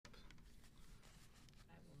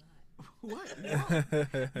What?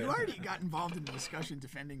 You already got involved in the discussion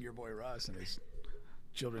defending your boy Russ and his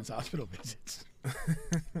children's hospital visits.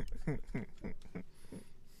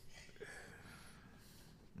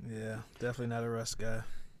 Yeah, definitely not a Russ guy.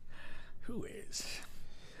 Who is?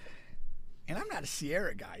 And I'm not a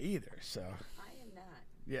Sierra guy either, so. I am not.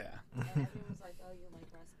 Yeah. And everyone's like, oh, you like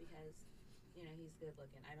Russ because, you know, he's good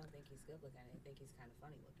looking. I don't think he's good looking. I think he's kind of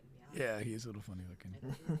funny looking, to be honest. Yeah, he's a little funny looking. I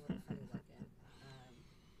think he's a little funny looking.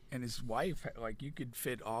 And his wife, like, you could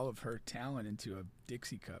fit all of her talent into a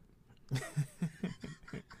Dixie cup.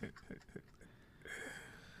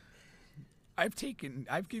 I've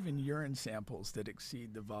given urine samples that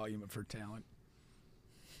exceed the volume of her talent.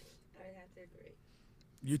 I would have to agree.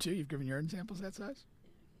 You too? You've given urine samples that size?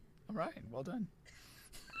 All right. Well done.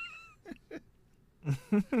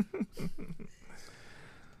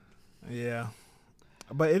 Yeah.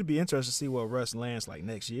 But it'd be interesting to see what Russ lands like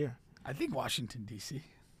next year. I think Washington, D.C.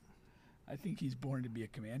 I think he's born to be a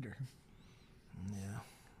commander. Yeah.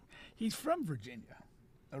 He's from Virginia,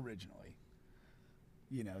 originally.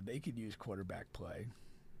 You know, they could use quarterback play,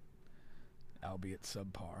 albeit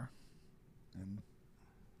subpar. And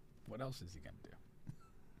what else is he going to do?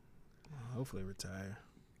 Hopefully retire.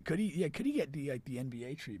 Could he get the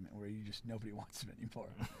NBA treatment where you just nobody wants him anymore?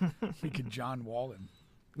 We could John Wall him.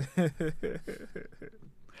 That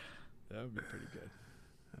would be pretty good.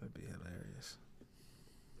 That would be hilarious.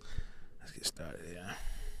 Let's get started, yeah.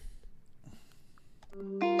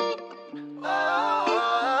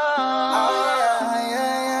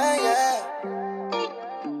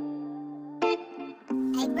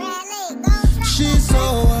 She's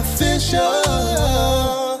so official.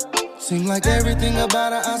 Seem like everything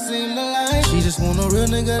about her I seem to like. She just want a real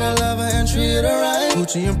nigga to love her and treat her right.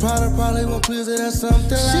 Gucci and Prada probably won't please her, that's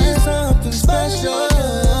something she's something special.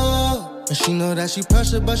 And she know that she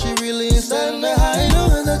pressure, but she really ain't starting to hide.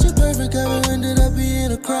 Knowing that you're perfect, ever ended up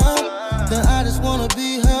being a crime. Then I just wanna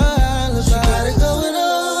be her alibi. She got it going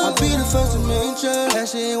on. I'll be the first to meet you. And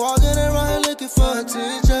she ain't walking around looking for a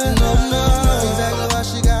teacher. No, that's exactly why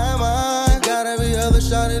she got mine. Got every other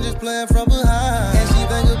shot and just playing from behind. And she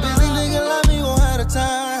think a busy nigga like me won't have the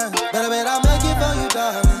time. But I bet I'll make it for you,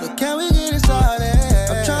 darling. But can we get it started?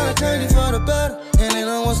 I'm trying to turn you for the better. And ain't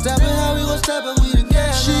no one stepping how we gon' step it, we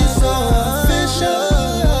together. She's so official.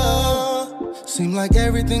 Seem like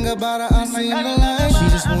everything about her I seem to like. She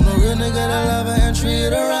just want a real nigga to love her and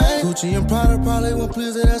treat her right. Gucci and Prada probably won't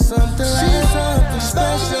please her, that's something she's something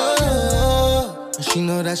special. And she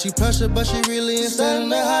know that she pressure, but she really ain't starting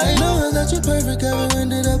to hide. Knowing that you're perfect, ever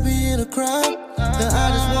ended up being a crime. Then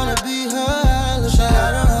I just wanna be her alibi. She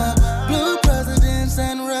got her blue presidents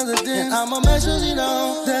and residents. And I'ma make sure she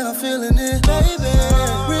know that I'm feeling it, baby.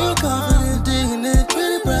 Real confident, digging it.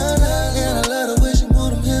 Pretty brown eyes, and I love the way she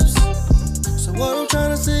move them hips. So what I'm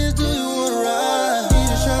trying to say is, do you wanna ride? You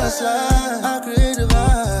just tryna slide, I create the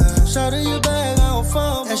vibe. Shout in your bag, I don't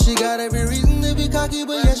fall. And she got every reason to be cocky,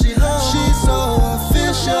 but yeah, she home. She's so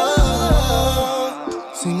official.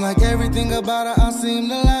 Seem like everything about her I seem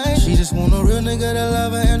to like. She just want a real nigga to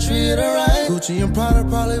love her and treat her right. Gucci and Prada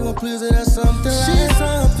probably won't please her, that's something she's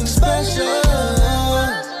something special.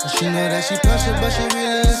 And she know that she pressure, but she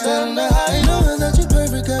really ain't starting to hide. Knowing that you're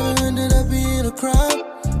perfect, ever ended up being a crime.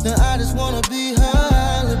 Then I just wanna be her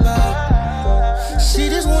alibi. She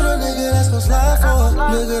just want a nigga that's gon' slide for her.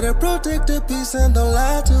 Nigga that protect the peace and don't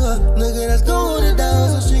lie to her. Nigga that's gon' hold it down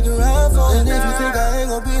so she can ride for her. And if you think I ain't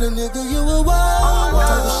gon' be the nigga, you a wild.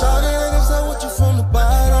 Type of shawty that can start with you from the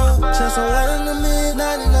bottom. Chest on right in the mid,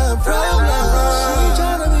 99 problems. She ain't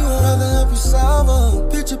tryna be one, rather help you solve her.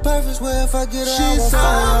 Picture perfect where if I get her, she's so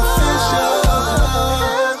official.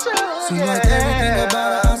 Seem like everything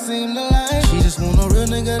about her I seem to like. She just want a real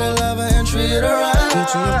nigga to love her and treat her right.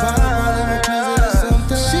 Gucci and Prada probably won't please her, that's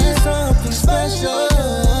something she's something special.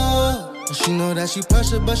 And she know that she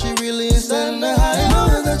pressure, but she really ain't starting to hide.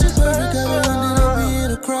 Knowing that you're perfect, ever ended up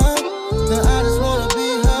being a crime. Then I just wanna be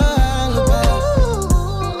her alibi.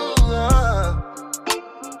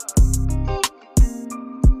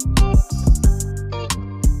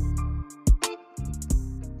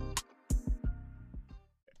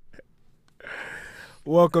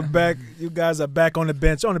 Welcome back. You guys are back on the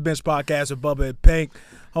bench podcast with Bubba and Pink,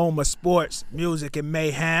 home of sports, music, and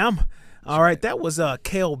mayhem. All right, that was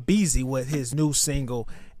Kel Beasley with his new single,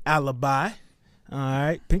 Alibi. All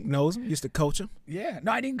right, Pink knows him. Used to coach him. Yeah.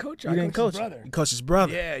 No, I didn't coach him. You didn't coach his brother. You coached his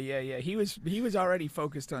brother. Yeah. He was already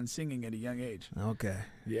focused on singing at a young age. Okay.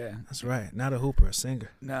 Yeah. That's right. Not a hooper, a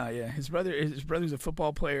singer. No, yeah. His brother's a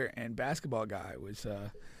football player and basketball guy. Was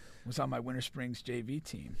on my Winter Springs JV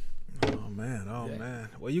team. Oh man. Yeah. Man.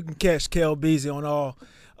 Well, you can catch Kel Beasley on all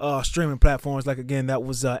streaming platforms. Like again, that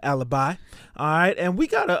was Alibi. All right, and we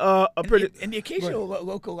got a pretty and the occasional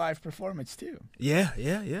local live performance too. yeah.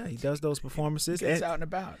 He does those performances. Gets And out and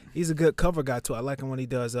about. he's a good cover guy too. I like him when he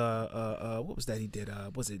does what was that he did?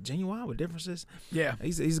 Was it Genuine with Differences? Yeah.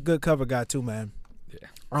 He's a good cover guy too, man.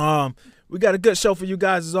 Yeah. We got a good show for you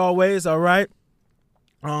guys as always. All right.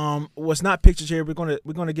 What's not pictured here? We're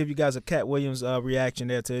gonna give you guys a Cat Williams reaction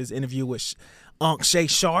there to his interview with Unc Shay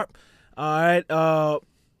Sharp. All right.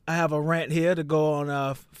 I have a rant here to go on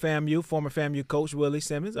FAMU, former FAMU coach Willie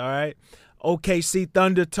Simmons. All right. OKC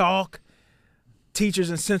Thunder talk. Teachers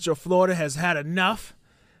in Central Florida has had enough.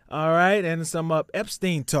 All right. And some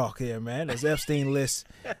Epstein talk here, man. This Epstein list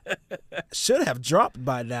should have dropped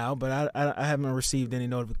by now, but I haven't received any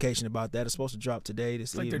notification about that. It's supposed to drop today. This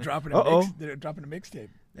It's like evening. they're dropping a mixtape.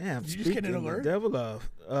 Damn. Did you just get an speaking of alert? Devil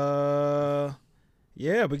Love.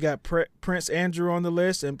 Yeah, we got Prince Andrew on the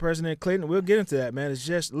list and President Clinton. We'll get into that, man. It's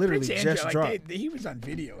just literally Prince Andrew, just like, dropped. he was on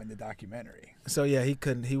video in the documentary. So yeah, he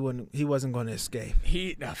wasn't going to escape.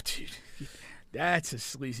 Dude, that's a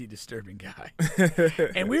sleazy, disturbing guy.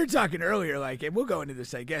 And we were talking earlier, like, and we'll go into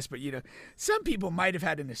this, I guess, but some people might have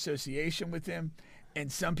had an association with him, and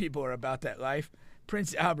some people are about that life.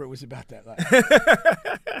 Prince Albert was about that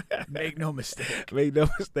life. Make no mistake. Make no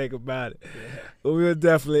mistake about it. Yeah. But we'll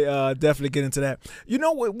definitely get into that. You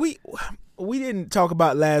know what we didn't talk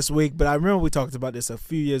about last week, but I remember we talked about this a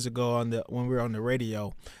few years ago when we were on the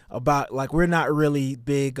radio about like we're not really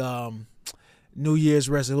big New Year's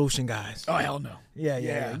resolution guys. Oh hell no. Yeah.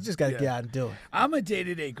 You just got to get out and do it. I'm a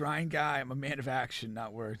day-to-day grind guy. I'm a man of action,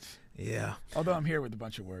 not words. Yeah. Although I'm here with a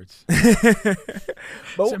bunch of words.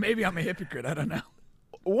 But so maybe I'm a hypocrite. I don't know.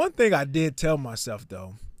 One thing I did tell myself,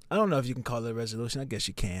 though, I don't know if you can call it a resolution. I guess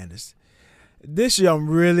you can. This year, I'm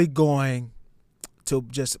really going to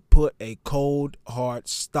just put a cold, hard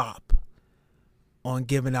stop on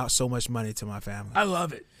giving out so much money to my family. I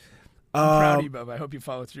love it. I'm proud of you, Bubba. I hope you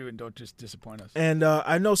follow through and don't just disappoint us. And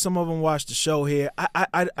I know some of them watch the show here.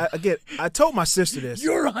 I told my sister this.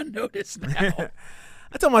 You're on notice now.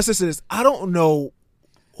 I told my sister this. I don't know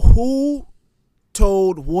who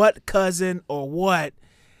told what cousin or what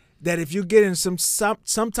that if you get in some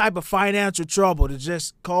type of financial trouble to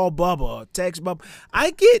just call Bubba or text Bubba.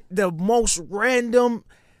 I get the most random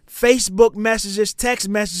Facebook messages, text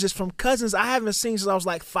messages from cousins I haven't seen since I was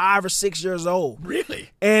like 5 or 6 years old. Really?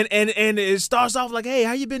 And it starts off like, "Hey,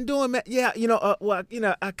 how you been doing, man? Yeah,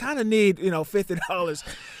 I kind of need, $50,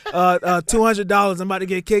 $200. I'm about to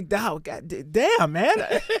get kicked out. God damn, man!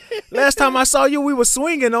 Last time I saw you, we were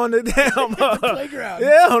swinging on the damn playground.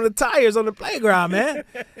 Yeah, on the tires on the playground, man.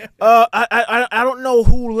 I don't know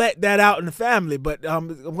who let that out in the family, but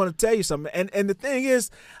I'm going to tell you something. And the thing is,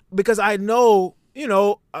 because I know.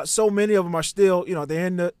 So many of them are still, they're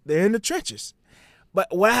in the trenches.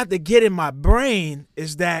 But what I have to get in my brain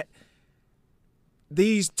is that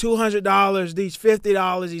these $200, these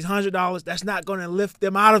 $50, these $100, that's not going to lift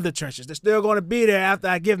them out of the trenches. They're still going to be there after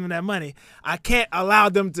I give them that money. I can't allow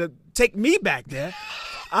them to take me back there.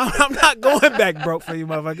 I'm not going back broke for you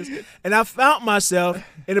motherfuckers. And I found myself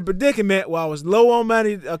in a predicament where I was low on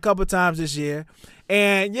money a couple times this year.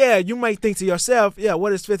 And, yeah, you might think to yourself, yeah,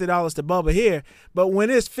 what is $50 to Bubba here? But when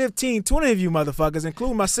it's 15, 20 of you motherfuckers,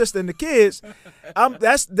 including my sister and the kids,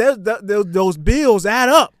 those bills add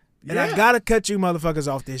up. And I got to cut you motherfuckers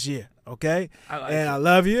off this year, okay? I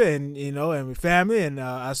love you and, and family. And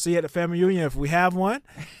I'll see you at the family reunion if we have one.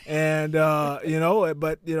 And,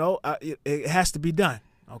 but it has to be done.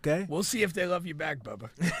 Okay. We'll see if they love you back, Bubba.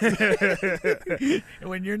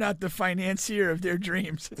 When you're not the financier of their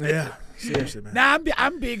dreams. Yeah, seriously, man. Nah,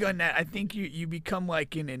 I'm big on that. I think you become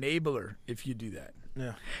like an enabler if you do that.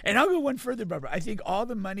 Yeah. And I'll go one further, Bubba. I think all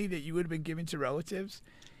the money that you would have been giving to relatives,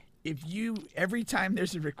 if you every time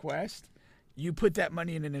there's a request, you put that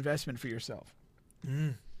money in an investment for yourself.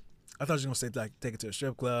 Mm. I thought you were going to say like take it to a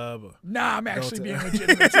strip club. Or nah, I'm actually being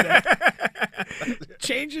legitimate today.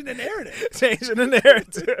 Changing the narrative.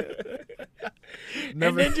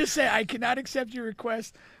 And then just say, I cannot accept your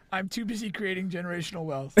request. I'm too busy creating generational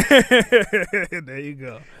wealth. There you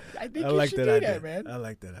go. I think you should do that, man. I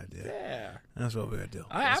like that idea. Yeah. That's what we're going to do.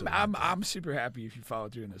 I'm super happy if you follow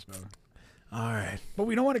through in this, Bubba. All right. But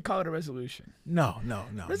we don't want to call it a resolution. No.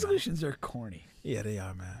 Resolutions are corny. Yeah, they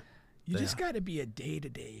are, man. You just got to be a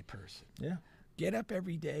day-to-day person. Yeah. Get up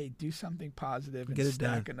every day, do something positive, and Get it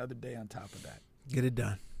stack done. another day on top of that. Get it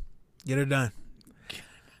done. Get her done.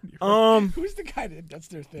 Who's the guy that's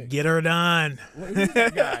their thing? Get her done. Who's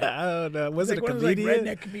that guy? I don't know. Was It's it like a one of those, comedian?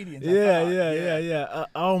 like, redneck comedians. Yeah.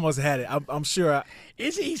 I almost had it. I'm sure.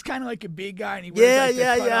 Is he? He's kind of like a big guy, and he wears like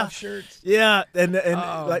the cut-off shirts. Yeah, and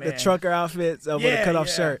Oh, like the man. trucker outfits with a Yeah, cutoff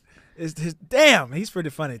yeah. shirt. Damn, he's pretty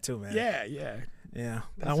funny too, man. Yeah. Yeah.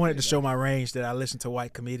 I That's wanted good, to show my range that I listen to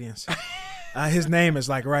white comedians. His name is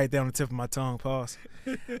like right there on the tip of my tongue. Pause.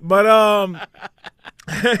 But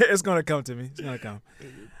it's gonna come to me. It's gonna come.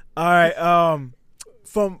 All right.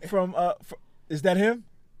 From is that him?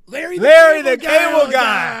 Larry the Cable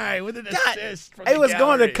Guy. with an God, assist. From It the was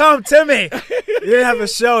going to gallery. come to me. You didn't have a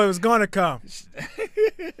show. It was going to come.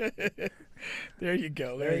 There you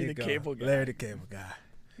go, There Larry you the go. Cable Guy. Larry the Cable Guy.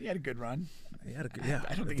 He had a good run. He had a good, yeah.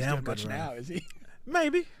 I don't think he's damn doing much good run. now, is he?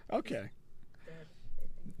 Maybe. Okay.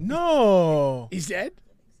 No. He's dead?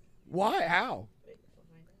 Why? How?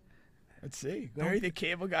 Let's see. Larry the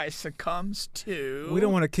Cable Guy succumbs to. We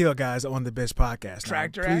don't want to kill guys on the Bench podcast. now.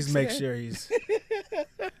 Tractor Please make accident? sure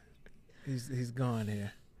he's gone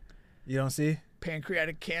here. You don't see?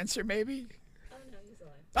 pancreatic cancer, maybe. Oh no, he's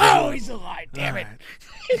alive. Oh, he's alive. Damn it.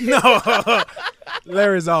 No.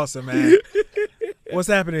 Larry's awesome, man. What's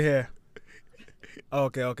happening here?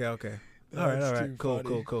 Okay. All That's right. too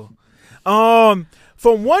Cool. funny.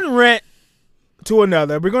 From one rant to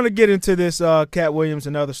another, we're going to get into this Cat Williams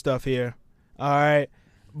and other stuff here. All right.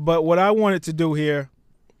 But what I wanted to do here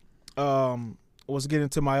was get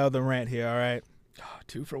into my other rant here, all right? Oh,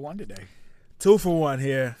 2 for 1 today. 2 for 1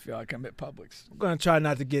 here. I feel like I'm at Publix. I'm going to try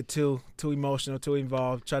not to get too emotional, too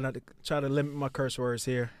involved. Try to limit my curse words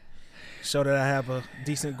here. Show that I have a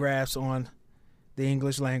decent grasp on the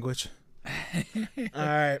English language. All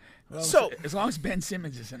right. Well, So- as long as Ben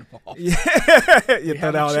Simmons is involved. Yeah, you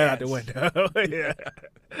have throw a all that out the chance. window.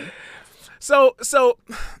 Yeah. So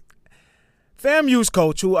FAMU's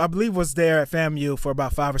coach, who I believe was there at FAMU for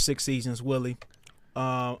about 5 or 6 seasons, Willie,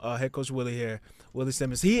 head coach Willie here, Willie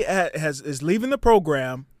Simmons, he is leaving the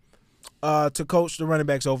program to coach the running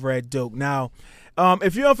backs over at Duke. Now,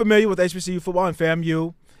 if you're unfamiliar with HBCU football and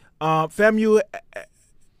FAMU, FAMU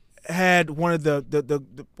had one of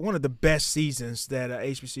the best seasons that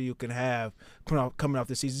HBCU can have coming off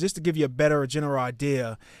the season. Just to give you a better general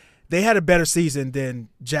idea, they had a better season than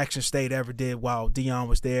Jackson State ever did while Deion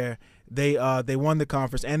was there. They won the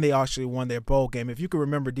conference and they actually won their bowl game. If you can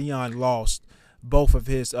remember, Deion lost both of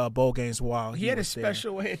his bowl games while He had a was there.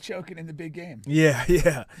 special way of choking in the big game.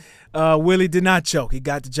 Yeah. Willie did not choke. He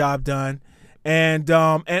got the job done, and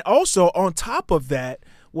also on top of that,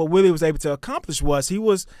 what Willie was able to accomplish was he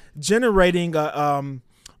was generating a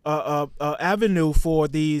avenue for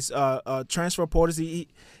these transfer portals. He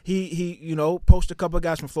poached a couple of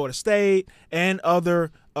guys from Florida State and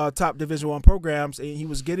other top Division I programs, and he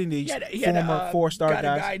was getting these He had former four-star got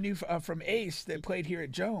guys. a guy new from Ace that played here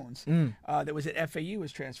at Jones that was at FAU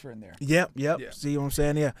was transferring there. Yep. Yeah. See what I'm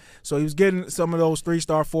saying? Yeah. So he was getting some of those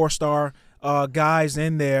 3-star, 4-star guys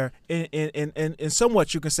in there in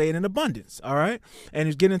somewhat, you can say it, in abundance. All right. And he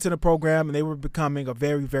was getting into the program, and they were becoming a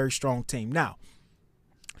very, very strong team. Now,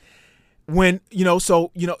 when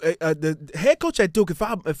the head coach at Duke, if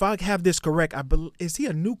I have this correct, is he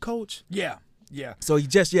a new coach? Yeah. So he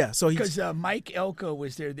Because Mike Elko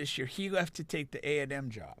was there this year. He left to take the A&M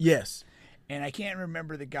job. yes. And I can't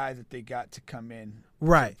remember the guy that they got to come in.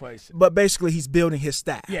 Right. Replace him. But basically, he's building his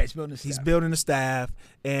staff. Yeah, he's building his He's staff. building the staff,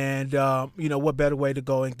 and what better way to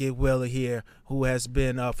go and get Willie here, who has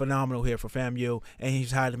been phenomenal here for FAMU, and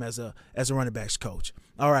he's hired him as a running backs coach.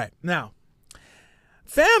 All right, now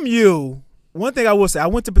FAMU. One thing I will say, I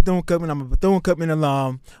went to Bethune-Cookman. I'm a Bethune-Cookman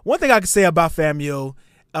alum. One thing I can say about FAMU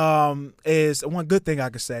is one good thing I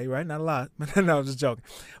could say, right? Not a lot, no, I'm just joking.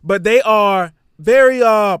 But they are very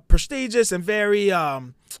prestigious and very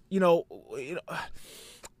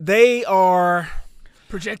they are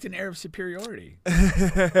Project an air of superiority.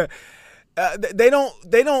 they don't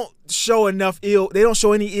show enough they don't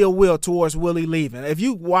show any ill will towards Willie leaving. If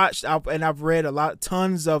you watched, and I've read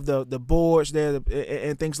tons of the boards there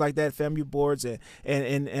and things like that, FAMU boards and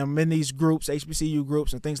in these groups, HBCU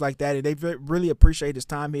groups and things like that, and they really appreciate his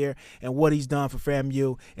time here and what he's done for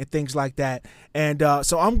FAMU and things like that. And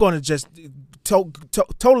so I'm going to just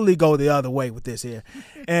totally go the other way with this here.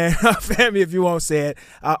 And FAMU, if you won't say it,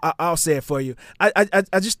 I'll say it for you.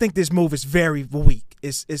 I just think this move is very weak.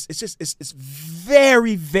 It's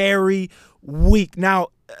very, very weak. Now,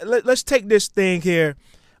 let's take this thing here.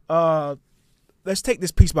 Let's take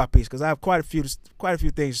this piece by piece because I have quite a few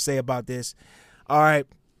things to say about this. All right.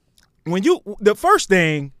 The first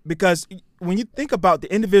thing, because when you think about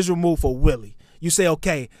the individual move for Willie, you say,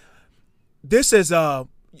 okay, this is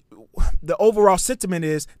the overall sentiment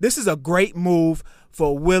is this is a great move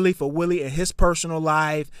for Willie and his personal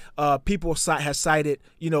life. People have cited,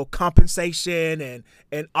 compensation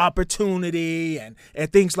and opportunity and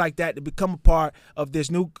things like that to become a part of this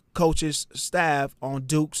new coach's staff on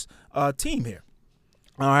Duke's team here.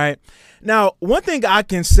 All right. Now, one thing I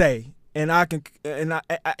can say, I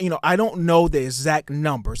don't know the exact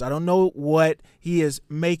numbers. I don't know what he is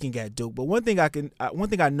making at Duke, but one thing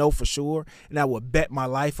I know for sure, and I would bet my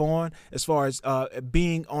life on, as far as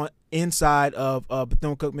being on inside of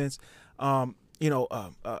Bethune-Cookman's,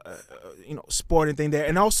 sporting thing there,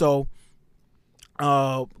 and also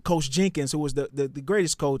Coach Jenkins, who was the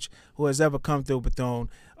greatest coach who has ever come through Bethune,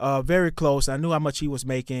 very close. I knew how much he was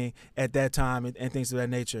making at that time and things of that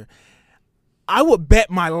nature. I would bet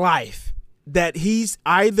my life that he's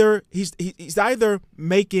either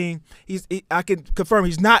making I can confirm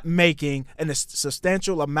he's not making a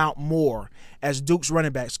substantial amount more as Duke's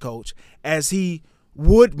running backs coach as he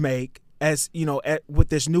would make with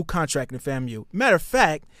this new contract in FAMU. Matter of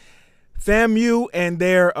fact, FAMU and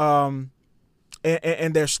their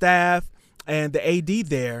staff and the AD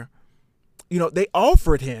there, they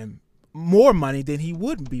offered him more money than he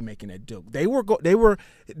would be making at Duke. They were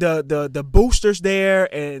the boosters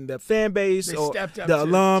there and the fan base, the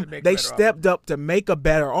alum. They stepped up to make a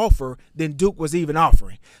better offer than Duke was even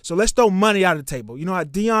offering. So let's throw money out of the table. You know how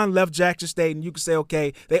Deion left Jackson State, and you can say,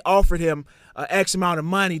 okay, they offered him X amount of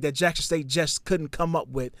money that Jackson State just couldn't come up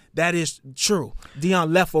with. That is true.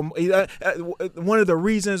 Deion left for one of the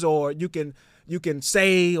reasons, or you can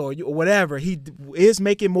say or whatever, he is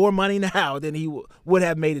making more money now than he would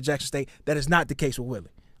have made at Jackson State. That is not the case with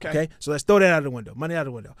Willie. Okay? So let's throw that out of the window. Money out of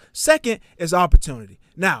the window. Second is opportunity.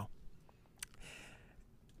 Now,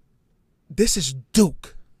 this is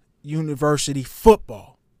Duke University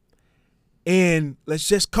football. And let's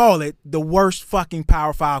just call it the worst fucking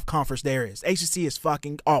Power 5 conference there is. ACC is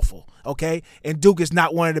fucking awful, okay? And Duke is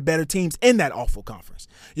not one of the better teams in that awful conference.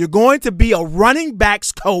 You're going to be a running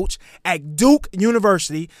backs coach at Duke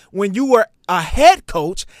University when you were a head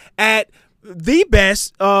coach at the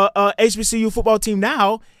best HBCU football team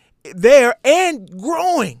now there and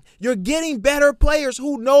growing. You're getting better players.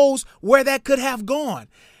 Who knows where that could have gone?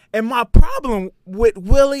 And my problem with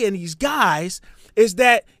Willie and these guys is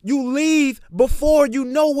that you leave before you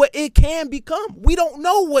know what it can become. We don't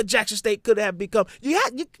know what Jackson State could have become. You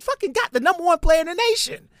fucking got the number one player in the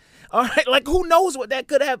nation. All right, like who knows what that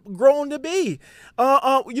could have grown to be?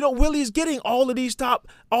 Willie's getting all these top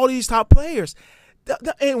players.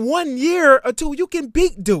 In 1 year or two, you can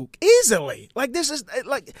beat Duke easily. Like this is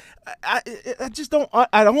like I just don't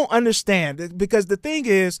understand, because the thing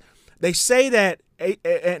is, they say that,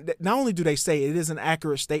 and not only do they say it is an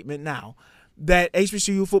accurate statement now, that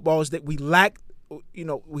HBCU football is that we lack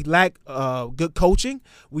good coaching,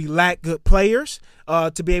 we lack good players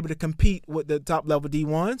to be able to compete with the top level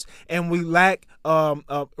D1s, and we lack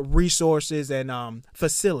resources and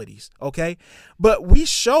facilities. Okay, but we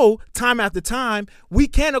show time after time we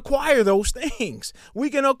can acquire those things.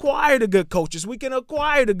 We can acquire the good coaches, we can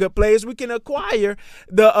acquire the good players, we can acquire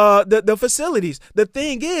the facilities. The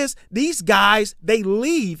thing is, these guys, they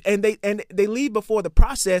leave and they leave before the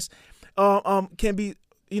process can be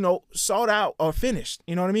sought out or finished,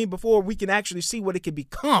 you know what I mean, before we can actually see what it can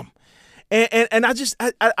become. And I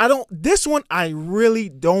don't, this one I really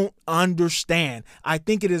don't understand. I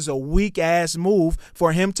think it is a weak ass move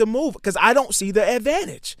for him to move, because I don't see the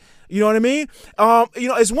advantage. You know what I mean?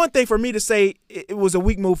 It's one thing for me to say it was a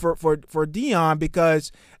weak move for Deion,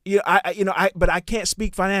 because but I can't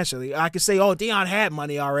speak financially. I could say, oh, Deion had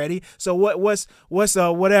money already, so what's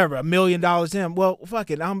whatever, $1 million to him? Well, fuck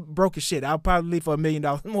it, I'm broke as shit. I'll probably leave for $1 million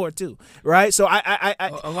more too, right? So I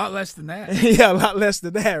a lot less than that. Yeah, a lot less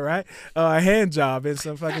than that, right? A hand job and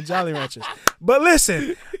some fucking Jolly Ranchers. But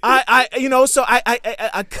listen, I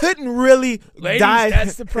couldn't really dive.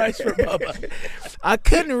 That's the price for Bubba. I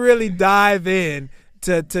couldn't really dive in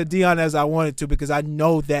to Deion as I wanted to, because I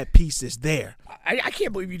know that piece is there. I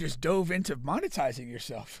can't believe you just dove into monetizing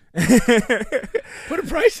yourself. Put a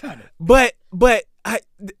price on it. But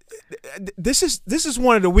this is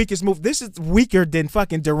one of the weakest moves. This is weaker than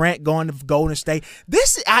fucking Durant going to Golden State.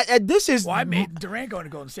 This is why Durant going to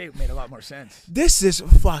Golden State made a lot more sense. This is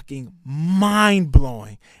fucking mind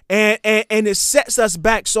blowing, and it sets us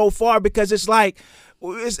back so far, because it's like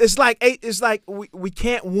we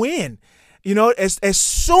can't win. As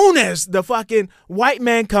soon as the fucking white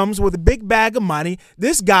man comes with a big bag of money,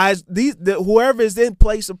 whoever is in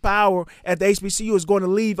place of power at the HBCU is going to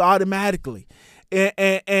leave automatically.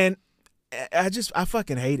 And I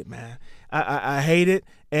fucking hate it, man. I hate it.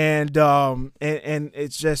 And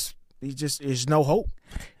it's just, there's no hope.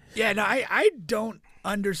 Yeah, no, I don't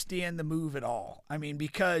understand the move at all. I mean,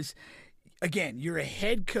 because, again, you're a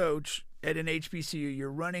head coach at an HBCU.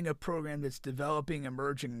 You're running a program that's developing,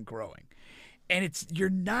 emerging, and growing. And you're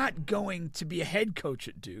not going to be a head coach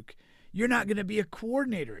at Duke. You're not going to be a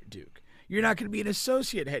coordinator at Duke. You're not going to be an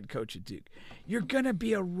associate head coach at Duke. You're going to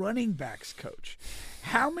be a running backs coach.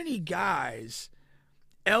 How many guys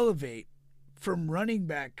elevate from running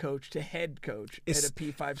back coach to head coach at a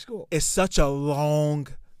P5 school? It's such a long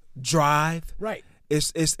drive. Right.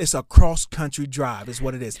 It's a cross country drive is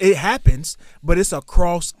what it is. It happens, but it's a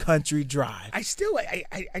cross country drive. I still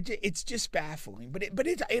it's just baffling, but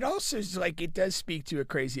it also is like it does speak to a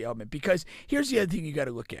crazy element, because here's the other thing you got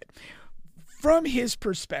to look at from his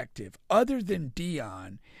perspective. Other than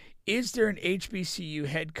Deion, is there an HBCU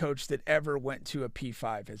head coach that ever went to a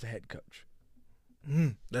P5 as a head coach?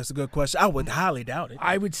 That's a good question. I would highly doubt it.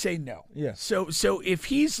 I would say no. Yeah. So if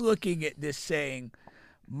he's looking at this saying,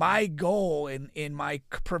 my goal in my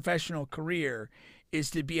professional career is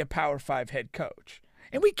to be a Power 5 head coach,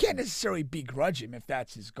 and we can't necessarily begrudge him if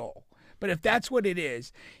that's his goal, but if that's what it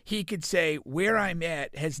is, he could say where I'm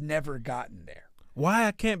at has never gotten there. Why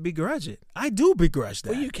I can't begrudge it? I do begrudge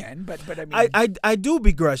that. Well, you can, but I mean, I do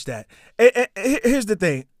begrudge that. Here's the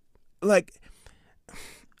thing, like,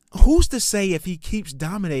 who's to say if he keeps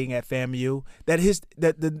dominating at FAMU that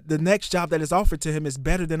the next job that is offered to him is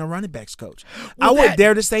better than a running backs coach? Well, I would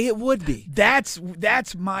dare to say it would be. That's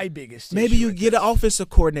my biggest Maybe issue you with get this. an offensive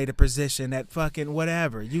coordinator position at fucking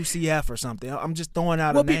whatever, UCF or something. I'm just throwing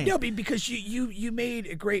out a name. No, because you made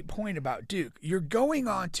a great point about Duke. You're going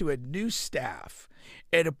on to a new staff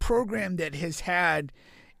at a program that has had,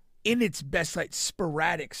 in its best light,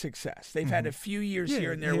 sporadic success. They've had a few years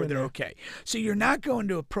here and there where they're okay. So you're not going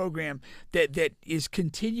to a program that is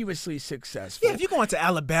continuously successful. Yeah, if you're going to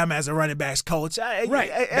Alabama as a running backs coach,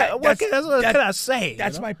 right? What can I say?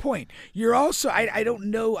 That's my point. You're also, I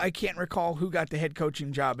don't know, I can't recall who got the head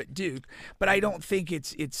coaching job at Duke, but I don't think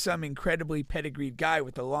it's some incredibly pedigreed guy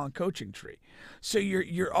with a long coaching tree. So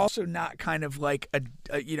you're also not kind of like a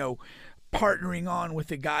partnering on with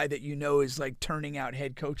a guy that is like turning out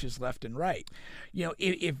head coaches left and right.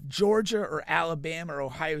 If Georgia or Alabama or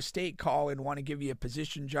Ohio State call and want to give you a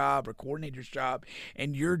position job or coordinator's job,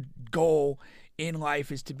 and your goal in life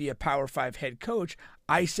is to be a Power 5 head coach,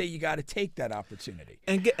 I say you got to take that opportunity.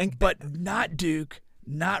 But not Duke,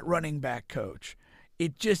 not running back coach.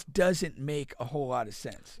 It just doesn't make a whole lot of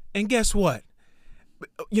sense. And guess what?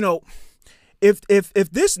 If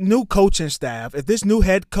this new coaching staff, if this new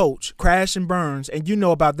head coach crash and burns, and you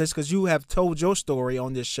know about this because you have told your story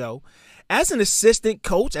on this show, as an assistant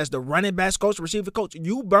coach, as the running backs coach, receiver coach,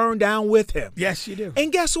 you burn down with him. Yes, you do.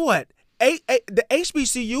 And guess what? The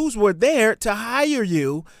HBCUs were there to hire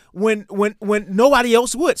you when nobody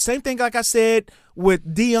else would. Same thing like I said with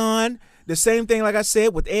Deion. The same thing like I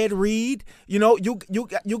said with Ed Reed.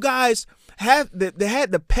 You guys had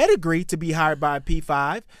the pedigree to be hired by a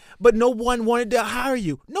P5, but no one wanted to hire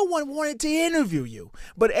you. No one wanted to interview you.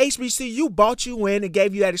 But HBCU bought you in and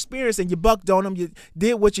gave you that experience, and you bucked on them. You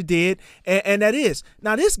did what you did, and that is.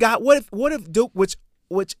 Now this guy, what if Duke, which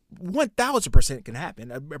 1,000% can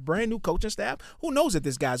happen, a brand new coaching staff, who knows if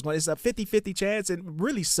this guy's going, it's a 50-50 chance, and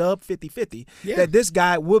really sub 50-50 that this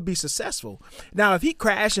guy will be successful. Now if he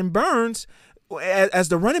crash and burns as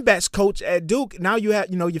the running backs coach at Duke, now you have,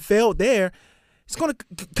 you failed there, it's going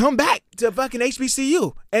to come back to fucking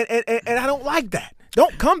HBCU, and I don't like that.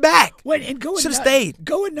 Don't come back. Should have stayed.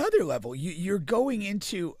 Go another level. You're going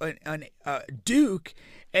into an Duke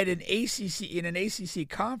at an ACC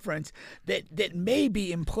conference that may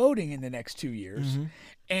be imploding in the next 2 years. Mm-hmm.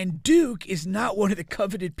 And Duke is not one of the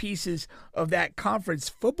coveted pieces of that conference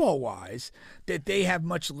football-wise that they have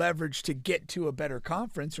much leverage to get to a better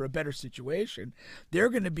conference or a better situation. They're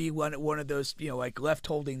going to be one of those, like left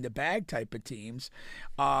holding the bag type of teams,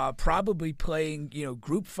 probably playing,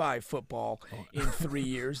 Group 5 football in 3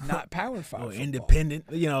 years, not Power 5 football. Independent,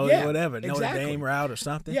 whatever, exactly. Notre Dame route or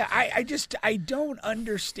something. Yeah, I don't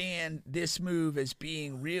understand this move as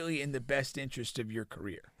being really in the best interest of your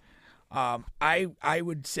career. I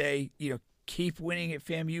would say, keep winning at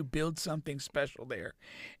FAMU, build something special there,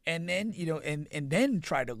 and then, and then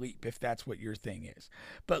try to leap if that's what your thing is.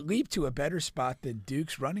 But leap to a better spot than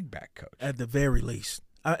Duke's running back coach. At the very least.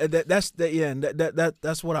 That's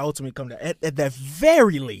what I ultimately come to. At the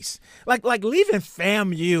very least. Like leaving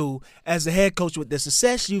FAMU as a head coach with the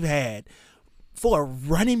success you've had for a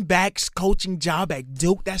running backs coaching job at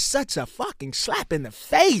Duke, that's such a fucking slap in the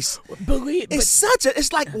face.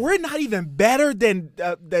 It's like we're not even better than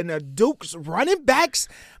Duke's running backs.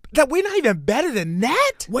 that we're not even better than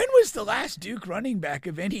that. When was the last Duke running back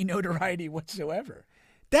of any notoriety whatsoever?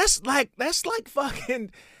 That's like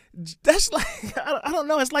fucking. That's like I don't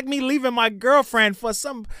know. It's like me leaving my girlfriend for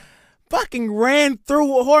some fucking ran through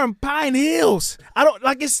whore Pine Hills. I don't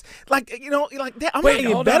like. It's like like that. I'm not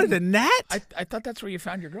even better than that. I thought that's where you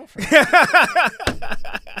found your girlfriend.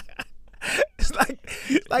 It's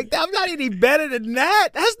like I'm not any better than that.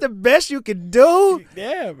 That's the best you can do.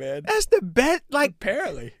 Yeah, man. That's the best. Like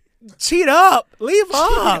Apparently. cheat up, leave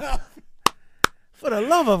up. For the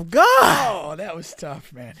love of God. Oh, that was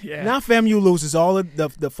tough, man. Yeah. Now FAMU loses all of the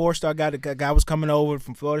 4-star guy. The guy was coming over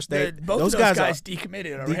from Florida State. Both those guys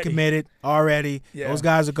decommitted already. Decommitted already. Yeah. Those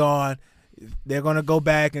guys are gone. They're going to go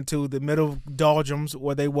back into the middle doldrums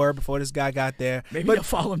where they were before this guy got there. Maybe they'll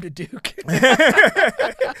follow him to Duke.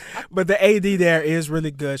 But the AD there is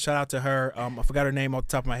really good. Shout out to her. I forgot her name off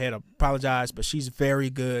the top of my head. I apologize, but she's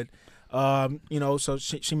very good. So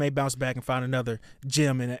she may bounce back and find another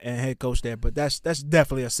gym and head coach there, but that's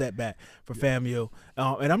definitely a setback for FAMU,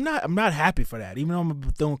 and I'm not happy for that. Even though I'm a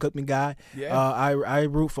Bethune-Cookman guy, I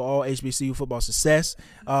root for all HBCU football success.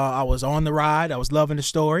 I was on the ride, I was loving the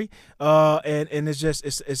story, and it's just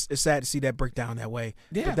it's sad to see that break down that way.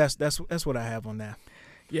 Yeah, but that's what I have on that.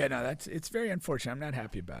 Yeah, no, it's very unfortunate. I'm not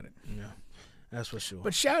happy about it. Yeah. That's for sure.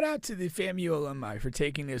 But shout out to the FAMU alumni for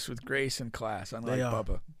taking this with grace and class, unlike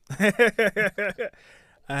Bubba. I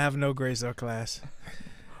have no grace or class.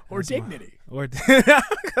 Or dignity. I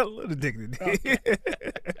got a little dignity. Okay.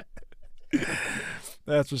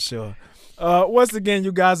 That's for sure. Once again,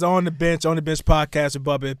 you guys are on the bench podcast with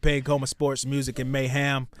Bubba and Pink, home of sports, music, and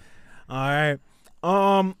mayhem. All right.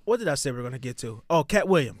 What did I say we were going to get to? Oh, Cat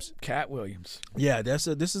Williams. Yeah, this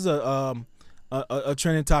is a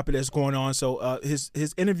trending topic that's going on. So his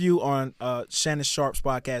interview on Shannon Sharp's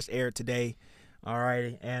podcast aired today. All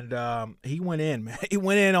right, and he went in, man. He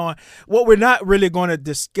went in on what we're not really going to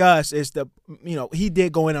discuss is he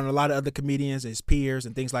did go in on a lot of other comedians, his peers,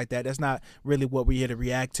 and things like that. That's not really what we're here to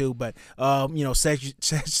react to. But Cedric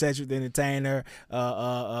the Entertainer,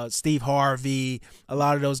 Steve Harvey, a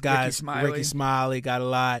lot of those guys, Ricky Smiley got a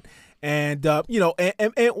lot, and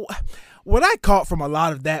what I caught from a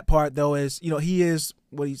lot of that part though is he is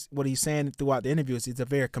what he's saying throughout the interview is he's a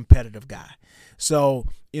very competitive guy. So,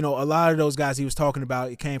 a lot of those guys he was talking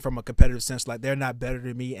about, it came from a competitive sense, like they're not better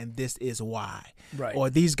than me and this is why. Right. Or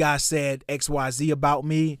these guys said XYZ about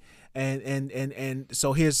me and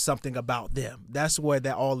so here's something about them. That's where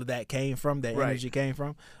all of that came from, that energy came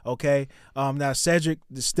from. Okay. Now Cedric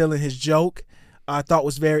stealing his joke, I thought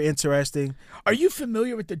was very interesting. Are you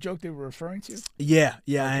familiar with the joke they were referring to? Yeah,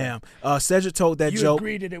 okay. I am. Cedric told that joke. You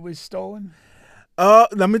agreed that it was stolen?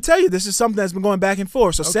 Let me tell you, this is something that's been going back and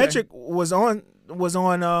forth. So Cedric was on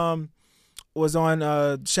Shannon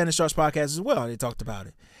Sharp's podcast as well. They talked about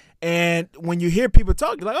it. And when you hear people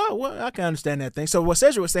talk, you're like, oh, well, I can understand that thing. So what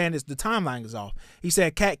Cedric was saying is the timeline is off. He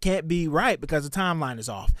said Cat can't be right because the timeline is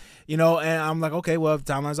off. And I'm like, okay, well, if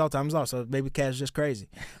the timeline's off. So maybe Cat's just crazy.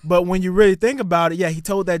 But when you really think about it, yeah, he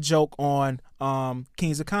told that joke on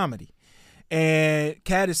Kings of Comedy. And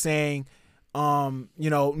Cat is saying,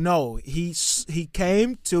 no, he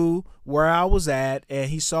came to where I was at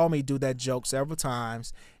and he saw me do that joke several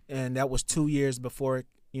times. And that was 2 years before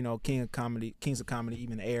Kings of Comedy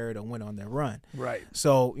even aired or went on their run. Right.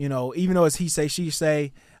 So, even though it's he say, she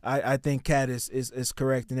say, I think Cat is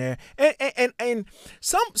correct in there. And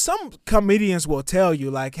some comedians will tell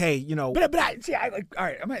you like, hey, But all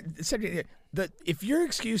right, I'm at second here. If your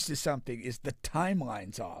excuse to something is the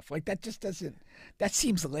timeline's off, like that just doesn't. That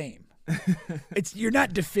seems lame. You're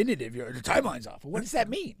not definitive. The timeline's off. What does that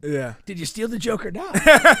mean? Yeah. Did you steal the joke or not? No,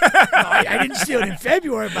 I didn't steal it in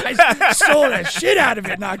February, but I stole the shit out of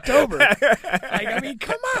it in October.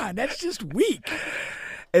 Come on, that's just weak.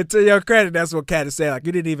 And to your credit, that's what Cat is saying. Like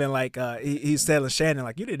you didn't even he's telling Shannon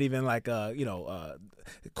like you didn't even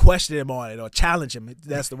question him on it or challenge him.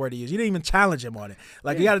 That's the word he used. You didn't even challenge him on it.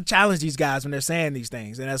 You got to challenge these guys when they're saying these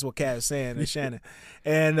things, and that's what Cat is saying to Shannon.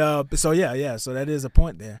 And so that is a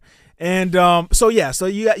point there. And so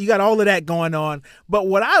you got all of that going on. But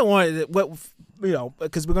what I wanted,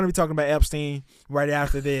 because we're going to be talking about Epstein right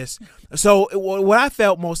after this. So what I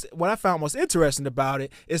found most interesting about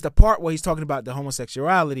it is the part where he's talking about the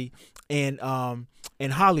homosexuality in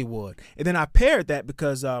Hollywood, and then I paired that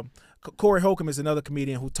because Corey Holcomb is another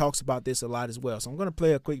comedian who talks about this a lot as well. So I'm going to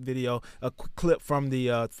play a quick clip from the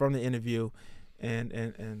interview,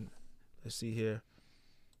 and let's see here.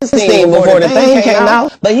 Before the thing came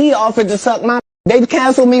out, but he offered to suck my. They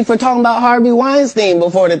canceled me for talking about Harvey Weinstein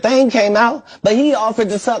before the thing came out, but he offered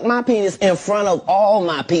to suck my penis in front of all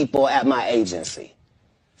my people at my agency.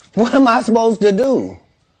 What am I supposed to do?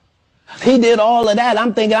 He did all of that.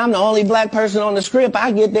 I'm thinking I'm the only black person on the script.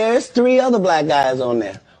 I get there, it's 3 other black guys on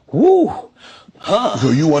there. Woo. Huh. So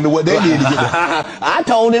you wonder what they did to get there. I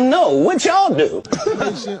told him no. What y'all do?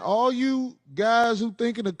 Listen, all you guys who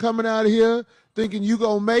thinking of coming out of here thinking you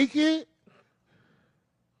gonna make it,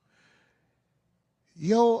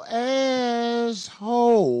 your asshole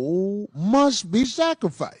must be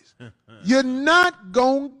sacrificed. You're not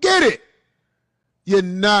gonna get it. You're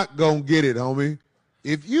not gonna get it, homie.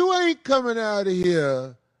 If you ain't coming out of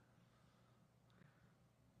here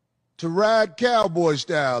to ride cowboy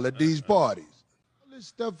style at these parties, all this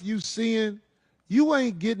stuff you seeing, you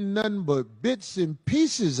ain't getting nothing but bits and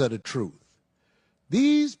pieces of the truth.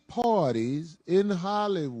 These parties in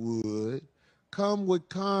Hollywood come with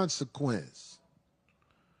consequence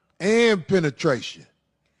and penetration.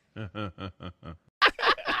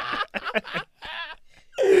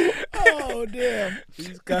 Oh, damn.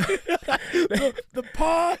 The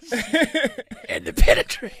pause and the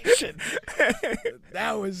penetration.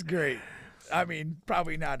 That was great. I mean,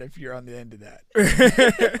 probably not if you're on the end of that.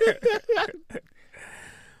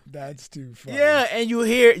 That's too funny. Yeah, and you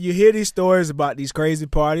hear these stories about these crazy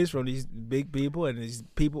parties from these big people and these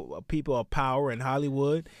people of power in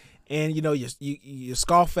Hollywood, and you know you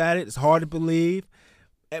scoff at it. It's hard to believe,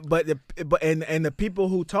 but the people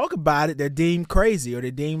who talk about it, they're deemed crazy or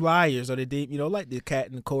they're deemed liars or they're deemed, like the Cat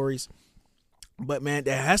and the Corys. But man,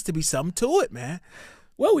 there has to be something to it, man.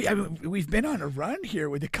 Well, we've been on a run here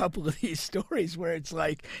with a couple of these stories where it's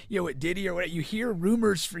like, with Diddy or whatever, you hear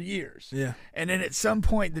rumors for years. Yeah. And then at some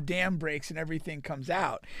point the dam breaks and everything comes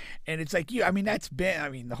out. And it's like, that's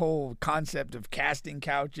been, the whole concept of casting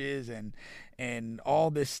couches and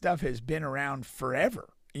all this stuff has been around forever,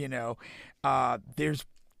 There's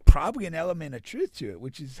probably an element of truth to it,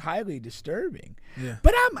 which is highly disturbing. Yeah.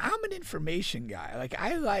 But I'm an information guy.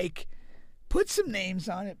 Put some names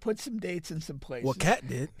on it, put some dates and some places. Well, Cat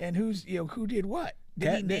did. And who did what? Did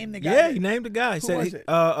Cat he name the guy? Yeah, he named the guy. He Who said was it?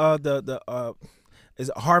 Is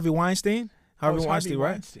it Harvey Weinstein? Harvey Weinstein,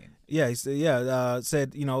 right? Weinstein. Yeah, he said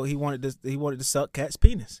said he wanted to suck Cat's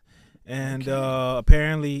penis. And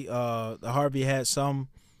apparently Harvey had some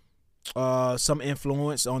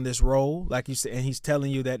influence on this role, like you said, and he's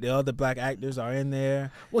telling you that the other black actors are in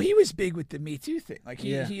there. Well, he was big with the Me Too thing.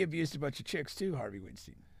 Yeah. He abused a bunch of chicks too, Harvey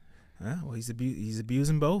Weinstein. Well, he's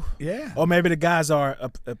abusing both. Yeah. Or maybe the guys are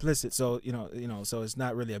implicit, so so it's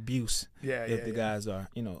not really abuse. Yeah. If the guys are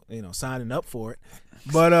signing up for it,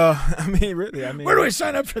 but really, where do I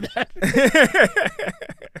sign up for that?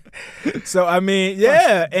 So and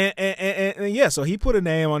so he put a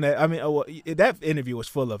name on that. That interview was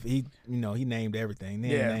full of he named everything,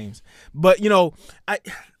 names, but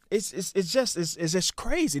it's just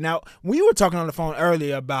crazy. Now we were talking on the phone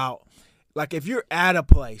earlier about. Like, if you're at a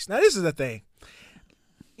place, now this is the thing,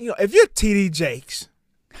 if you're TD Jakes,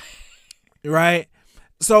 right?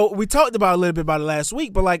 So we talked about a little bit about it last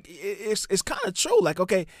week, but like, it's kind of true. Like,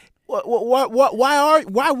 okay,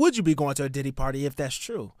 why would you be going to a Diddy party if that's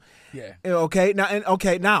true? Yeah. Okay.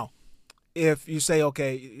 Now, if you say,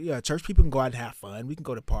 church people can go out and have fun, we can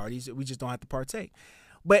go to parties, we just don't have to partake.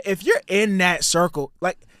 But if you're in that circle,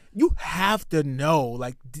 like, you have to know,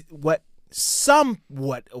 like,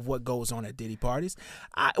 somewhat of what goes on at Diddy parties.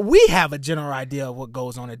 We have a general idea of what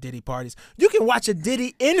goes on at Diddy parties. You can watch a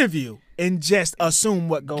Diddy interview and just assume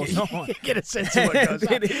what goes on. Get a sense of what goes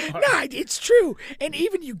on. No, it's true. And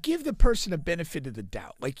even you give the person a benefit of the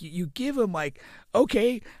doubt. Like, you give him, like,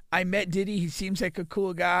 okay, I met Diddy. He seems like a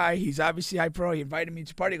cool guy. He's obviously high pro. He invited me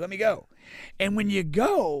to a party. Let me go. And when you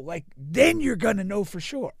go, like, then you're going to know for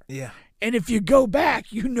sure. Yeah. And if you go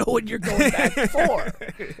back, you know what you're going back for.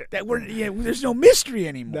 There's no mystery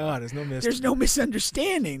anymore. No, there's no mystery. There's no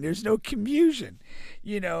misunderstanding. There's no confusion.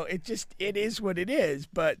 It is what it is.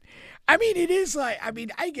 But it is like,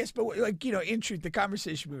 I guess, but like, in truth, the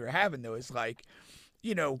conversation we were having though is like,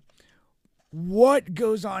 what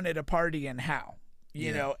goes on at a party and how,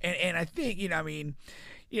 and I think,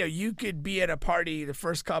 you could be at a party the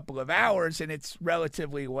first couple of hours and it's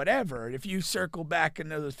relatively whatever. If you circle back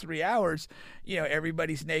another 3 hours,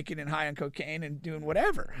 everybody's naked and high on cocaine and doing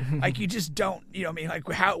whatever. Like, you just don't, like,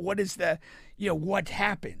 what is the, what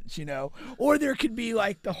happens, Or there could be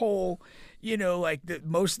like the whole, like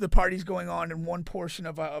most of the parties going on in one portion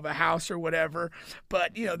of a house or whatever,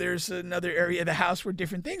 but there's another area of the house where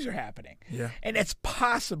different things are happening. Yeah. And it's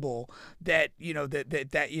possible that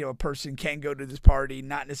that a person can go to this party,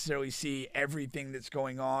 not necessarily see everything that's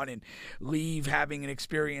going on, and leave having an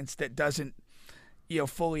experience that doesn't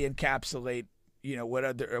fully encapsulate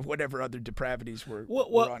whatever other depravities were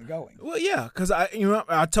ongoing. Well, yeah, because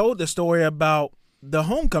I told the story about the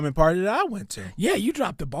homecoming party that I went to. Yeah, you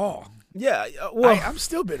dropped the ball. Yeah, well, I'm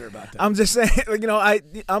still bitter about that. I'm just saying,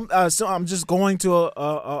 I'm just going to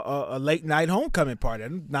a late night homecoming party.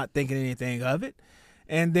 I'm not thinking anything of it.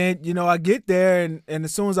 And then, I get there, and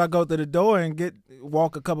as soon as I go through the door and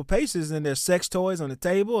walk a couple paces, and there's sex toys on the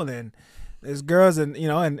table, and then there's girls and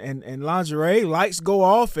lingerie, lights go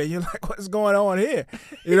off, and you're like, what's going on here?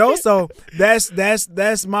 So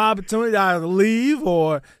that's my opportunity to either leave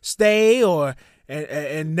or stay or.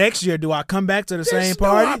 And next year, do I come back to the same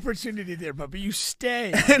party? There's no opportunity there, Bubba. You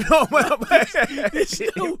stay. No, there's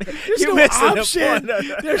no option.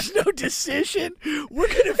 There's no decision. We're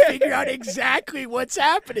going to figure out exactly what's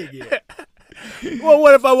happening here. Well,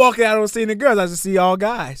 what if I walk out and don't see any girls? I just see all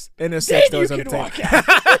guys. And there's sex toys on the table. Walk out.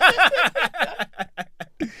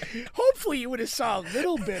 Hopefully you would have saw a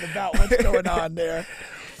little bit about what's going on there.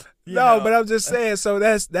 But I'm just saying. So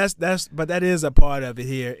but that is a part of it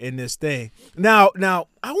here in this thing. Now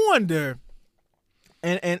I wonder,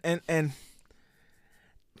 and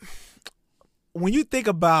when you think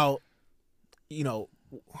about,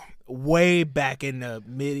 way back in the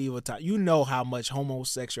medieval time, how much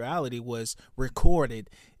homosexuality was recorded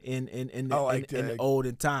in the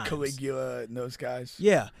olden times. Caligula and those guys.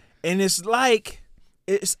 Yeah, and it's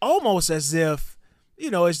almost as if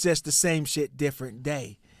it's just the same shit, different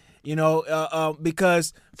day.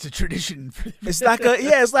 Because it's a tradition. It's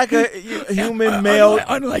like a human male,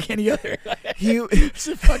 unlike any other. It's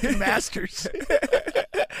the fucking masters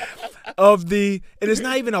and it's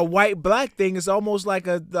not even a white black thing. It's almost like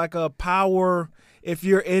a power. If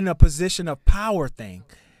you're in a position of power thing,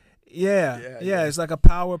 yeah. It's like a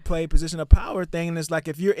power play, position of power thing, and it's like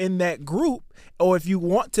if you're in that group, or if you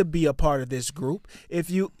want to be a part of this group,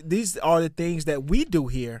 these are the things that we do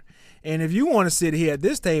here. And if you want to sit here at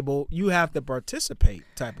this table, you have to participate,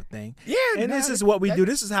 type of thing. Yeah, and this is what we do.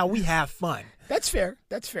 This is how we have fun. That's fair.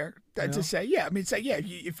 To say, yeah. I mean, it's like, yeah.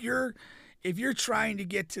 If you're trying to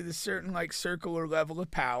get to the certain circle or level of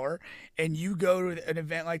power, and you go to an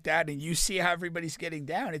event like that, and you see how everybody's getting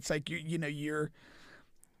down, it's like you're.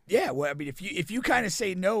 Yeah, well, I mean, if you kind of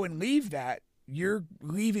say no and leave that, you're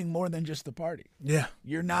leaving more than just the party. Yeah,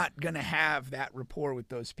 you're not gonna have that rapport with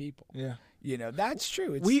those people. Yeah. That's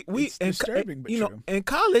true. It's disturbing, but true. In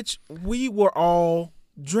college, we were all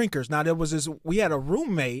drinkers. Now, we had a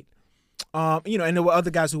roommate, and there were other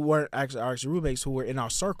guys who weren't actually roommates who were in our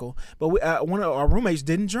circle, but one of our roommates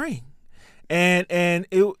didn't drink. And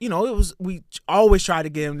we always try to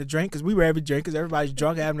get him to drink because we were every drinkers. Everybody's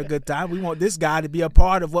drunk, having a good time. We want this guy to be a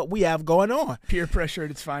part of what we have going on. Peer pressure at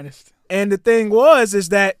its finest. And the thing is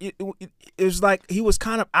that it was like he was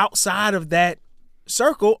kind of outside of that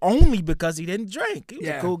circle only because he didn't drink. He was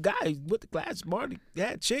a cool guy. He went to class smart. He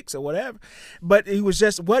had chicks or whatever, but he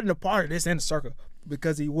wasn't a part of this inner circle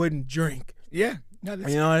because he wouldn't drink. Yeah, no,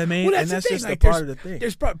 you know what I mean. Well, and that's just a part of the thing.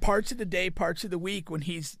 There's parts of the day, parts of the week when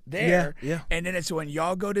he's there. Yeah. And then it's when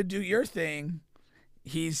y'all go to do your thing,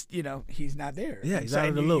 he's not there. Yeah, he's out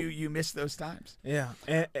of the loop. You miss those times. Yeah,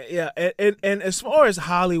 and as far as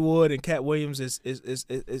Hollywood and Cat Williams is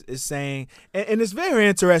saying, and it's very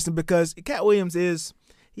interesting because Cat Williams is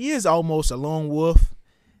almost a lone wolf,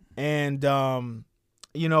 and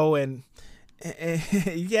and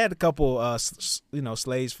he had a couple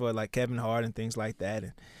slaves for like Kevin Hart and things like that,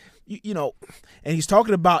 and and he's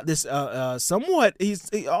talking about this somewhat.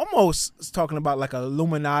 He almost is talking about like a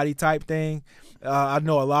Illuminati type thing. I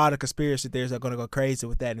know a lot of conspiracy theorists are going to go crazy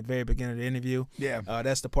with that in the very beginning of the interview. Yeah,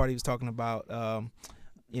 that's the part he was talking about.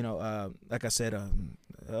 Like I said,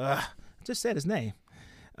 I just said his name.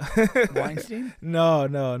 Weinstein?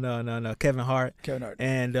 No. Kevin Hart.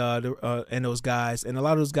 And and those guys, and a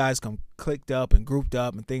lot of those guys come clicked up and grouped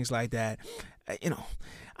up and things like that. I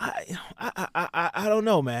don't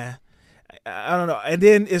know, man. I don't know. And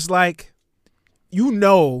then it's like, you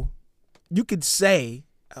could say,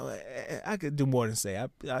 I could do more than say.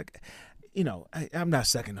 I'm not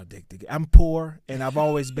sucking no dick. I'm poor, and I've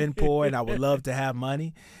always been poor, and I would love to have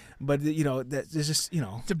money, but that's just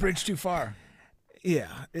it's a bridge too far.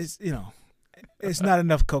 Yeah, it's it's not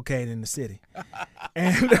enough cocaine in the city,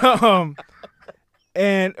 and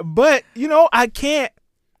but I can't.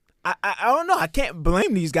 I don't know. I can't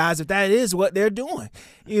blame these guys if that is what they're doing.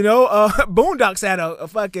 Boondocks had a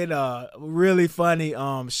fucking really funny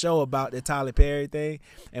show about the Tyler Perry thing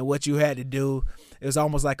and what you had to do. It was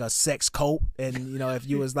almost like a sex cult, and if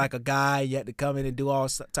you was like a guy, you had to come in and do all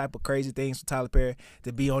type of crazy things for Tyler Perry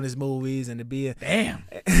to be on his movies and to be damn.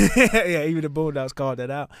 Yeah, even the Boondocks called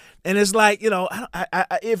that out, and it's like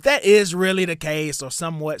if that is really the case or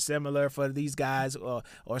somewhat similar for these guys or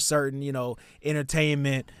certain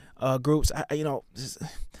entertainment groups,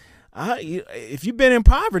 if you've been in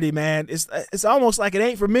poverty, man, it's almost like it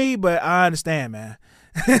ain't for me, but I understand, man.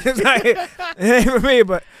 It's like, it ain't for me,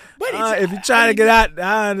 but if you're trying to get out,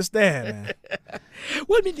 I understand, man.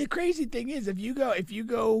 Well, I mean, the crazy thing is, if you go, if you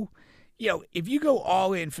go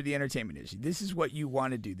all in for the entertainment industry, this is what you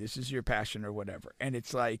want to do. This is your passion or whatever. And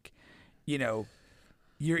it's like, you're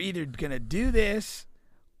either going to do this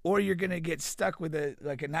or you're going to get stuck with a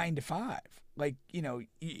 9 to 5. Like,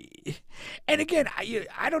 and again,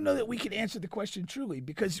 I don't know that we can answer the question truly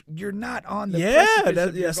because you're not on the precipice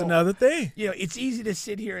of your that's goal. another thing. It's easy to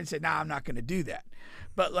sit here and say, nah, I'm not going to do that.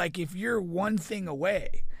 But like, if you're one thing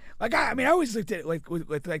away, like, I always looked at it like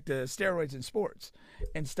with like the steroids in sports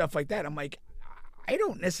and stuff like that. I'm like, I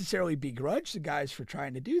don't necessarily begrudge the guys for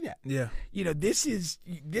trying to do that. Yeah. This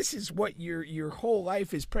is what your whole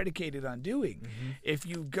life is predicated on doing. Mm-hmm. If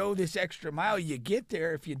you go this extra mile, you get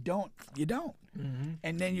there. If you don't, you don't. Mm-hmm.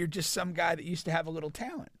 And then you're just some guy that used to have a little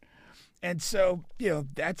talent. And so,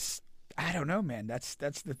 that's, I don't know, man. That's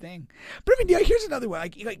the thing. But I mean, here's another one.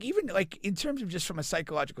 Like even like in terms of just from a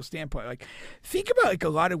psychological standpoint, like think about like a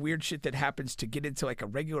lot of weird shit that happens to get into like a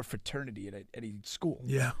regular fraternity at a school.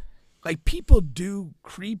 Yeah. Like people do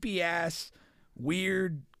creepy ass,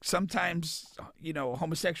 weird, sometimes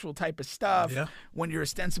homosexual type of stuff when you're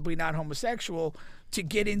ostensibly not homosexual to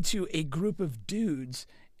get into a group of dudes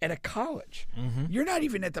at a college. Mm-hmm. You're not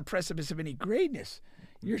even at the precipice of any greatness.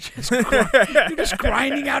 You're just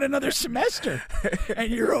grinding out another semester,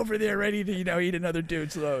 and you're over there ready to eat another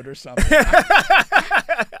dude's load or something.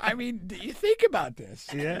 I mean, do you think about this?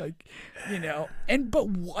 Yeah. But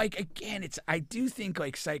again, I do think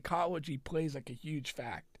like psychology plays like a huge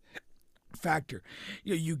factor.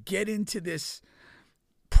 You get into this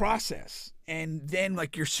process, and then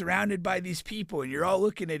like you're surrounded by these people, and you're all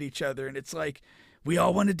looking at each other, and it's like, we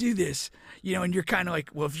all want to do this, and you're kind of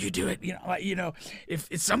like, well, if you do it,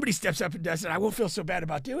 if somebody steps up and does it, I won't feel so bad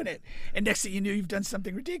about doing it. And next thing you know, you've done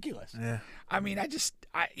something ridiculous. Yeah. I mean, I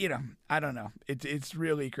don't know. It's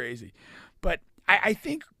really crazy. But I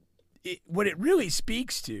think what it really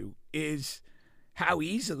speaks to is how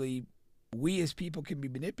easily we as people can be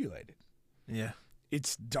manipulated. Yeah.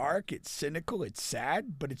 It's dark, it's cynical, it's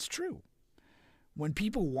sad, but it's true. When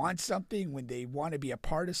people want something, when they want to be a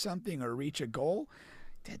part of something or reach a goal,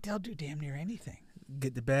 they'll do damn near anything.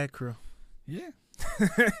 Get the bad crew. Yeah.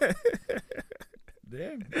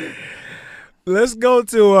 Damn. Let's go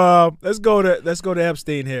to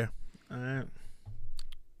Epstein here. All right.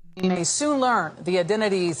 You may soon learn the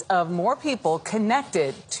identities of more people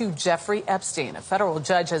connected to Jeffrey Epstein. A federal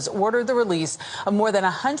judge has ordered the release of more than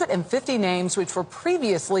 150 names which were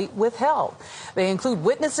previously withheld. They include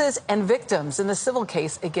witnesses and victims in the civil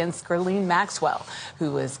case against Ghislaine Maxwell,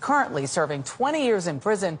 who is currently serving 20 years in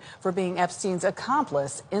prison for being Epstein's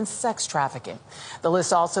accomplice in sex trafficking. The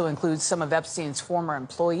list also includes some of Epstein's former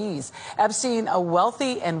employees. Epstein, a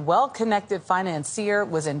wealthy and well-connected financier,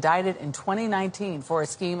 was indicted in 2019 for a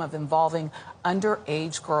scheme of involving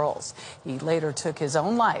underage girls. He later took his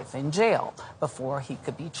own life in jail before he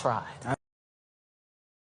could be tried.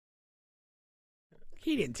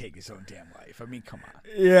 He didn't take his own damn life. I mean, come on.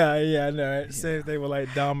 Yeah, I know. Right? Same thing with like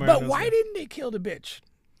Dahmer. But why didn't they kill the bitch?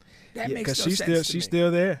 That makes no sense to me. She's still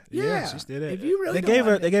there. Yeah, she's still there. If you really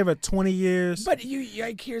they gave her 20 years. But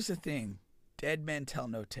here's the thing: dead men tell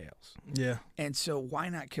no tales. Yeah. And so why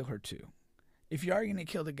not kill her too? If you are going to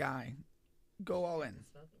kill the guy, go all in.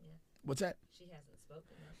 What's that? She hasn't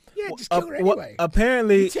spoken yet. Yeah, just kill her anyway.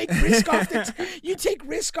 Apparently, you take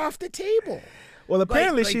risk off the table. Well,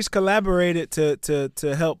 apparently she's collaborated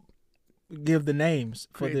to help give the names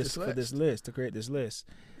for this list to create this list.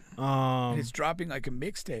 And it's dropping like a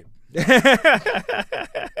mixtape.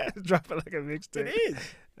 It's dropping like a mixtape. It is.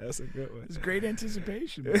 That's a good one. It's great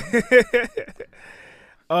anticipation.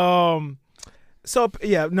 So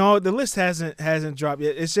yeah, no, the list hasn't dropped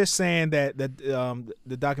yet. It's just saying that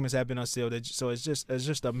the documents have been unsealed. So it's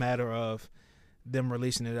just a matter of them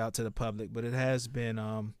releasing it out to the public. But it has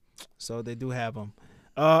been so they do have them.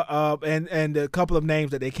 And a couple of names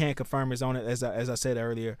that they can't confirm is on it, as I said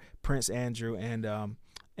earlier, Prince Andrew and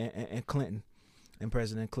Clinton, and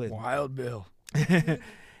President Clinton. Wild Bill. And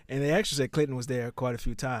they actually said Clinton was there quite a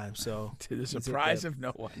few times. So to the surprise of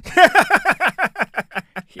no one.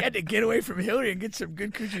 He had to get away from Hillary and get some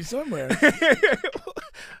good coochie somewhere.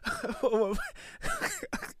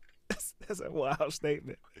 That's a wild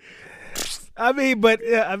statement. I mean, but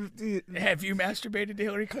yeah, have you masturbated to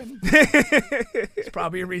Hillary Clinton? There's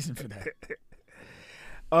probably a reason for that.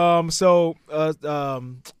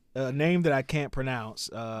 a name that I can't pronounce.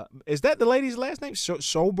 Is that the lady's last name?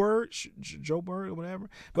 Joberg or whatever.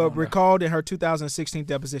 But recalled in her 2016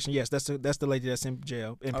 deposition, yes, that's the lady that's in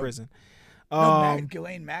jail, in prison.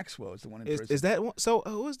 Ghislaine Maxwell is the one in prison. Is that one? So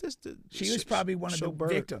who is this? She was probably one of the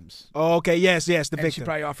victims. Oh, okay. Yes, the victim. She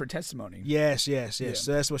probably offered testimony. Yes. Yeah.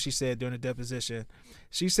 So that's what she said during the deposition.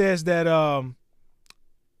 She says that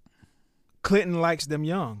Clinton likes them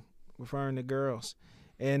young, referring to girls,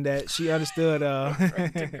 and that she understood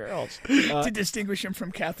to girls to distinguish him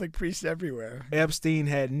from Catholic priests everywhere. Epstein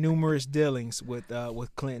had numerous dealings with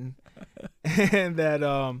Clinton, and that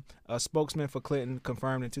a spokesman for Clinton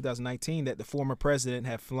confirmed in 2019 that the former president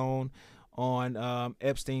had flown on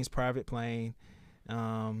Epstein's private plane,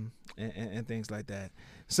 and things like that.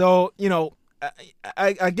 So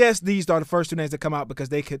I guess these are the first two names that come out because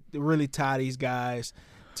they could really tie these guys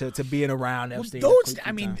to being around Epstein.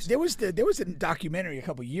 There was a documentary a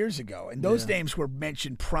couple years ago, and those names were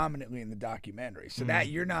mentioned prominently in the documentary. So that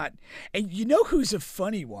you're not, and you know who's a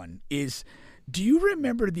funny one is, do you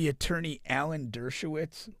remember the attorney Alan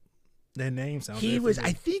Dershowitz? That name sounds.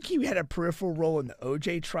 I think he had a peripheral role in the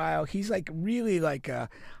OJ trial. He's really a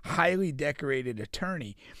highly decorated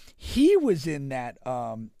attorney. He was in that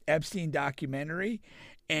Epstein documentary.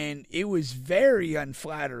 And it was very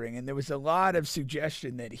unflattering, and there was a lot of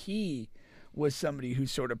suggestion that he was somebody who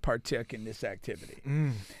sort of partook in this activity,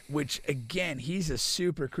 which, again, he's a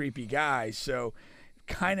super creepy guy, so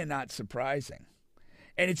kind of not surprising.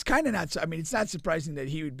 And it's kind of not – it's not surprising that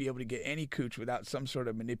he would be able to get any cooch without some sort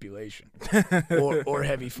of manipulation or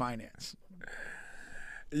heavy finance.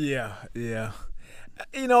 Yeah.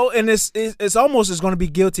 And it's almost as going to be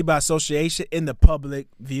guilty by association in the public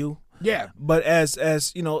view. Yeah, but as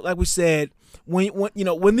like we said,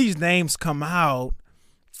 when these names come out,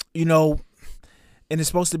 and it's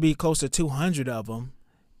supposed to be close to 200 of them,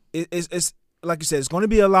 it's like you said, it's going to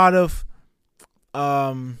be a lot of,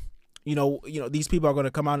 these people are going to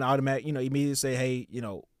come out and automatic, immediately say, hey,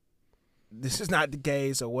 this is not the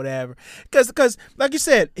case or whatever, because like you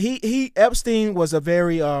said, Epstein was a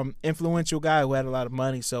very influential guy who had a lot of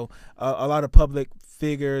money, so a lot of public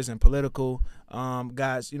figures and political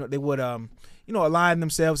guys, they would align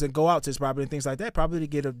themselves and go out to his property and things like that, probably to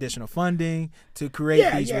get additional funding to create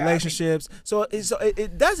these relationships. So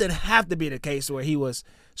it doesn't have to be the case where he was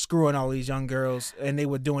screwing all these young girls and they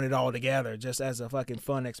were doing it all together just as a fucking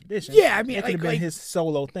fun expedition. Yeah, it could have been his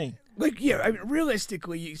solo thing.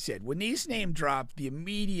 Realistically, you said when these names drop, the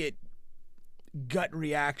immediate gut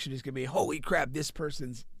reaction is going to be, holy crap, this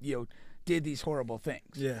person's did these horrible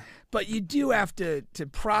things. Yeah. But you do have to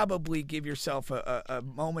probably give yourself a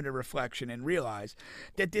moment of reflection and realize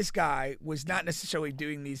that this guy was not necessarily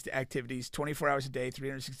doing these activities 24 hours a day,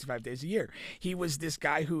 365 days a year. He was this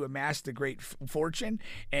guy who amassed a great fortune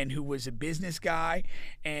and who was a business guy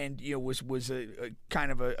and was a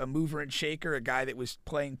kind of a mover and shaker, a guy that was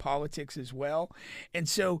playing politics as well. And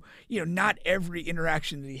so, not every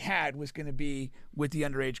interaction that he had was going to be with the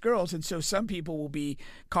underage girls. And so some people will be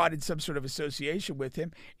caught in some sort of association with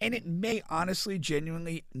him, and it may honestly,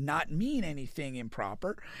 genuinely not mean anything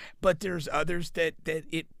improper, but there's others that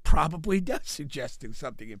it probably does suggest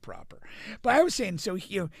something improper. But I was saying, so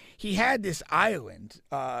he had this island,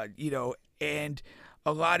 and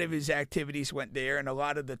a lot of his activities went there, and a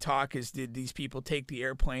lot of the talk is, did these people take the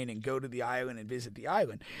airplane and go to the island and visit the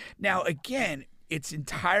island? Now, again, it's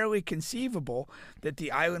entirely conceivable that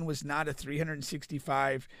the island was not a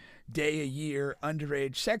 365-day-a-year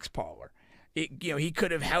underage sex parlor. He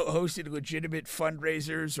could have hosted legitimate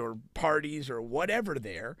fundraisers or parties or whatever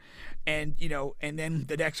there, and then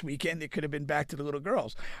the next weekend it could have been back to the little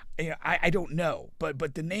girls. I don't know, but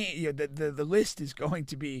the name, the list is going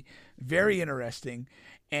to be very interesting,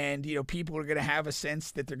 and people are going to have a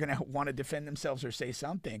sense that they're going to want to defend themselves or say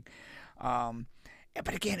something.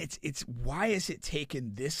 But again, it's why has it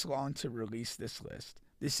taken this long to release this list?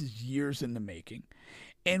 This is years in the making.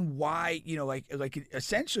 And why,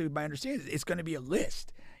 essentially my understanding is it's going to be a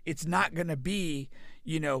list. It's not going to be,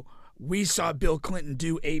 we saw Bill Clinton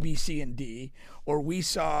do A, B, C, and D, or we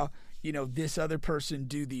saw, this other person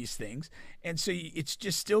do these things. And so it's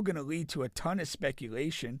just still going to lead to a ton of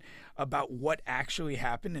speculation about what actually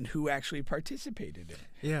happened and who actually participated in it.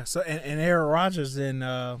 Yeah. So, and Aaron Rodgers and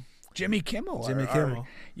Jimmy Kimmel.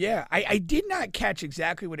 Yeah. I did not catch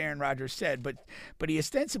exactly what Aaron Rodgers said, but he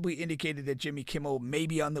ostensibly indicated that Jimmy Kimmel may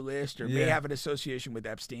be on the list or may have an association with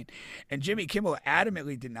Epstein. And Jimmy Kimmel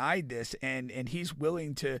adamantly denied this, and he's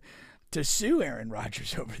willing to sue Aaron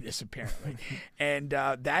Rodgers over this, apparently. And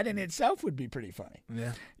that in itself would be pretty funny.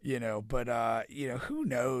 Yeah. But who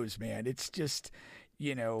knows, man? It's just,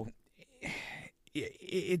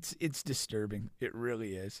 it's disturbing. It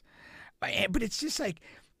really is. But it's just like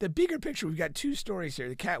the bigger picture. We've got two stories here: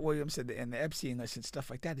 the Cat Williams and the Epstein list and stuff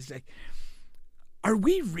like that. Is like, are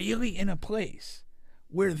we really in a place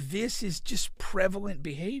where this is just prevalent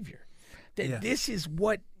behavior? That this is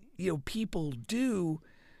what people do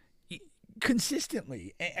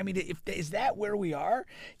consistently. I mean, is that where we are?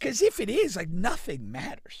 Because if it is, like, nothing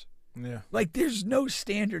matters. Yeah. Like, there's no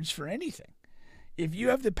standards for anything. If you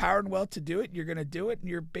have the power and wealth to do it, you're going to do it, and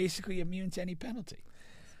you're basically immune to any penalty.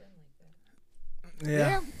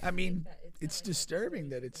 Yeah. I mean, it's disturbing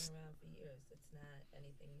that it's. Been around for years. It's not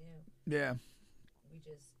anything new. Yeah.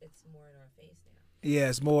 It's more in our face now. Yeah,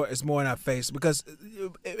 it's more in our face because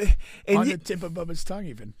On the tip of Bubba's tongue,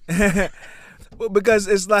 even. Because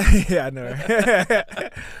it's like, yeah, I know.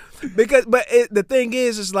 The thing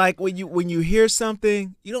is, it's like when you hear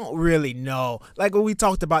something, you don't really know. Like when we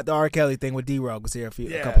talked about the R. Kelly thing with D-Rug was here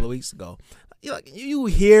a couple of weeks ago. You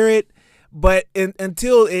hear it, but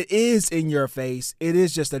until it is in your face, it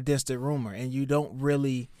is just a distant rumor, and you don't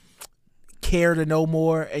really care to know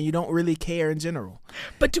more, and you don't really care in general.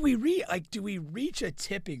 But do we reach a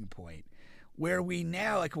tipping point where we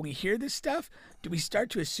now, like, when we hear this stuff, do we start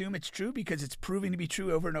to assume it's true because it's proving to be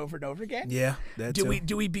true over and over and over again? Yeah, that's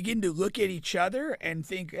do we begin to look at each other and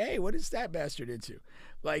think, hey, what is that bastard into?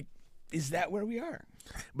 Like, is that where we are?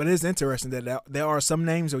 But it's interesting that there are some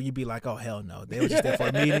names where you'd be like, oh, hell no. They were just there for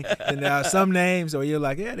a meeting. And there are some names where you're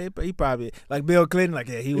like, yeah, he probably, like Bill Clinton, like,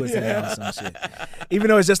 yeah, he was there on some shit. Even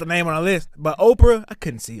though it's just a name on a list. But Oprah, I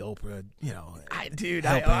couldn't see Oprah,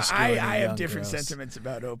 I have different sentiments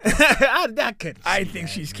about Oprah. I couldn't I think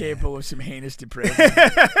she's capable of some heinous depravity.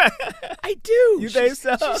 I do. You think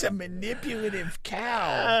so? She's a manipulative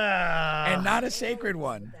cow and not a sacred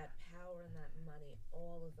one. That power and that money,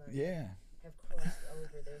 all of us Yeah. have crossed over.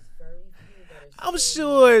 There's very few that are I'm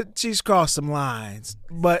still sure she's crossed some lines.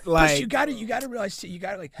 But, like, Plus, you got to realize too, you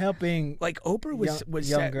got to, like, helping. like Oprah was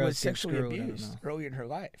young girls was get sexually screwed, I don't abused know. early in her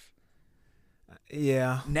life.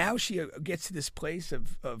 Yeah. Now she gets to this place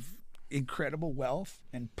of incredible wealth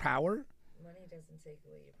and power, money doesn't take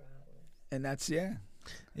away your problems. and that's Yeah,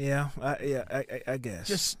 I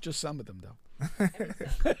guess. just some of them though.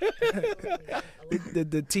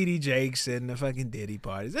 the TD Jakes and the fucking Diddy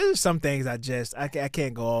parties. There's some things I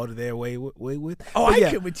can't go all their way with. Oh, But I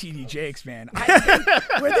yeah. could with TD Jakes, man. Where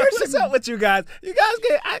there's What's some, up with you guys?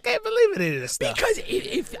 I can't believe any of this stuff. because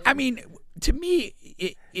to me,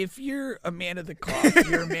 if you're a man of the cloth,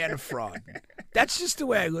 you're a man of fraud. That's just the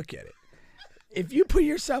way I look at it. If you put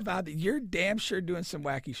yourself out there, you're damn sure doing some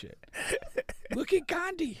wacky shit. Look at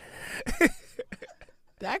Gandhi.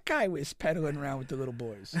 That guy was peddling around with the little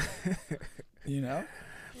boys. You know?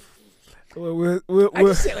 I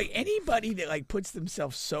just say, like, anybody that, like, puts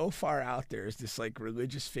themselves so far out there as this, like,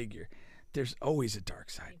 religious figure, there's always a dark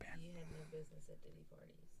side, man. You had no business at Diddy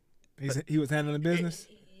parties. He was handling business.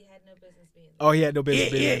 He had no business being there. Oh, he had no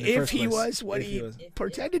business being there in the If first he place. was what If he was.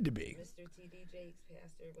 pretended to be. Mr. T.D. Jakes,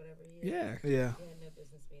 pastor, whatever he is. Yeah. Yeah. He had no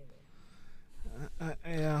business being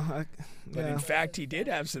there. But in fact, he did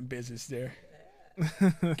have some business there.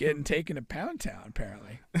 Getting taken to Pound Town,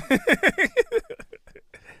 apparently.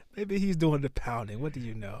 Maybe he's doing the pounding. What do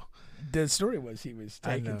you know? The story was he was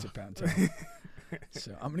I taken know. to Pound Town.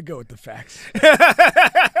 So I'm going to go with the facts.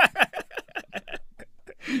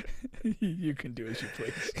 You can do as you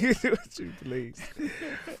please. Do what you please.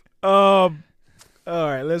 All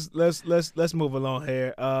right, let's move along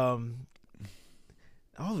here. All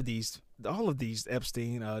of these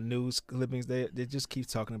Epstein news clippings, they just keep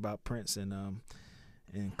talking about Prince and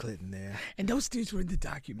Clinton there. And those dudes were in the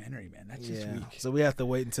documentary, man. That's just weak. So we have to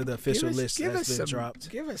wait until the official list give has us been dropped.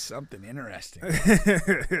 Give us something interesting.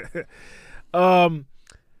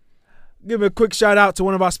 Give me a quick shout out to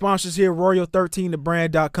one of our sponsors here,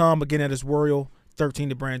 Royal13thebrand.com. Again, that is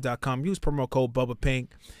Royal13thebrand.com. Use promo code BubbaPink,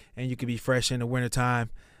 and you can be fresh in the wintertime.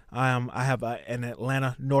 I have an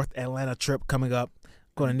North Atlanta trip coming up.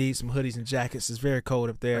 Going to need some hoodies and jackets. It's very cold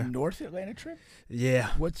up A there. North Atlanta trip? Yeah.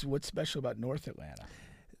 What's special about North Atlanta?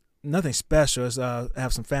 Nothing special. It's, I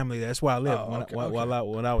have some family there. That's where I lived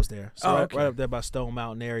when I was there. So right up there by Stone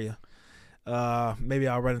Mountain area. Maybe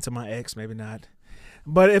I'll run into my ex, maybe not.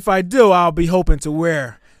 But if I do, I'll be hoping to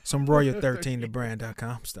wear some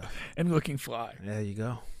Royal13thebrand.com stuff. And looking fly. There you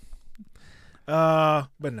go.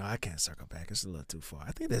 But no, I can't circle back. It's a little too far.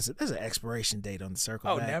 I think there's an expiration date on the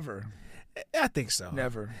circle back. Oh, never. I think so.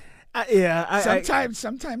 Never.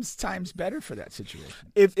 Sometimes time's better for that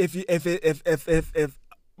situation. If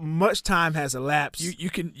much time has elapsed, You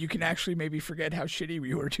can actually maybe forget how shitty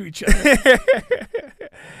we were to each other.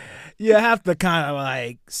 you have to kind of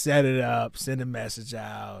like set it up, send a message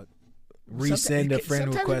out, resend a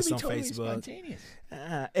friend Sometimes request it on can be totally Facebook. spontaneous.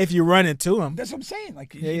 If you run into him. That's what I'm saying.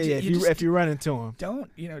 Like, Yeah. If you run into him.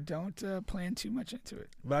 Don't plan too much into it.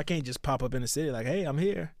 But I can't just pop up in the city like, hey, I'm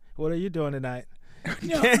here. What are you doing tonight?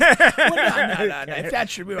 No. Well, no. If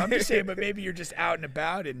that's your move, I'm just saying. But maybe you're just out and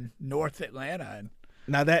about in North Atlanta and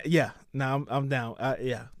Now I'm down.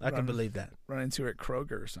 I can believe that. run into it at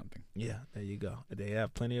Kroger or something. Yeah, there you go. They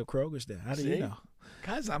have plenty of Krogers there. How do you See? know?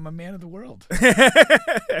 Cause I'm a man of the world.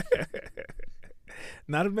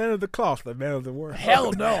 Not a man of the cloth, a man of the world.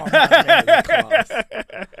 Hell no, I'm not a man of the cloth.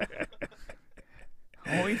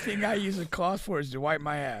 Only thing I use a cloth for is to wipe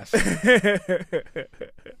my ass.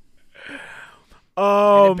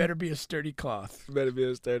 And it better be a sturdy cloth. Better be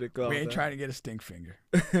a sturdy cloth. We ain't trying to get a stink finger.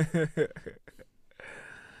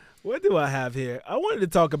 What do I have here? I wanted to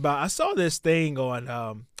talk about. I saw this thing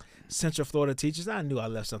on Central Florida teachers. I knew I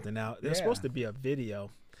left something out. There's supposed to be a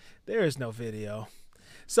video. There is no video.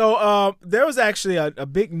 So there was actually a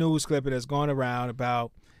big news clip that's going around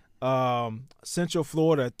about Central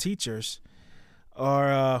Florida teachers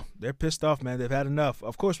are they're pissed off, man. They've had enough.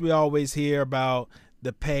 Of course, we always hear about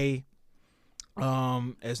the pay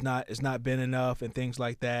it's not been enough and things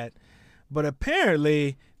like that. But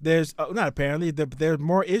apparently there's there's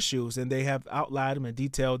more issues, and they have outlined them and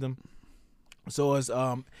detailed them. So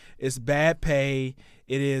it's bad pay.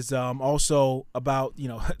 It is also about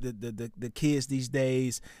the kids these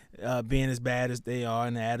days being as bad as they are,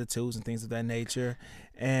 and the attitudes and things of that nature,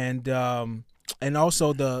 and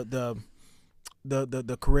also the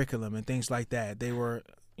curriculum and things like that. They were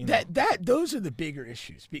those are the bigger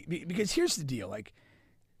issues because here's the deal: like,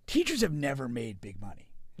 teachers have never made big money.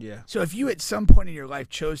 Yeah. So if you at some point in your life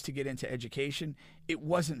chose to get into education, it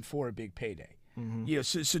wasn't for a big payday. Mm-hmm.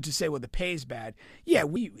 So to say, well, the pay's bad,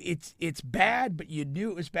 it's bad, but you knew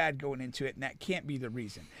it was bad going into it, and that can't be the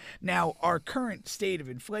reason. Now, our current state of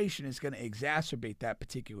inflation is going to exacerbate that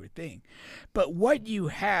particular thing. But what you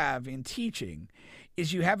have in teaching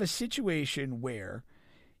is you have a situation where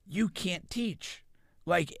you can't teach.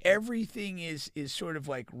 Like, everything is sort of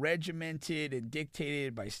like regimented and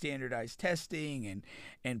dictated by standardized testing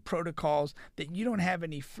and protocols that you don't have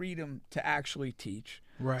any freedom to actually teach.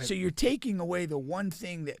 Right. So you're taking away the one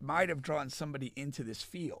thing that might have drawn somebody into this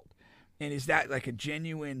field. And is that like a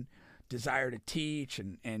genuine desire to teach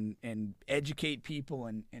and educate people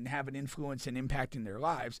and have an influence and impact in their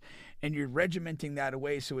lives? And you're regimenting that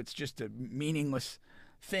away so it's just a meaningless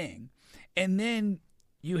thing. And then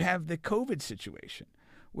you have the COVID situation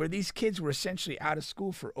where these kids were essentially out of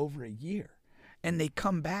school for over a year, and they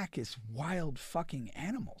come back as wild fucking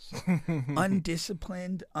animals,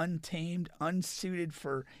 undisciplined, untamed, unsuited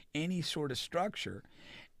for any sort of structure,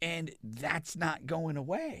 and that's not going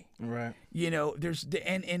away. Right. There's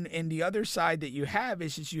and the other side that you have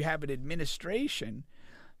is you have an administration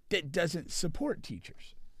that doesn't support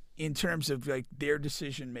teachers in terms of like their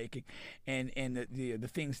decision making and the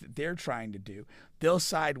things that they're trying to do. They'll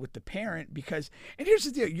side with the parent because, and here's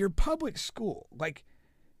the deal, your public school, like,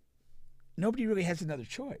 nobody really has another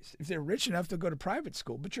choice. If they're rich enough, they'll go to private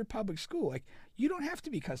school, but your public school, like, you don't have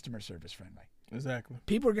to be customer service friendly. Exactly.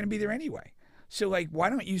 People are going to be there anyway. So, like,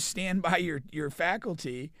 why don't you stand by your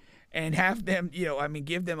faculty and have them,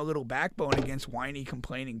 give them a little backbone against whiny,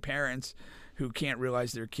 complaining parents who can't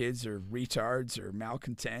realize their kids are retards or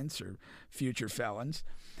malcontents or future felons.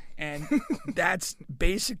 And that's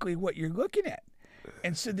basically what you're looking at.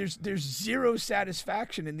 And so there's zero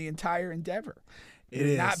satisfaction in the entire endeavor.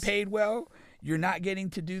 You're not paid well. You're not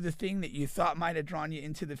getting to do the thing that you thought might have drawn you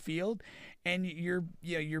into the field, and you're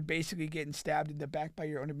basically getting stabbed in the back by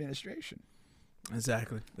your own administration.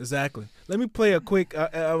 Exactly. Let me play a quick.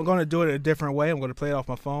 I'm going to do it a different way. I'm going to play it off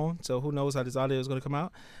my phone, so who knows how this audio is going to come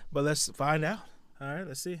out. But let's find out. All right,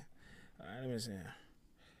 let's see. All right, let me see.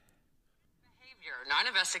 9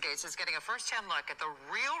 Investigates is getting a first-hand look at the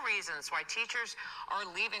real reasons why teachers are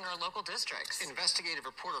leaving our local districts. Investigative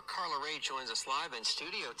reporter Carla Ray joins us live in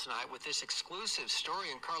studio tonight with this exclusive story.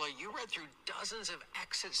 And Carla, you read through dozens of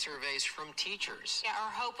exit surveys from teachers. Yeah, our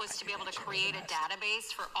hope was to be able to create a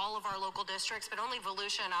database for all of our local districts, but only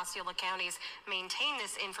Volusia and Osceola counties maintain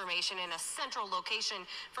this information in a central location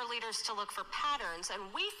for leaders to look for patterns, and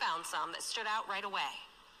we found some that stood out right away.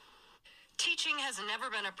 Teaching has never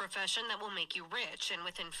been a profession that will make you rich, and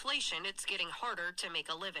with inflation, it's getting harder to make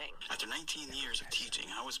a living. After 19 years of teaching,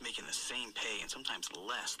 I was making the same pay and sometimes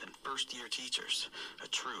less than first-year teachers. A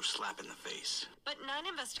true slap in the face. But 9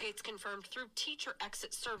 Investigates confirmed through teacher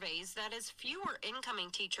exit surveys that as fewer incoming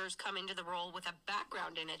teachers come into the role with a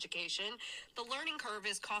background in education, the learning curve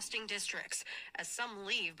is costing districts, as some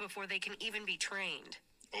leave before they can even be trained.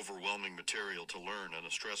 Overwhelming material to learn in a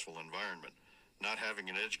stressful environment. Not having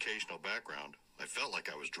an educational background, I felt like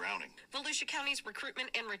I was drowning. Volusia County's recruitment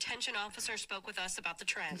and retention officer spoke with us about the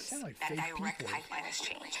trends. Like that direct people. pipeline has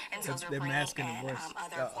changed. And so They're masking the bringing in voice.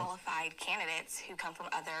 other qualified candidates who come from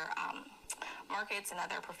other markets and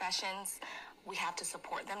other professions. We have to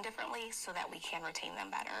support them differently so that we can retain them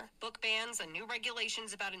better. Book bans and new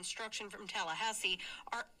regulations about instruction from Tallahassee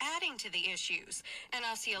are adding to the issues. An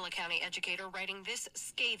Osceola County educator writing this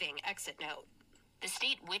scathing exit note. The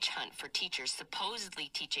state witch hunt for teachers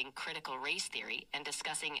supposedly teaching critical race theory and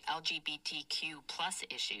discussing LGBTQ+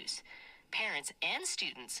 issues. Parents and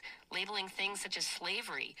students labeling things such as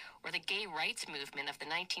slavery or the gay rights movement of the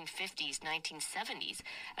 1950s, 1970s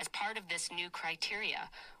as part of this new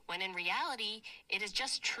criteria, when in reality, it is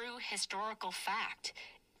just true historical fact.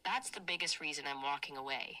 That's the biggest reason I'm walking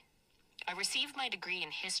away. I received my degree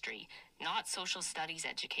in history, not social studies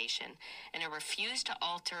education, and I refuse to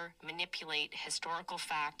alter, manipulate historical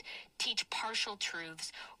fact, teach partial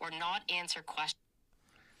truths, or not answer questions.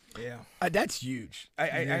 Yeah, that's huge.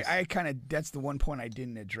 I kind of, that's the one point I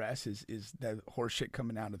didn't address is the horse shit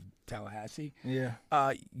coming out of Tallahassee. Yeah.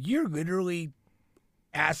 You're literally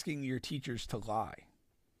asking your teachers to lie,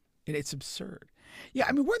 and it's absurd. Yeah,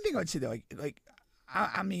 I mean, one thing I would say though,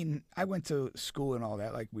 I mean, I went to school and all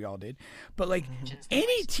that, like we all did, but like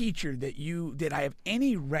any teacher that I have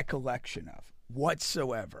any recollection of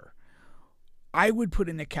whatsoever, I would put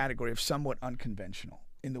in the category of somewhat unconventional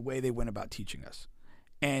in the way they went about teaching us.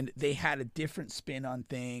 And they had a different spin on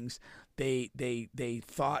things. They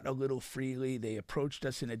thought a little freely. They approached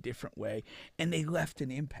us in a different way, and they left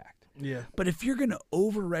an impact. Yeah. But if you're going to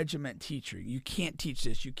over-regiment teacher, you can't teach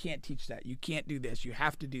this, you can't teach that, you can't do this, you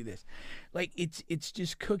have to do this. Like, it's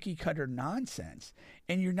just cookie-cutter nonsense,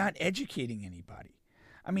 and you're not educating anybody.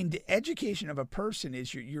 I mean, the education of a person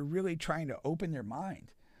is you're really trying to open their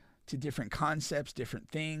mind to different concepts, different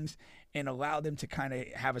things, and allow them to kind of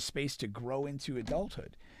have a space to grow into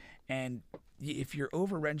adulthood. And if you're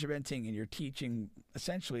over-regimenting and you're teaching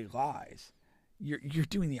essentially lies, you're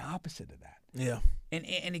doing the opposite of that. Yeah.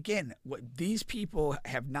 And again, what these people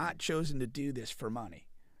have not chosen to do this for money.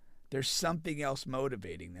 There's something else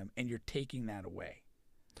motivating them, and you're taking that away.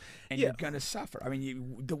 And you're going to suffer. I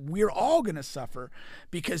mean, we're all going to suffer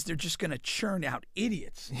because they're just going to churn out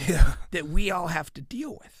idiots that we all have to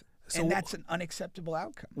deal with. So, and that's an unacceptable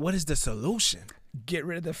outcome. What is the solution? Get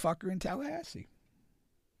rid of the fucker in Tallahassee.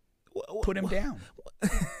 Put him down.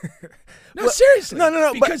 No, seriously.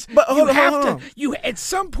 No. Because but hold on. You at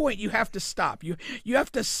some point you have to stop. You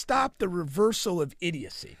have to stop the reversal of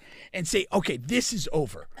idiocy and say, okay, this is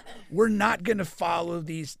over. We're not going to follow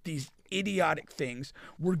these idiotic things.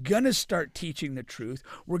 We're going to start teaching the truth.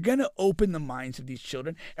 We're going to open the minds of these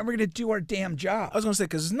children, and we're going to do our damn job. I was going to say,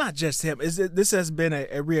 because it's not just him. This has been a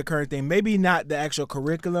reoccurring thing. Maybe not the actual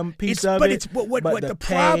curriculum piece of it. But the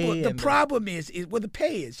problem is what the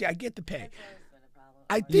pay is. Yeah, I get the pay.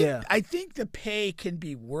 I think the pay can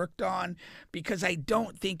be worked on because I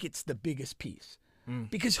don't think it's the biggest piece.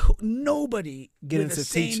 Because nobody with a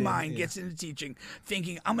sane mind gets into teaching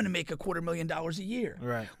thinking, I'm going to make $250,000 a year.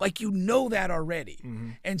 Right. Like, that already.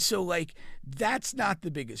 And so, like, that's not the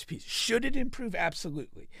biggest piece. Should it improve?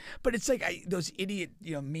 Absolutely. But it's like those idiot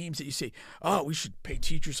memes that you say, oh, we should pay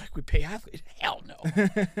teachers like we pay athletes. Hell no.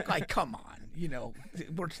 Like, come on. No.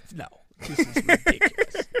 This is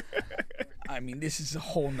ridiculous. I mean, this is a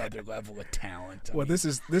whole nother level of talent. This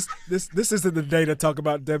isn't the day to talk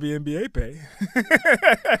about WNBA pay.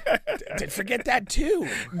 Forget that too.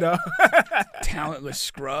 No, talentless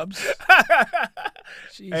scrubs.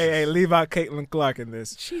 Hey, leave out Caitlin Clark in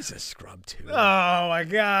this. She's a scrub too. Oh my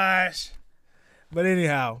gosh! But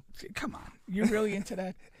anyhow, come on, you're really into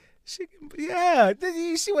that? Did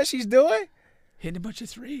you see what she's doing? Hitting a bunch of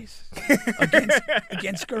threes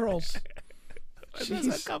against girls.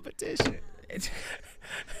 It's a competition.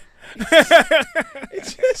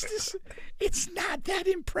 It's not that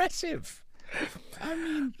impressive. I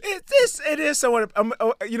mean, it is somewhat.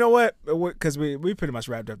 You know what? Because we pretty much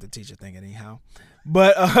wrapped up the teacher thing anyhow,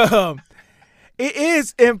 but it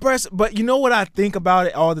is impressive. But you know what I think about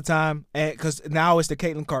it all the time, and because now it's the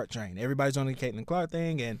Caitlin Clark train. Everybody's on the Caitlin Clark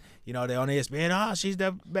thing, and they're on ESPN. Oh, she's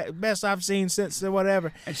the best I've seen since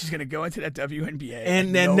whatever. And she's gonna go into that WNBA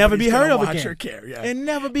and then never be heard of again. Her care, yeah. And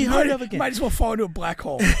never be heard of again. Might as well fall into a black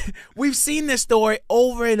hole. We've seen this story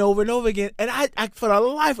over and over and over again, and I for the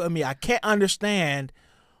life of me, I can't understand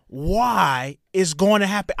why it's going to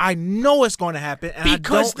happen. I know it's going to happen, and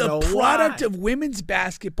because I don't know the product why. of women's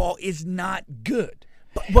basketball is not good.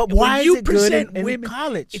 But why is it good in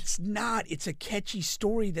college? It's not. It's a catchy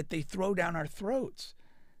story that they throw down our throats.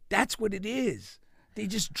 That's what it is. They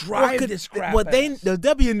just drive this crap. Well, the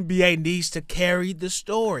WNBA needs to carry the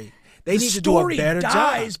story. They need to do a better job. The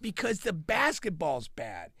story dies because the basketball's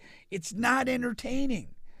bad. It's not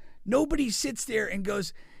entertaining. Nobody sits there and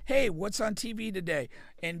goes, hey, what's on TV today?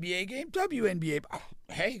 NBA game? WNBA. Oh,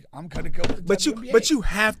 hey, I'm going to go with the WNBA. But you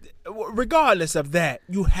have to, regardless of that,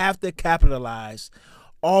 you have to capitalize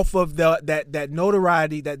off of that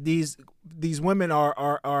notoriety that these women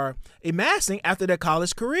are amassing after their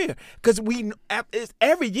college career, because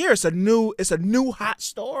every year it's a new hot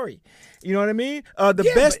story. You know what I mean?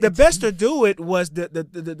 The best to do it was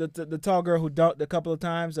the tall girl who dunked a couple of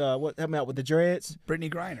times. Help me out with the dreads. Brittany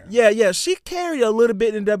Griner. Yeah. She carried a little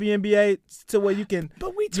bit in WNBA to where you can.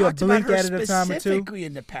 But we talked about her specifically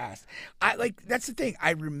in the past. That's the thing.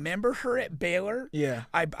 I remember her at Baylor. Yeah.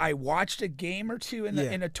 I watched a game or two in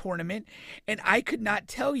a tournament, and I could not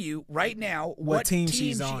tell you right now what team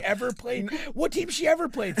she ever played. What team she ever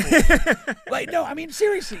played for? No, I mean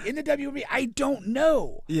seriously, in the WNBA, I don't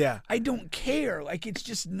know. Yeah. I don't care. It's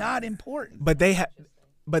just not important. But they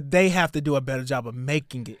have to do a better job of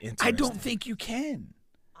making it interesting. I don't think you can.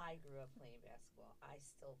 I grew up playing basketball. I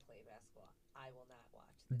still play basketball. I will not watch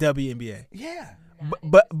WNBA. Yeah.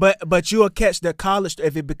 But you'll catch the college,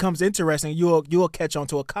 if it becomes interesting, you'll catch on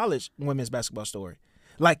to a college women's basketball story,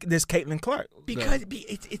 like this Caitlin Clark. Because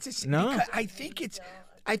because I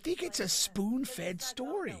think it's a spoon-fed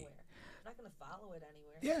story. I'm not going to follow it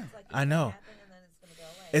anywhere. Yeah. I know.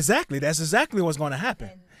 Exactly. That's exactly what's going to happen.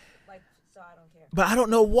 So I don't care. But I don't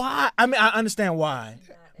know why. I mean, I understand why.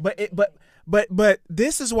 But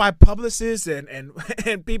this is why publicists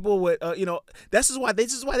and people with this is why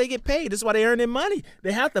they get paid. This is why they earn their money.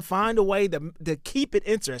 They have to find a way to keep it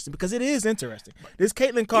interesting, because it is interesting. This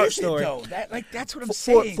Caitlin Clark story. Though? That's what I'm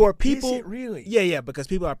saying. For people, is it really? Yeah, because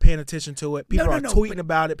people are paying attention to it. People are tweeting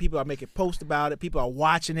about it. People are making posts about it. People are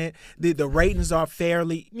watching it. The ratings are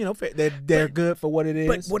fairly, they're good for what it is.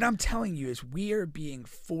 But what I'm telling you is we are being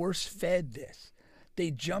force-fed this. They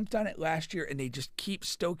jumped on it last year, and they just keep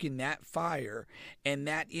stoking that fire and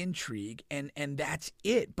that intrigue, and that's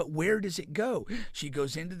it. But where does it go? She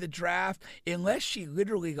goes into the draft. Unless she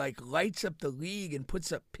literally lights up the league and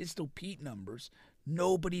puts up Pistol Pete numbers,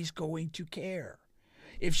 nobody's going to care.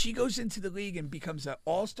 If she goes into the league and becomes an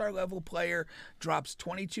all-star level player, drops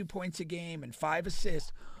 22 points a game and 5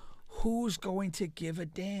 assists, who's going to give a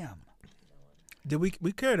damn?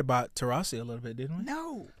 We cared about Taurasi a little bit, didn't we?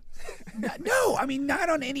 No. No, I mean, not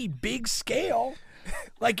on any big scale.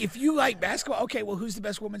 If you like basketball, okay, well, who's the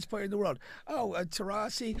best women's player in the world? Oh,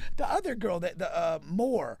 Taurasi. The other girl,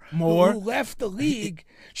 Moore, who left the league,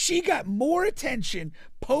 she got more attention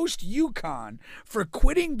post-UConn for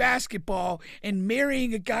quitting basketball and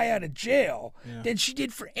marrying a guy out of jail than she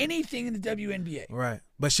did for anything in the WNBA. Right.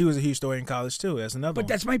 But she was a huge story in college, too. That's another one. But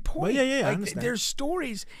that's my point. Well, yeah, I understand. There's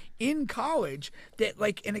stories in college that,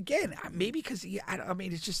 and again, maybe because,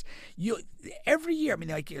 it's just, every year,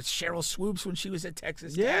 Cheryl Swoops when she was at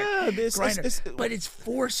Texas Tech. But it's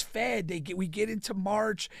force-fed. We get into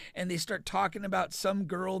March, and they start talking about some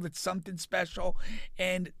girl that's something special,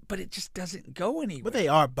 but it just doesn't go anywhere. But they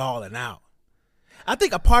are balling out. I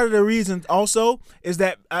think a part of the reason also is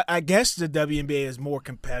that I guess the WNBA is more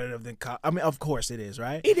competitive than college. I mean, of course it is,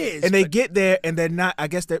 right? It is. And they get there and they're not, I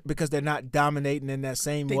guess because they're not dominating in that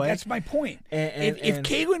same way. That's my point. If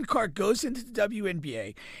Caitlin Clark goes into the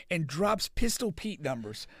WNBA and drops Pistol Pete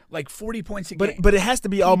numbers, 40 points a game. But it has to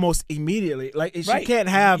be almost immediately. She can't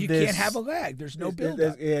have this. You can't have a lag. There's no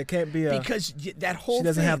build-up. Yeah, it can't be because that whole she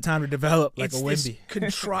doesn't have time to develop like a Wemby. It's this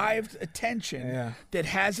contrived attention that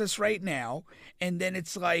has us right now. And then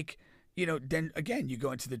it's then again, you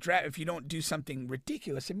go into the draft. If you don't do something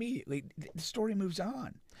ridiculous immediately, the story moves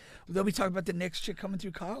on. They'll be talking about the next chick coming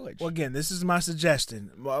through college. Well, again, this is my suggestion.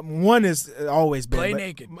 One is always been play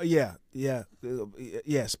naked. Yeah,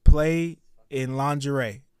 yes, play in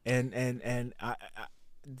lingerie, and I,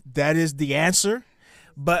 that is the answer.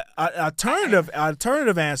 But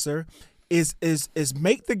alternative answer is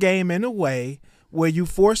make the game in a way where you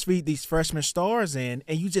force feed these freshman stars in,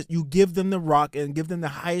 and you give them the rock and give them the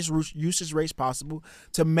highest usage rates possible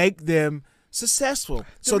to make them successful.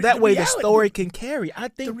 So that way the story can carry. I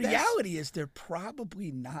think the reality is they're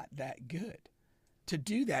probably not that good to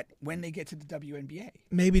do that when they get to the WNBA.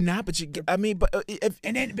 Maybe not, but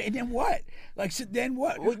and then what? Then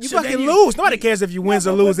what? Well, you fucking lose. Nobody cares if you win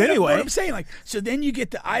or lose anyway. What I'm saying, so then you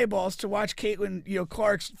get the eyeballs to watch Caitlin,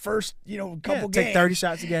 Clark's first, couple games. Take 30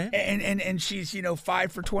 shots a game. And she's,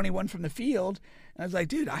 5 for 21 from the field. I was like,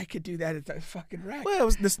 dude, I could do that at the fucking rack.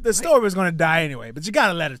 Well, the story was gonna die anyway, but you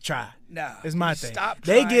gotta let it try. No, it's my thing. Stop.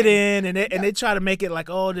 They get in and they try to make it like,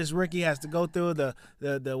 oh, this rookie has to go through the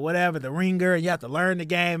whatever, the ringer, and you have to learn the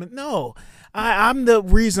game. No, I'm the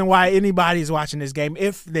reason why anybody's watching this game.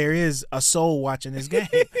 If there is a soul watching this game,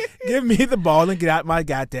 give me the ball and get out my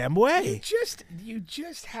goddamn way. You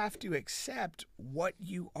just have to accept what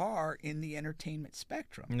you are in the entertainment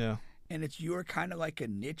spectrum. Yeah. And it's your kind of like a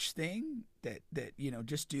niche thing that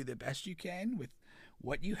just do the best you can with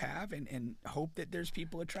what you have and hope that there's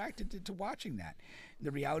people attracted to watching that.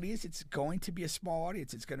 The reality is it's going to be a small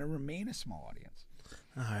audience. It's going to remain a small audience.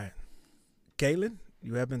 All right. Caitlin,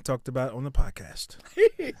 you have been talked about on the podcast.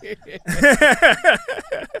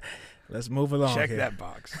 Let's move along. Check here. that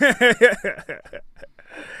box.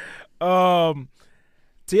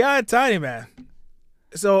 T.I. and Tiny, man.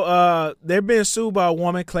 So they're being sued by a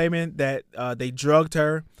woman claiming that they drugged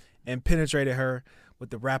her and penetrated her with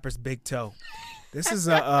the rapper's big toe. This is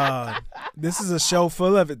a show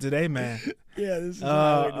full of it today, man. Yeah, this is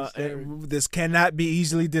this cannot be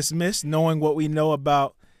easily dismissed, knowing what we know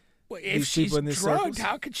about if these people she's in this drugged, circus.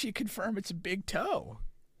 how could she confirm it's a big toe?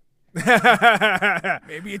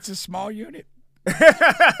 Maybe it's a small unit.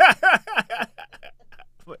 That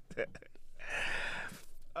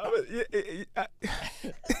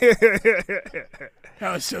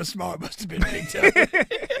was so small, it must have been big toe.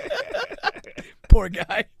 Poor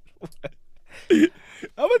guy. I'm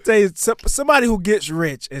gonna tell you, somebody who gets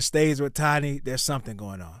rich and stays with Tiny, there's something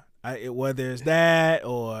going on. Whether it's that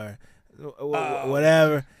or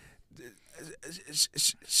whatever,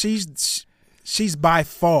 she's by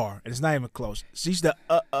far, and it's not even close. She's the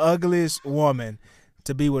ugliest woman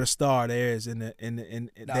to be with a star there is in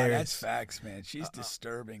that's facts, man. She's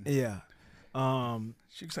disturbing. Yeah.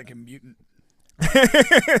 She looks like a mutant.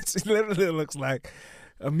 She literally looks like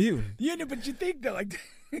a mutant. Yeah, no, but you think that like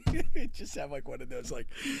just have like one of those like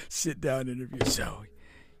sit down interviews. So,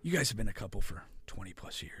 you guys have been a couple for 20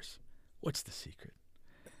 plus years. What's the secret?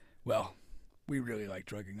 Well, we really like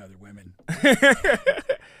drugging other women.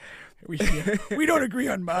 We don't agree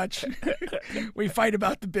on much. We fight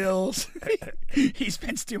about the bills. He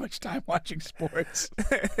spends too much time watching sports.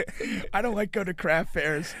 I don't like go to craft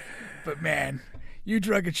fairs, but man, you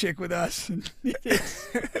drug a chick with us, and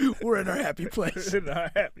we're in our happy place. In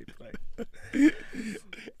our happy place.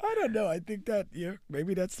 I don't know. I think that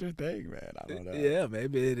maybe that's their thing, man. I don't know. Yeah,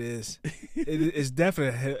 maybe it is. It's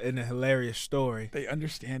definitely a hilarious story. They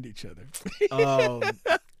understand each other.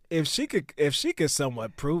 If she could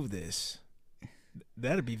somewhat prove this,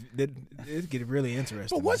 it'd get really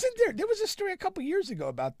interesting. But wasn't there was a story a couple years ago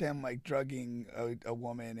about them like drugging a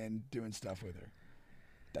woman and doing stuff with her?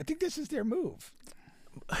 I think this is their move.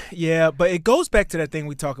 Yeah, but it goes back to that thing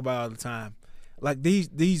we talk about all the time. Like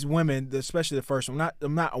these women, especially the first one.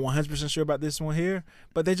 I'm not 100% sure about this one here,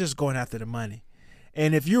 but they're just going after the money.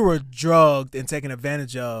 And if you were drugged and taken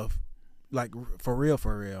advantage of, like for real,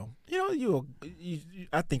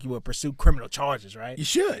 I think you would pursue criminal charges, right? You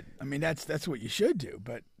should. I mean, that's what you should do.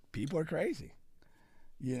 But people are crazy.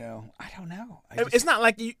 I don't know. It's not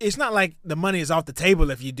like the money is off the table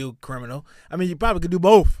if you do criminal. I mean, you probably could do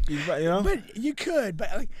both. But you could. But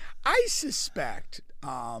like, I suspect.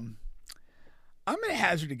 I'm going to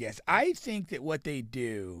hazard a guess. I think that what they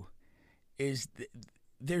do is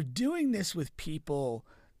they're doing this with people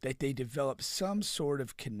that they develop some sort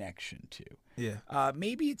of connection to. Yeah.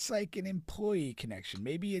 Maybe it's like an employee connection.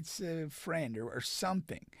 Maybe it's a friend or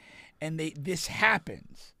something. And this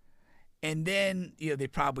happens. And then, they're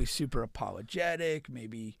probably super apologetic,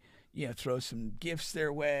 maybe, throw some gifts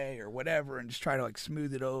their way or whatever and just try to like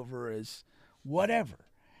smooth it over as whatever.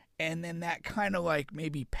 And then that kind of like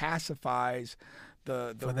maybe pacifies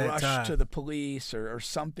the rush to the police or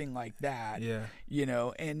something like that. Yeah.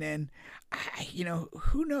 And then,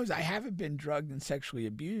 who knows? I haven't been drugged and sexually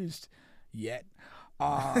abused yet.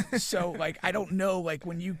 So like, I don't know, like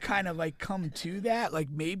when you kind of like come to that,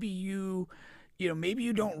 like maybe maybe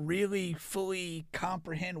you don't really fully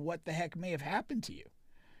comprehend what the heck may have happened to you,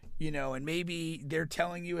 and maybe they're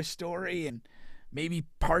telling you a story and maybe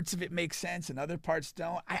parts of it make sense and other parts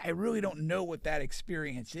don't. I really don't know what that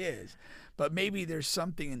experience is, but maybe there's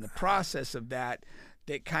something in the process of that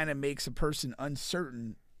kind of makes a person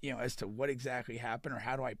uncertain, as to what exactly happened or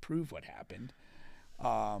how do I prove what happened.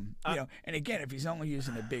 And again, if he's only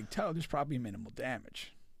using a big toe, there's probably minimal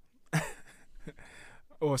damage.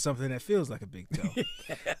 Or something that feels like a big toe.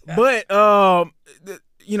 But I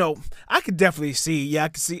could definitely see. I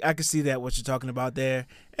could see that what you're talking about there.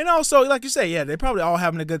 And also, like you say, yeah, they're probably all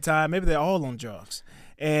having a good time. Maybe they're all on drugs.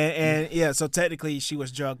 And yeah, so technically she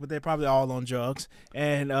was drugged, but they're probably all on drugs,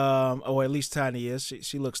 and or at least Tiny is.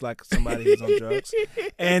 She looks like somebody who's on drugs,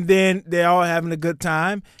 and then they're all having a good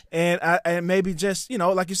time, and maybe just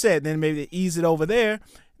like you said, then maybe they ease it over there.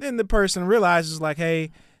 Then the person realizes like,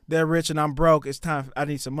 hey, they're rich and I'm broke. It's time. I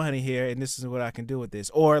need some money here, and this is what I can do with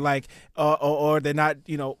this. Or like, or they're not,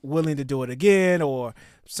 willing to do it again, or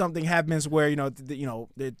something happens where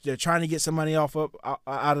they're trying to get some money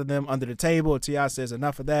out of them under the table. Or T.I. says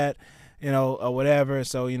enough of that, or whatever.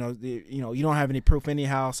 So you don't have any proof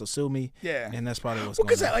anyhow, so sue me. Yeah, and that's probably what's going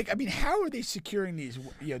on. Because how are they securing these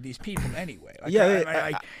these people anyway? Like,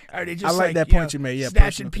 yeah, are they just I like that point you made. Yeah,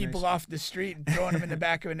 snatching people off the street and throwing them in the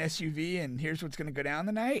back of an SUV, and here's what's going to go down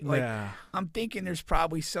tonight. Like, I'm thinking there's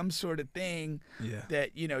probably some sort of thing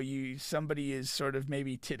that somebody is sort of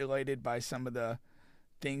maybe titillated by some of the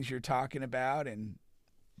things you're talking about, and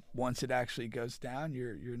once it actually goes down,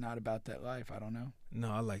 you're not about that life. I don't know.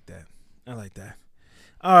 No, I like that.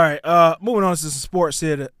 All right, moving on to some sports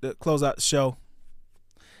here to close out the show.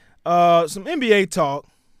 Some NBA talk.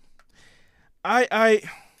 I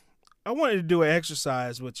wanted to do an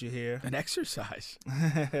exercise with you here. An exercise?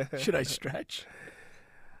 Should I stretch?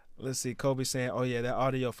 Let's see. Kobe saying, "Oh yeah, that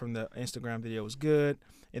audio from the Instagram video was good."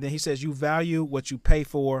 And then he says, "You value what you pay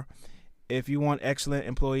for. If you want excellent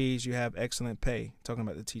employees, you have excellent pay." Talking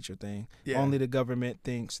about the teacher thing. Yeah. Only the government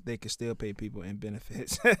thinks they can still pay people in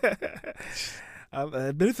benefits.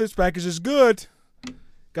 Benefits package is good.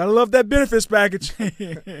 Gotta love that benefits package. Man,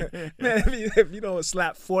 if you don't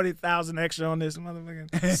slap 40,000 extra on this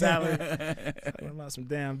motherfucking salary, talking about some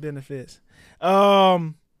damn benefits.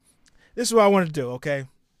 This is what I want to do. Okay,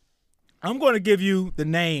 I'm going to give you the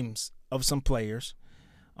names of some players.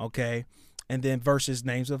 Okay. And then versus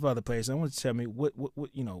names of other players. I want to tell me what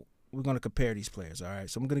we're going to compare these players. All right.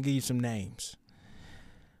 So I'm going to give you some names.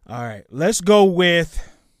 All right. Let's go with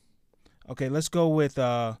Fred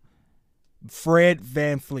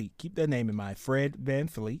VanVleet. Keep that name in mind. Fred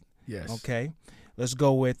VanVleet. Yes. Okay. Let's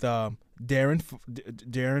go with De'Aaron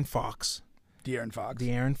Fox.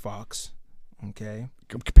 De'Aaron Fox. Okay.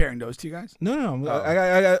 Comparing those two guys? No.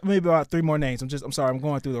 I got maybe about 3 more names. I'm sorry. I'm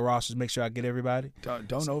going through the rosters, make sure I get everybody.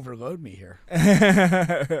 Don't overload me here.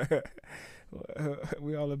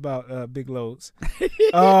 We all about big loads.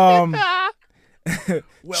 Trae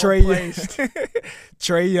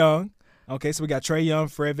Young. Okay, so we got Trae Young,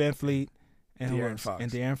 Fred VanVleet, and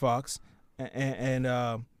De'Aaron Fox, and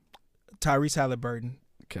Tyrese Halliburton.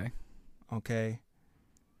 Okay.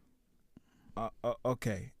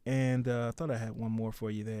 Okay, and I thought I had one more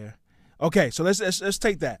for you there. Okay, so let's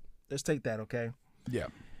take that. Let's take that. Okay. Yeah.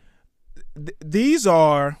 These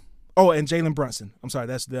are and Jalen Brunson. I'm sorry,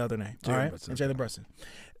 that's the other name. All right, and Jalen Brunson.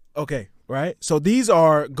 Okay, right. So these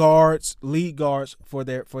are guards, lead guards for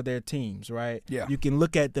their teams, right? Yeah. You can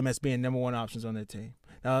look at them as being number 1 options on their team.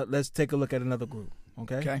 Now let's take a look at another group.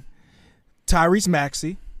 Okay. Okay. Tyrese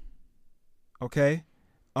Maxey. Okay.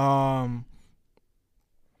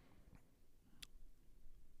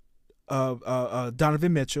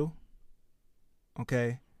 Donovan Mitchell,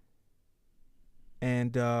 okay,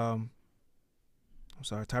 and I'm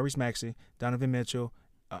sorry, Tyrese Maxey, Donovan Mitchell,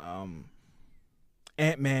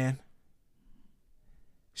 Ant-Man,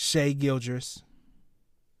 Shai Gilgeous,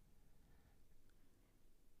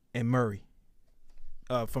 and Murray,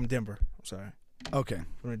 from Denver. I'm sorry. Okay.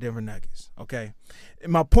 From the Denver Nuggets. Okay,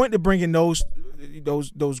 and my point to bringing those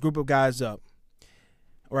group of guys up,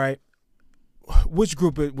 right? Which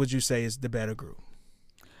group would you say is the better group?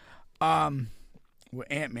 Well,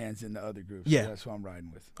 Ant-Man's in the other group. So that's what I'm riding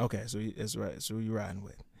with. Okay, so that's right. So you're riding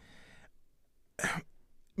with.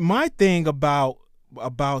 My thing about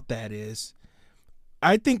that is,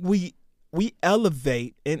 I think we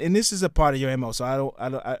elevate, and this is a part of your MO. So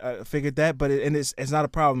I figured that, but it's not a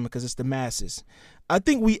problem because it's the masses. I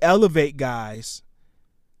think we elevate guys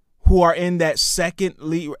who are in that second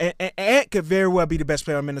league. Ant could very well be the best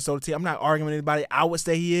player on Minnesota team. I'm not arguing with anybody. I would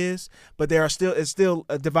say he is, but it's still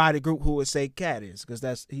a divided group who would say Cat is,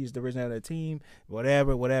 because he's the originator of the team,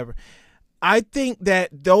 whatever. I think that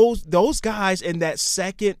those guys in that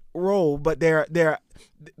second role, but they're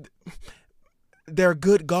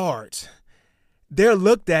good guards. They're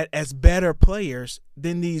looked at as better players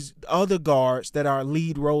than these other guards that are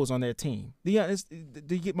lead roles on their team. Do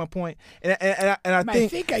you get my point? And I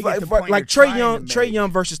think I get the point like Trae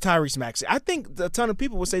Young versus Tyrese Maxey. I think a ton of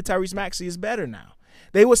people would say Tyrese Maxey is better now.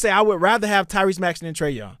 They would say I would rather have Tyrese Maxey than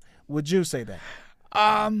Trae Young. Would you say that?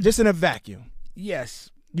 Just in a vacuum.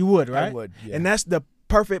 Yes. You would, right? I would, yeah. And that's the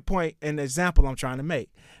perfect point and example I'm trying to make,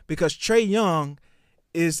 because Trae Young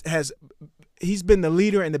he's been the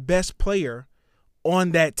leader and the best player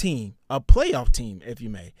on that team, a playoff team, if you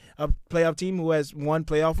may, a playoff team who has won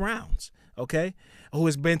playoff rounds, okay, who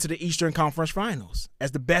has been to the Eastern Conference Finals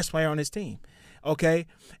as the best player on his team, okay,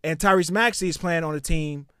 and Tyrese Maxey is playing on a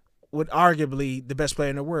team with arguably the best player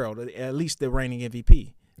in the world, at least the reigning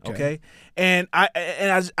MVP, okay, and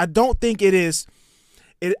I don't think it is.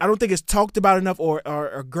 I don't think it's talked about enough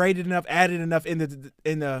or graded enough, added enough in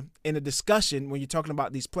the discussion when you're talking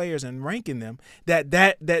about these players and ranking them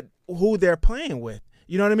that who they're playing with.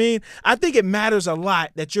 You know what I mean? I think it matters a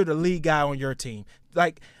lot that you're the lead guy on your team.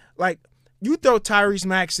 Like you throw Tyrese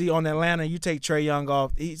Maxey on Atlanta, you take Trae Young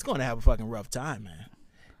off, he's going to have a fucking rough time, man.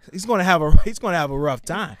 He's going to have a rough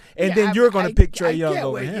time, and then you're going to pick Trae Young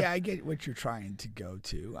over him. Yeah, I get what you're trying to go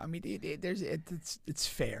to. I mean, it's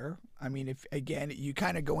fair. I mean, if again you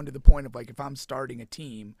kind of go into the point of like if I'm starting a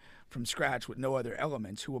team from scratch with no other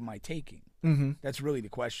elements, who am I taking? Mm-hmm. That's really the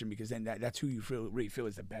question, because then that's who you really feel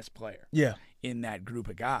is the best player. Yeah. In that group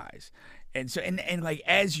of guys, and so and like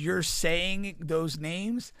as you're saying those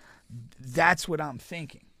names, that's what I'm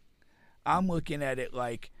thinking. I'm looking at it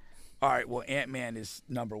like, all right, well, Ant-Man is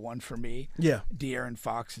number 1 for me. Yeah. De'Aaron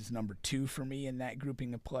Fox is number 2 for me in that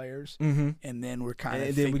grouping of players. Mm-hmm. And then we're kind of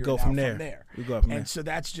and then we go from there. We go from there. And so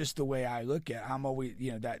that's just the way I look at it. I'm always,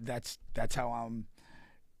 that's how I'm,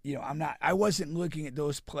 I wasn't looking at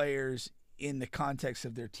those players in the context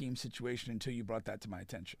of their team situation until you brought that to my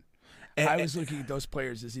attention. I was looking at those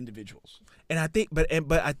players as individuals. And I think, but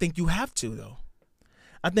I think you have to, though.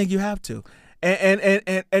 I think you have to.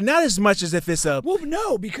 And not as much as if it's a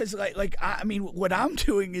no, because I mean what I'm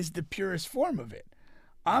doing is the purest form of it.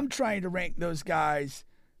 I'm trying to rank those guys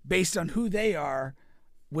based on who they are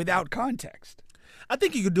without context. I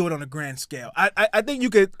think you could do it on a grand scale. I think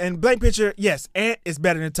you could. And blank picture, yes, Ant is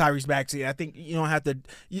better than Tyrese Maxey. I think you don't have to.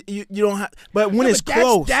 You don't have. But when it's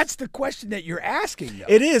close, that's the question that you're asking, though.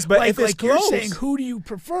 It is, but if it's close, you're saying who do you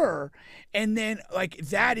prefer, and then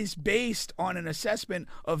that is based on an assessment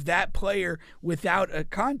of that player without a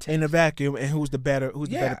context in a vacuum, and who's the better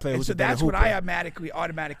player? Who's so the better that's hooper. what I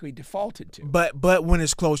automatically defaulted to. But when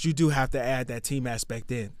it's close, you do have to add that team aspect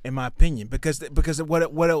in my opinion, because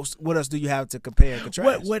what else do you have to compare?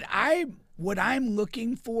 What I'm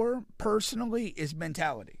looking for personally is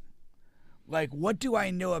mentality. Like, what do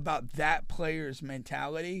I know about that player's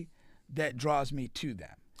mentality that draws me to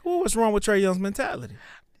them? Well, what's wrong with Trae Young's mentality?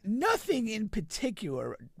 Nothing in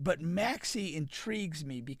particular, but Maxey intrigues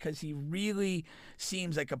me because he really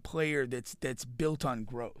seems like a player that's built on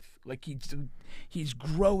growth. Like he's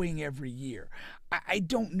growing every year. I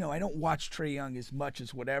don't know. I don't watch Trae Young as much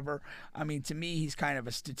as whatever. I mean, to me, he's kind of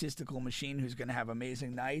a statistical machine who's going to have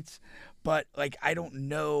amazing nights. But I don't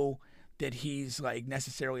know that he's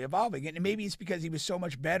necessarily evolving. And maybe it's because he was so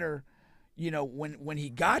much better, when he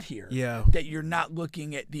got here, that you're not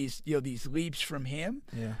looking at these leaps from him.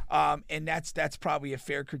 Yeah. And that's probably a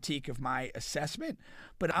fair critique of my assessment.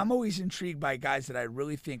 But I'm always intrigued by guys that I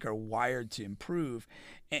really think are wired to improve.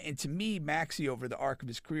 And to me, Maxey over the arc of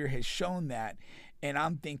his career has shown that. And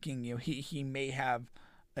I'm thinking, he may have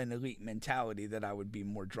an elite mentality that I would be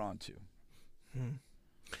more drawn to.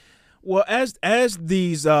 Well, as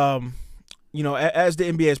these as the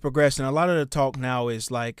NBA is progressing, a lot of the talk now is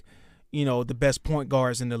the best point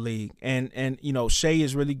guards in the league. And Shea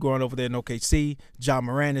is really growing over there in OKC. John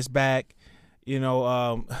Moran is back.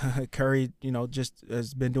 Curry, just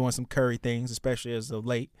has been doing some Curry things, especially as of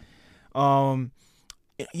late.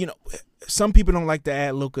 Some people don't like to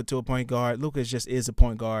add Luka to a point guard. Luka just is a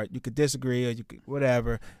point guard. You could disagree or you could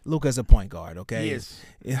whatever. Luka's a point guard, okay? He is.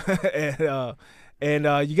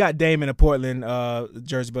 And you got Dame in a Portland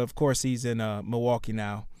jersey, but of course he's in Milwaukee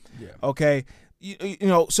now. Yeah. Okay.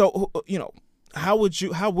 How would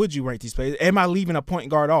you rank these players? Am I leaving a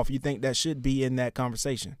point guard off? You think that should be in that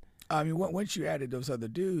conversation? I mean, once you added those other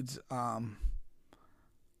dudes, I'm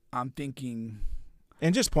thinking,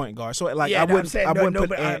 and just point guard. So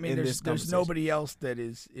there's nobody else that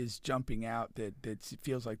is jumping out that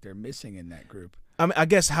feels like they're missing in that group. I mean, I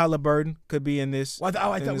guess Halliburton could be in this. Well,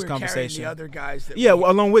 I thought we were carrying the other guys.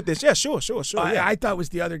 Along with this. Yeah, sure. I thought it was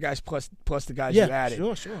the other guys plus the guys you added.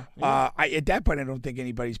 Sure. Yeah. At that point, I don't think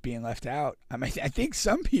anybody's being left out. I mean, I think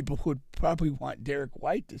some people would probably want Derek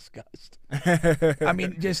White discussed. I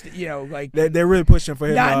mean, just they're really pushing for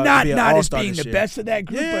him. Not to be an as all-star being this the year. best of that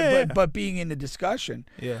group, but being in the discussion.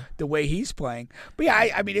 Yeah. The way he's playing. But yeah,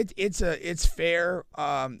 I mean, it's fair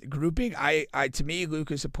grouping. To me,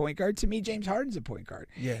 Luka's a point guard. To me, James Harden's a point guard.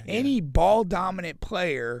 Yeah. Any ball dominant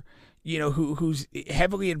player, who's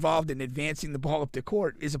heavily involved in advancing the ball up the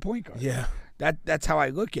court is a point guard. Yeah. That's how I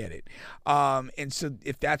look at it. And so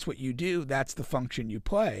if that's what you do, that's the function you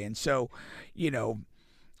play. And so,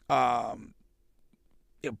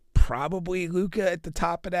 probably Luka at the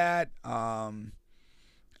top of that.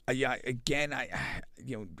 Yeah, again,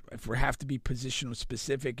 if we have to be positional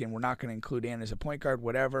specific and we're not going to include Ant as a point guard,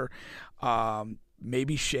 whatever,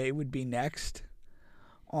 maybe Shea would be next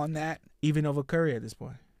on that. Even over Curry at this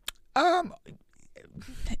point. I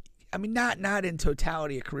mean, not in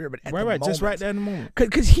totality of career, but at the moment. Just right there in the moment.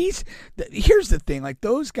 Because here's the thing, like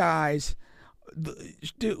those guys,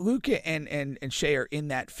 Luka and Shea are in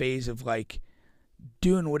that phase of like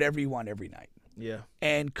doing whatever you want every night. Yeah.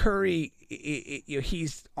 And Curry,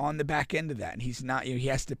 he's on the back end of that, and he's not. He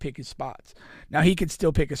has to pick his spots. Now he could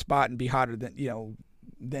still pick a spot and be hotter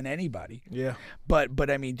than anybody. Yeah.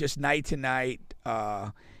 But I mean, just night to night,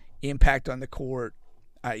 impact on the court.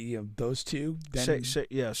 Those two. Then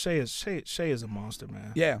Shea is a monster,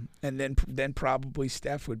 man. Yeah, and then probably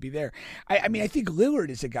Steph would be there. I mean, I think Lillard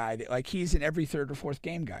is a guy that like he's an every third or fourth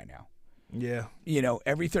game guy now. Yeah.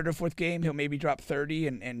 Every third or fourth game, he'll maybe drop 30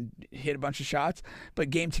 and hit a bunch of shots. But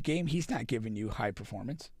game to game, he's not giving you high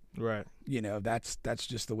performance. Right. That's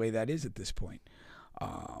just the way that is at this point.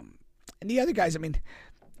 And the other guys, I mean,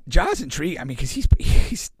 Ja's intrigued. I mean, because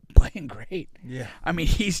he's playing great. Yeah. I mean,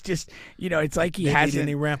 he's just, it's like he hasn't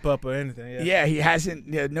any ramp up or anything. Yeah. Yeah, he hasn't.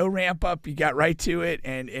 No ramp up. He got right to it,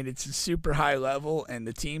 and it's a super high level, and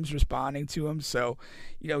the team's responding to him. So,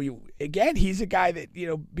 again, he's a guy that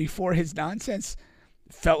before his nonsense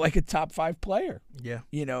felt like a top 5 player. Yeah.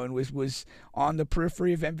 And was on the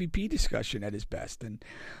periphery of MVP discussion at his best, and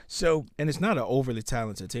it's not an overly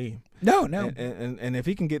talented team. No. And if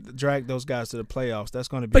he can drag those guys to the playoffs, that's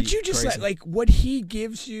going to be. But you just crazy. like what he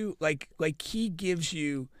gives you, like he gives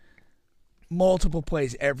you multiple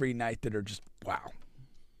plays every night that are just wow.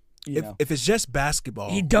 If it's just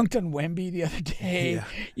basketball, he dunked on Wemby the other day.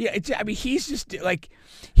 Yeah. I mean, he's just like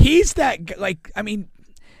he's that like. I mean,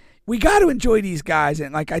 we got to enjoy these guys,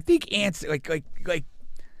 and like I think Ant's like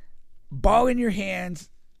ball in your hands.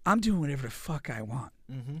 I'm doing whatever the fuck I want.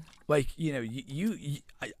 Mm-hmm. Like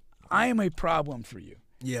I am a problem for you.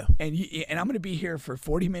 Yeah. And I'm going to be here for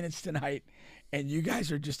 40 minutes tonight, and you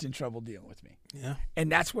guys are just in trouble dealing with me. Yeah.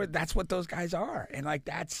 And that's what those guys are, and like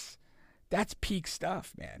that's peak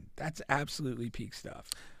stuff, man. That's absolutely peak stuff.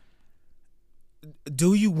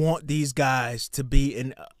 Do you want these guys to be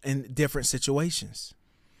in different situations?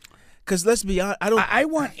 Because let's be honest, I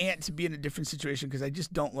want Ant to be in a different situation because I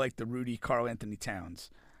just don't like the Rudy Karl Anthony Towns.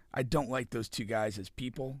 I don't like those two guys as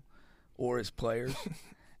people or as players,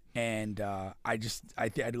 and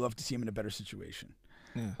I'd love to see him in a better situation,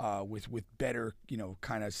 with better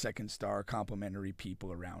kind of second star complementary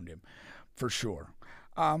people around him, for sure.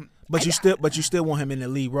 But you still want him in the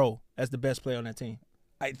lead role as the best player on that team.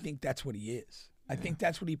 I think that's what he is. I think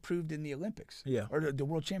that's what he proved in the Olympics, or the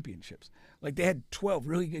World Championships. Like they had 12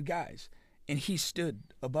 really good guys, and he stood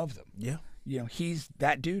above them. Yeah, he's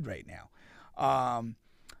that dude right now.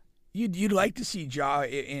 You'd like to see Ja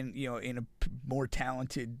in a more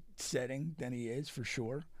talented setting than he is for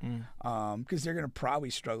sure, because they're going to probably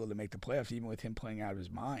struggle to make the playoffs even with him playing out of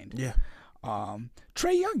his mind. Yeah.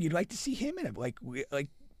 Trae Young, you'd like to see him in it, like.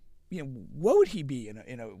 What would he be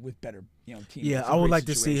in a with better team? Yeah, I would like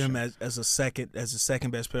to see him as a second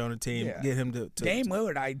best player on the team. Yeah. Get him to Dame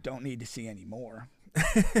Lillard. I don't need to see anymore.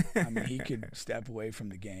 I mean, he could step away from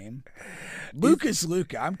the game. Luka's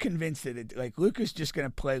Luka. I'm convinced that Luka's just going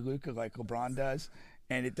to play Luka like LeBron does,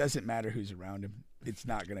 and it doesn't matter who's around him. It's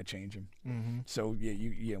not going to change him. Mm-hmm. So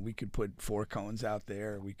we could put 4 Cones out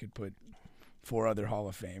there. We could put 4 other Hall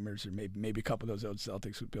of Famers, or maybe a couple of those old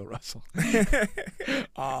Celtics with Bill Russell.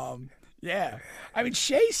 Yeah. I mean,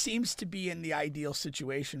 Shea seems to be in the ideal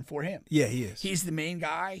situation for him. Yeah, he is. He's the main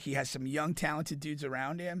guy. He has some young, talented dudes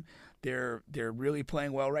around him. They're really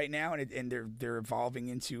playing well right now, and they're evolving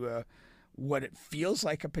into what it feels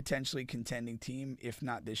like a potentially contending team, if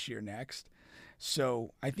not this year, next.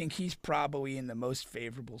 So I think he's probably in the most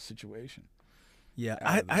favorable situation. Yeah,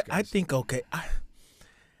 I think okay.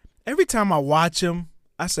 Every time I watch him,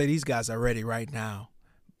 I say these guys are ready right now.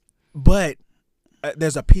 But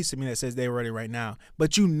there's a piece of me that says they're ready right now.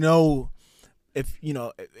 But if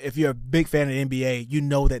you're a big fan of the NBA, you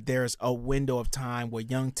know that there's a window of time where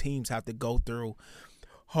young teams have to go through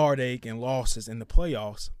heartache and losses in the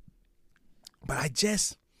playoffs. But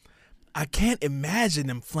I can't imagine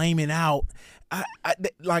them flaming out.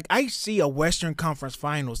 I see a Western Conference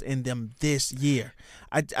Finals in them this year.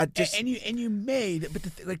 You made,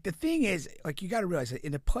 but the thing is, you got to realize that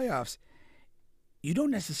in the playoffs, you don't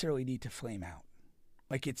necessarily need to flame out.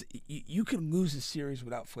 Like you can lose a series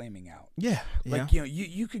without flaming out. Yeah, like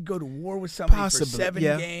you could go to war with somebody for 7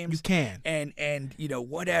 games. You can, and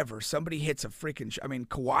whatever. Somebody hits a freaking. I mean,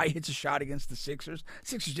 Kawhi hits a shot against the Sixers.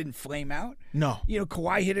 Sixers didn't flame out. No,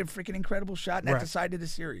 Kawhi hit a freaking incredible shot and that decided the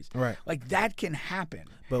series. Right, like that can happen.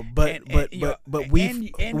 But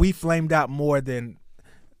we flamed out more than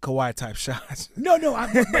Kawhi type shots. No, I know.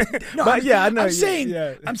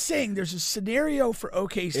 I'm saying there's a scenario for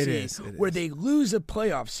OKC it is. where they lose a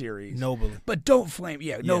playoff series nobly, but don't flame.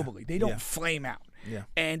 Nobly. They don't flame out. Yeah,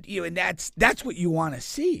 and and that's what you want to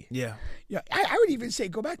see. Yeah, I would even say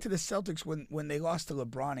go back to the Celtics when they lost to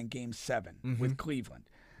LeBron in Game 7 with Cleveland.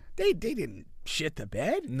 They didn't shit the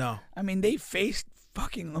bed. No, I mean they faced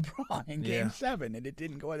fucking LeBron in Game 7 and it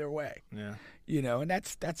didn't go their way. Yeah, and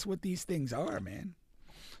that's what these things are, man.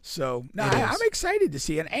 So I'm excited to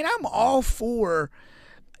see it, and I'm all for,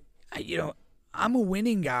 I'm a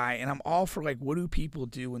winning guy, and I'm all for like what do people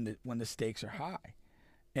do when the stakes are high,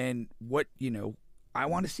 and what I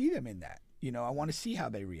want to see them in that. I want to see how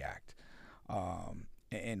they react,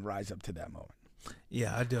 and rise up to that moment.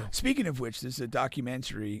 Yeah, I do. Speaking of which, there's a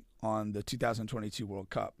documentary on the 2022 World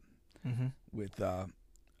Cup with a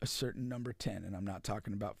certain number 10, and I'm not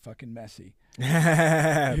talking about fucking Messi,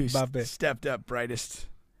 who stepped up brightest.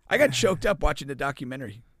 I got choked up watching the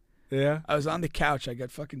documentary. Yeah, I was on the couch. I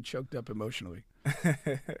got fucking choked up emotionally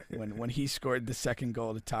when he scored the second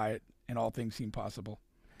goal to tie it, and all things seemed possible.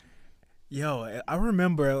 Yo, I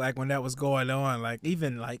remember like when that was going on, like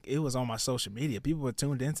even like it was on my social media. People were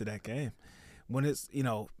tuned into that game. When it's you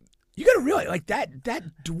got to realize like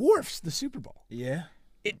that dwarfs the Super Bowl. Yeah.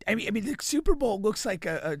 I mean, the Super Bowl looks like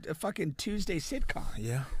a fucking Tuesday sitcom.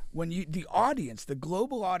 Yeah. When the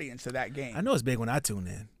global audience of that game. I know it's big when I tune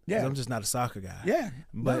in. Yeah. I'm just not a soccer guy. Yeah.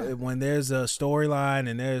 But when there's a storyline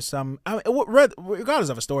and there's some, regardless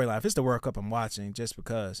of a storyline, if it's the World Cup I'm watching, just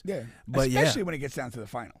because. Yeah. But especially when it gets down to the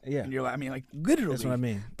final. Yeah. And you're like, literally. That's what I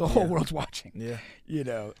mean. The whole world's watching. Yeah.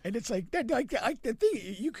 And it's like that. Like the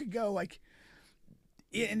thing you could go like.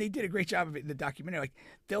 Yeah, and they did a great job of it in the documentary. Like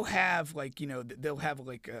they'll have like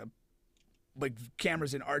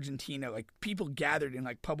cameras in Argentina, like people gathered in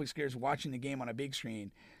like public squares watching the game on a big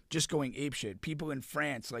screen, just going apeshit. People in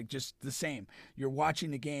France, like just the same. You're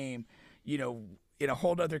watching the game, in a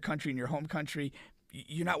whole other country, in your home country.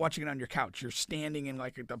 You're not watching it on your couch. You're standing in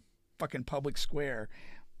like the fucking public square,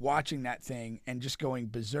 watching that thing and just going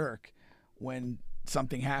berserk when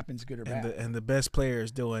something happens, good or bad. And the best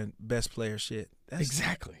players doing best player shit.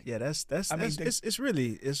 Exactly. Yeah, it's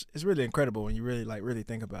really incredible when you really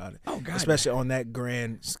think about it. Oh God. Especially on that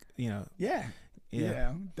grand, Yeah.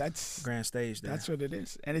 That's grand stage there. That's what it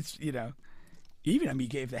is. And it's, even he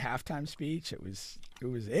gave the halftime speech. It was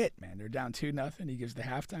man. They're down 2-0. He gives the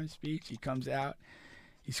halftime speech. He comes out.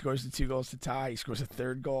 He scores the 2 goals to tie. He scores a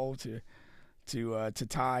third goal to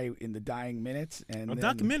tie in the dying minutes. And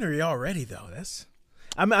documentary already though.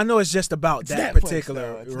 I know it's just about that Netflix, particular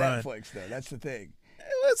though. It's run. Netflix though. That's the thing.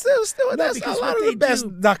 That's a lot of the best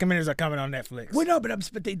documentaries are coming on Netflix. Well, no,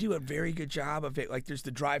 but they do a very good job of it. Like there's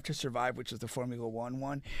the Drive to Survive, which is the Formula 1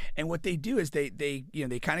 one, and what they do is they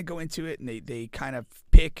kind of go into it and they kind of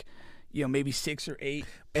pick, maybe 6 or 8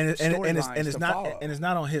 it's not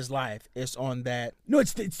on his life. It's on that. No,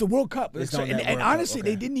 it's the World Cup. And honestly, okay.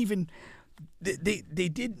 They didn't even.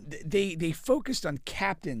 They focused on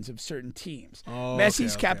captains of certain teams.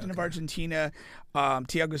 Messi's captain of Argentina,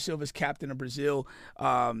 Thiago Silva's captain of Brazil.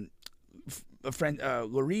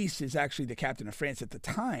 Lloris is actually the captain of France at the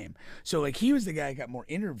time. So like he was the guy who got more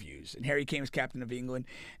interviews. And Harry Kane was captain of England,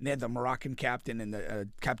 and they had the Moroccan captain and the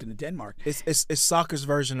captain of Denmark. It's soccer's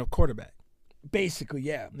version of quarterback. Basically,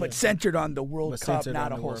 yeah, but centered on the World Cup,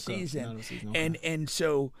 not a whole season. And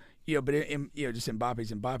so. But just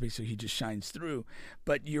Mbappe, so he just shines through.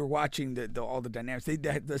 But you're watching all the dynamics.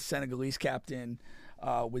 The Senegalese captain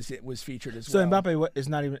was featured as well. So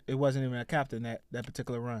Mbappe wasn't even a captain that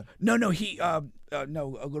particular run. No,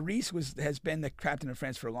 Lloris has been the captain of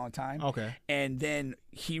France for a long time. Okay, and then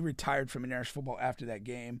he retired from international football after that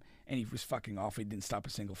game, and he was fucking awful. He didn't stop a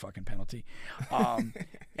single fucking penalty.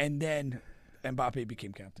 And then Mbappe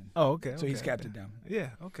became captain. Oh, okay. So he's captain now.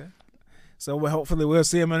 Yeah. Okay. So hopefully we'll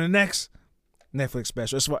see him in the next Netflix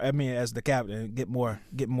special. As the captain, get more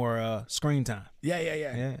screen time.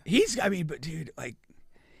 Yeah. But dude, like,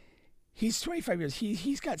 he's 25 years.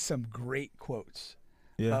 He's got some great quotes.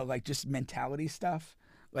 Yeah. Like just mentality stuff.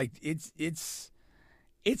 Like it's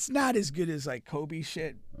not as good as like Kobe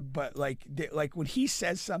shit, but like when he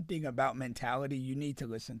says something about mentality, you need to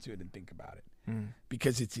listen to it and think about it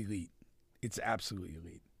because it's elite. It's absolutely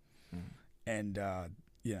elite. And.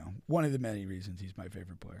 One of the many reasons he's my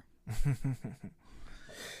favorite player.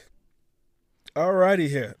 All righty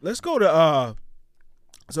here. Let's go to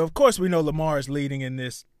so of course we know Lamar is leading in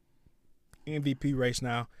this MVP race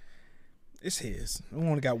now. It's his. We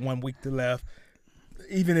only got 1 week to left.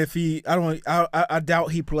 Even if I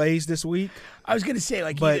doubt he plays this week. I was gonna say,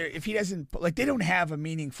 like, either if he doesn't, like, they don't have a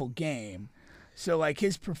meaningful game, so like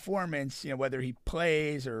his performance, whether he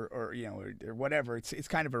plays or whatever, it's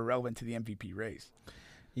kind of irrelevant to the MVP race.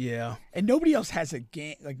 Yeah. And nobody else has a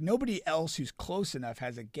game. Like, nobody else who's close enough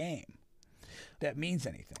has a game that means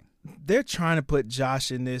anything. They're trying to put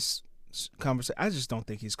Josh in this conversation. I just don't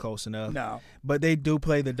think he's close enough. No. But they do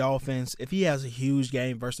play the Dolphins. If he has a huge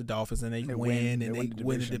game versus the Dolphins and they win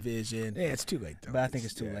the division. Yeah, it's too late, though. But I think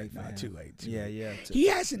it's too late for him. Too late. Yeah. He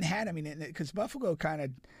hasn't had, because Buffalo kind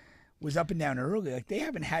of was up and down early. Like, they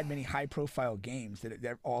haven't had many high-profile games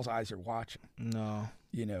that all eyes are watching. No.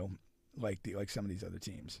 Like some of these other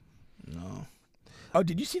teams. No. Oh,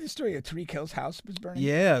 did you see the story of Tariq Hill's house was burning?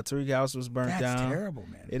 Yeah, Tariq house was burnt down. That's terrible,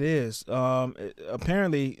 man. It is.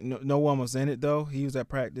 Apparently, no one was in it, though. He was at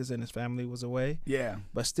practice and his family was away. Yeah.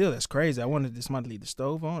 But still, that's crazy. I wondered, did somebody leave the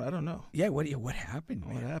stove on? I don't know. Yeah, what happened,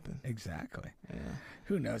 man? What happened? Exactly. Yeah.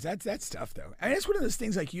 Who knows? That's tough, though. I mean, it's one of those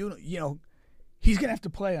things, like, he's going to have to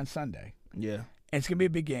play on Sunday. Yeah. And it's gonna be a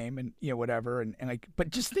big game, and whatever, and like, but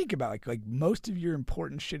just think about like most of your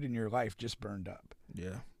important shit in your life just burned up.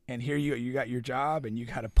 Yeah. And here you got your job, and you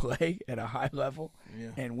got to play at a high level,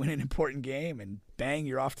 and win an important game, and bang,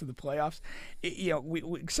 you're off to the playoffs. We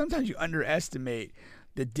sometimes you underestimate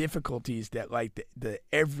the difficulties that like the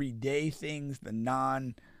everyday things, the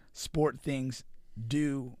non-sport things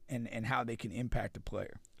do, and how they can impact a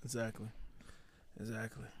player. Exactly.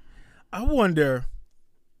 I wonder.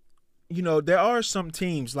 There are some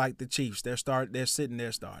teams like the Chiefs. They're sitting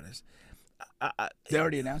their starters. They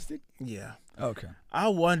already announced it? Yeah. Okay. I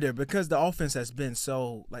wonder, because the offense has been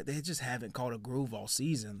so, like, they just haven't caught a groove all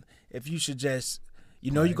season. If you should just,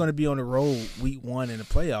 you're going to be on the road week 1 in the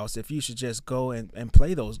playoffs. If you should just go and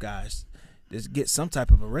play those guys, just get some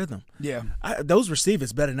type of a rhythm. Yeah. Those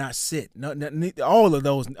receivers better not sit. All of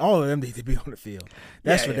them need to be on the field.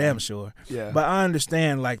 That's for damn sure. Yeah. But I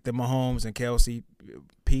understand, like, the Mahomes and Kelsey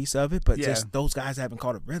piece of it, but just those guys haven't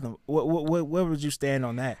caught a rhythm. Where would you stand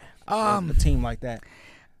on that? A team like that.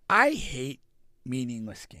 I hate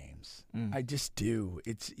meaningless games. I just do.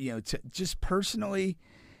 It's just personally,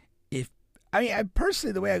 I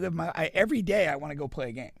personally, the way I live every day I want to go play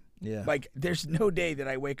a game. Yeah. Like, there's no day that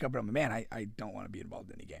I wake up and I'm, man, I don't want to be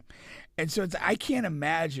involved in any game. And so I can't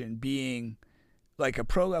imagine being like a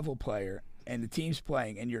pro level player and the team's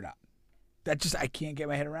playing and you're not. I can't get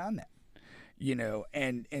my head around that.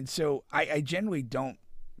 And so I generally don't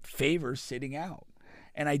favor sitting out.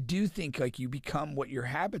 And I do think, like, you become what your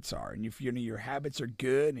habits are. And if your habits are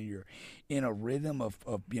good and you're in a rhythm of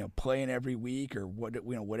playing every week or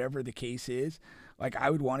whatever the case is, like,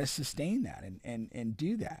 I would want to sustain that and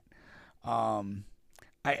do that.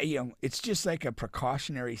 It's just like a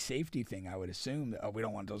precautionary safety thing, I would assume, that we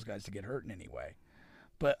don't want those guys to get hurt in any way.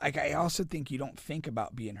 But like, I also think you don't think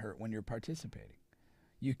about being hurt when you're participating.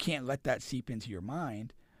 You can't let that seep into your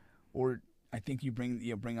mind, or I think you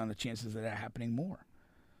bring on the chances of that happening more.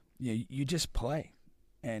 You just play,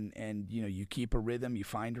 and you keep a rhythm, you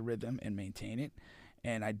find a rhythm and maintain it.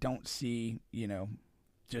 And I don't see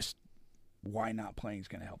just why not playing is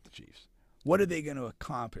going to help the Chiefs. What are they going to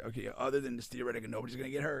accomplish? Okay, other than this theoretical, nobody's going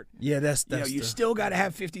to get hurt. Yeah, that's you still got to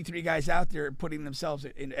have 53 guys out there putting themselves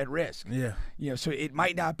at risk. Yeah. So it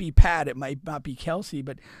might not be Pat, it might not be Kelsey,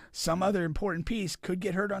 but some other important piece could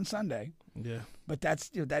get hurt on Sunday. Yeah. But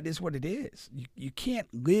that is what it is. You can't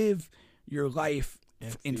live your life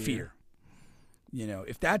in fear.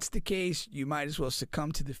 If that's the case, you might as well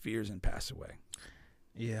succumb to the fears and pass away.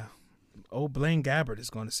 Yeah. Old Blaine Gabbert is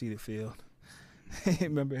going to see the field.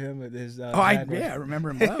 Remember him with his I remember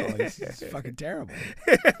him well. It's fucking terrible.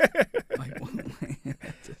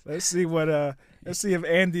 Let's see if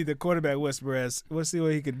Andy, the quarterback whisperer, let's see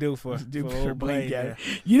what he can do for Blaine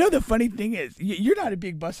Gabbert. The funny thing is, you're not a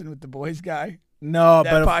big Bussin' with the Boys guy. No,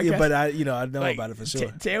 but I know about it for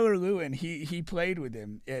sure. Taylor Lewin, he played with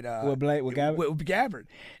him at with Gabbert? With Gabbert,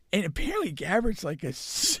 and apparently Gabbert's like a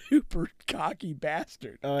super cocky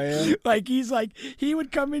bastard. Oh yeah, like he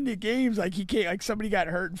would come into games like he can't, like somebody got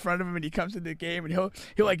hurt in front of him and he comes into the game and he'll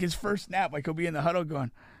like his first snap, like he'll be in the huddle going,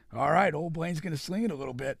 all right, old Blaine's going to sling it a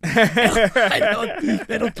little bit.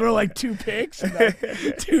 They'll throw like 2 picks. And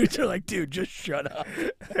dudes are like, dude, just shut up.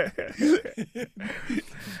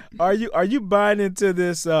 Are you buying into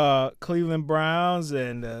this Cleveland Browns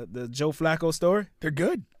and the Joe Flacco story? They're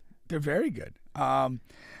good. They're very good. I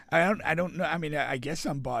don't know. I mean, I guess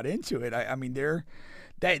I'm bought into it. I mean,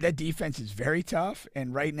 That defense is very tough,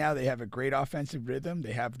 and right now they have a great offensive rhythm.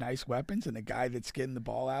 They have nice weapons, and a guy that's getting the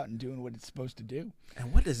ball out and doing what it's supposed to do.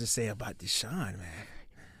 And what does it say about Deshaun, man?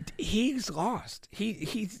 He's lost.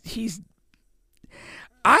 He's.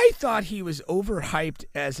 I thought he was overhyped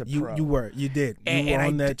as a pro. You were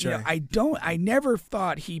that train. I never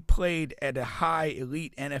thought he played at a high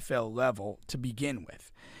elite NFL level to begin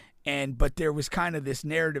with. But there was kind of this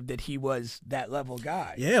narrative that he was that level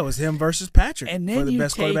guy. Yeah, it was him versus Patrick and then for the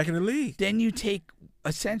best quarterback in the league. Then you take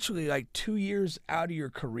essentially like 2 years out of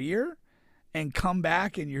your career and come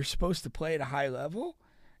back and you're supposed to play at a high level.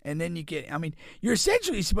 And then you're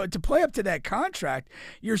essentially supposed to play up to that contract.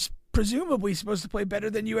 You're presumably supposed to play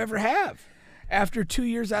better than you ever have after 2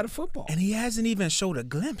 years out of football. And he hasn't even showed a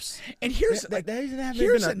glimpse. And here's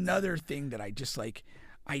another thing that I just like.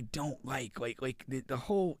 I don't like the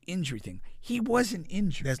whole injury thing. He wasn't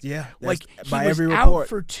injured. He was every report out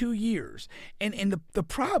for 2 years. And the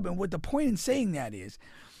problem, what the point in saying that is,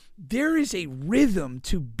 there is a rhythm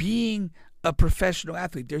to being a professional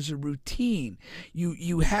athlete. There's a routine.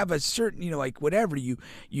 You have a certain, whatever you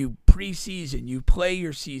preseason, you play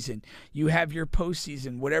your season, you have your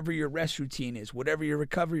postseason, whatever your rest routine is, whatever your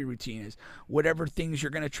recovery routine is, whatever things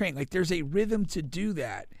you're going to train. Like there's a rhythm to do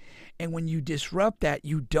that. And when you disrupt that,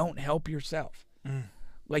 you don't help yourself.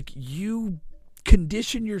 Like you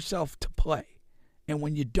condition yourself to play. And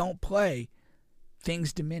when you don't play,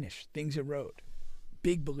 things diminish, things erode.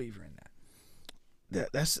 Big believer in that.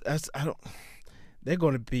 They're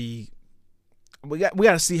going to be. We got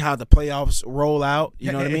to see how the playoffs roll out.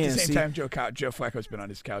 You know what I mean? At the same time, Joe Flacco's been on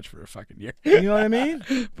his couch for a fucking year. You know what I mean?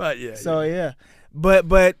 But yeah. So yeah, but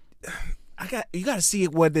you got to see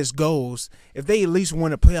where this goes. If they at least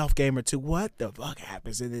win a playoff game or two, what the fuck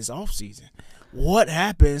happens in this offseason? What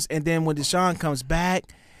happens? And then when Deshaun comes back,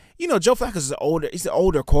 Joe Flacco's he's an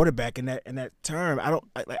older quarterback in that term. I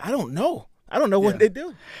don't know. I don't know what they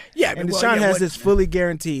do. Yeah, and Deshaun has this fully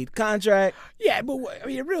guaranteed contract. Yeah, but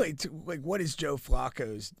really, what is Joe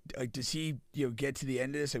Flacco's? Does he get to the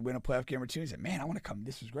end of this and win a playoff game or two and say, "Man, I want to come.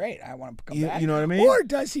 This was great. I want to come back." You know what I mean? Or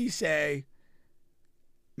does he say,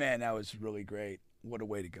 "Man, that was really great. What a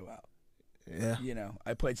way to go out." Yeah.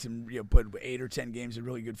 I played some, put 8 or 10 games of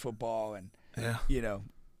really good football, and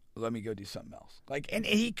let me go do something else. And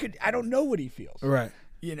he could. I don't know what he feels. Right.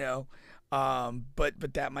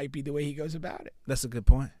 But that might be the way he goes about it. That's a good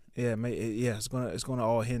point. Yeah, it's gonna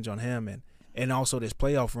all hinge on him and also this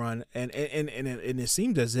playoff run and it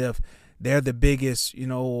seemed as if they're the biggest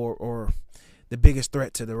or the biggest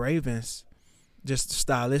threat to the Ravens, just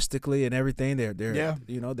stylistically and everything.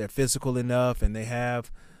 They're physical enough and they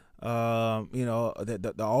have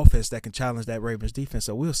the offense that can challenge that Ravens defense.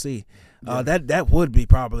 So we'll see. That would be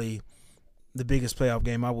probably the biggest playoff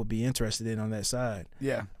game I would be interested in on that side.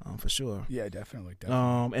 Yeah. For sure. Yeah, definitely.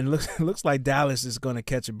 And it looks like Dallas is going to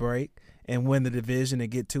catch a break and win the division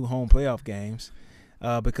and get 2 home playoff games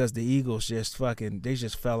because the Eagles just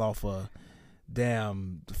fell off a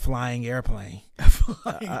damn flying airplane.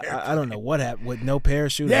 I don't know what happened with no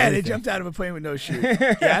parachute. Yeah, they jumped out of a plane with no chute.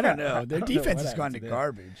 Yeah, I don't know. Their defense has gone to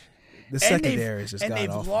garbage. The secondary is just and they've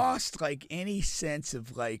awful. Lost any sense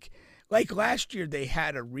of like last year they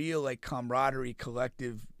had a real camaraderie,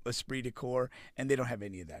 collective esprit de corps, and they don't have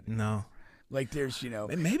any of that anymore. No. There's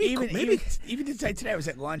maybe even today I was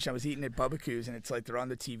at lunch, I was eating at Bubba Q's, and it's they're on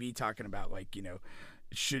the TV talking about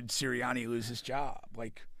should Sirianni lose his job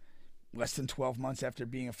less than 12 months after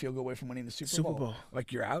being a field goal away from winning the Super Bowl.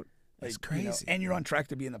 You're out. That's crazy. And you're on track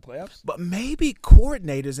to be in the playoffs. But maybe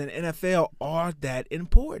coordinators in NFL are that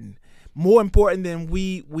important. More important than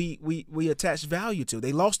we attach value to.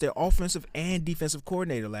 They lost their offensive and defensive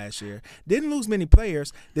coordinator last year. Didn't lose many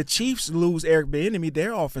players. The Chiefs lose Eric Bieniemy,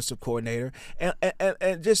 their offensive coordinator, and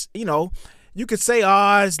just you could say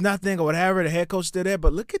it's nothing or whatever. The head coach is still there,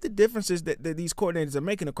 but look at the differences that these coordinators are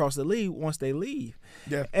making across the league once they leave.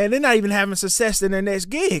 Yeah, and they're not even having success in their next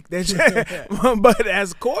gig. But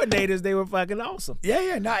as coordinators, they were fucking awesome.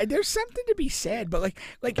 Yeah. No, there's something to be said, but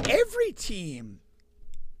like every team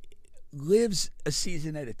lives a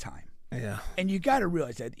season at a time. Yeah. And you got to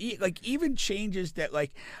realize that even changes that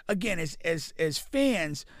again as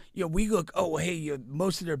fans, we look,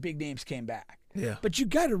 most of their big names came back. Yeah. But you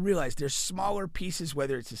got to realize there's smaller pieces,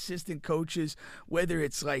 whether it's assistant coaches, whether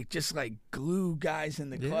it's just glue guys in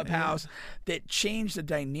the clubhouse that change the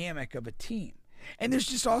dynamic of a team. And there's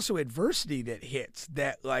just also adversity that hits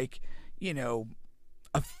that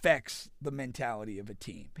affects the mentality of a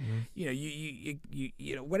team. You know,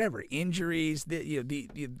 you know, whatever injuries,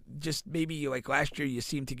 just maybe like last year you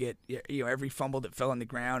seem to get, you know, every fumble that fell on the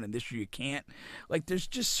ground, and this year you can't. Like, there's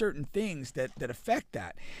just certain things that affect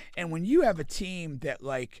that. And when you have a team that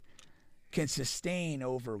like can sustain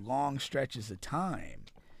over long stretches of time,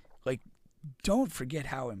 like, don't forget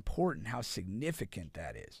how important, how significant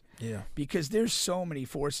that is. Yeah. Because there's so many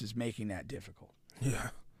forces making that difficult. Yeah.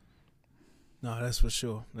 No, that's for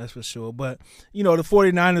sure. That's for sure. But, you know, the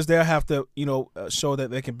 49ers, they'll have to, you know, show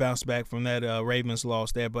that they can bounce back from that Ravens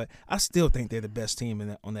loss there. But I still think they're the best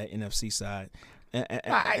team on that NFC side. And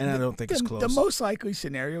I don't think it's close. The most likely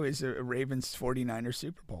scenario is a Ravens-49ers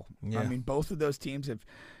Super Bowl. Yeah. I mean, both of those teams have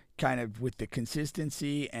kind of, with the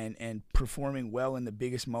consistency and performing well in the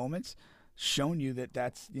biggest moments, shown you that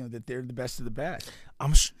that's, you know, that they're the best of the best.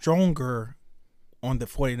 I'm stronger on the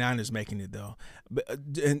 49ers making it, though,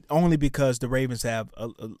 and only because the Ravens have a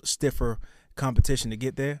stiffer competition to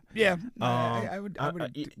get there. Yeah, I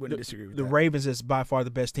wouldn't disagree with that. The Ravens is by far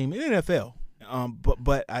the best team in the NFL,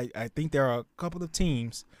 but I think there are a couple of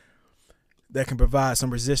teams that can provide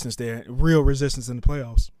some resistance there, real resistance in the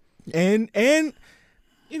playoffs. And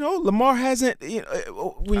you know, Lamar hasn't, you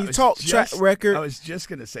know, when you talk track record. I was just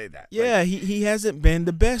going to say that. Yeah, like, he hasn't been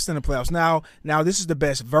the best in the playoffs. Now this is the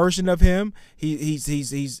best version of him. He's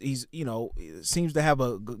you know, seems to have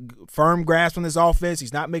a firm grasp on his offense.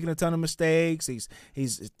 He's not making a ton of mistakes.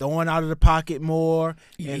 He's throwing out of the pocket more.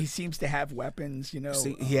 He seems to have weapons, you know.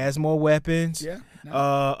 He has more weapons. Yeah.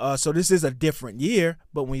 No. So this is a different year,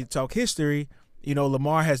 but when you talk history, you know,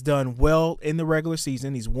 Lamar has done well in the regular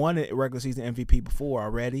season. He's won a regular season MVP before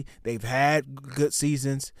already. They've had good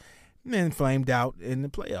seasons, and then flamed out in the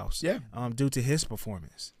playoffs. Yeah. Due to his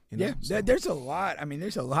performance. You know? Yeah, So, there's a lot. I mean,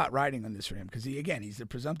 there's a lot riding on this for him because he's the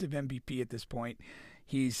presumptive MVP at this point.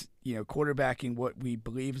 He's, you know, quarterbacking what we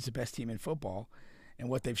believe is the best team in football, and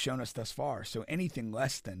what they've shown us thus far. So anything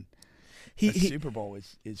less than a Super Bowl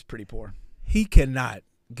is pretty poor. He cannot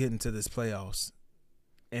get into this playoffs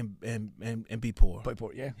and be poor. Play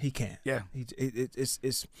poor, yeah. He can't. Yeah. It's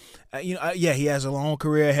you know, yeah, he has a long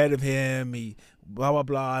career ahead of him. He blah blah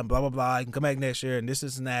blah and blah blah blah. He can come back next year and this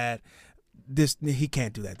and that. He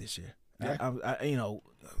can't do that this year. Yeah. You know,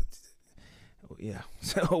 yeah.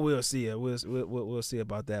 So we'll see. We'll see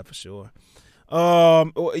about that for sure.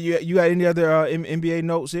 You got any other NBA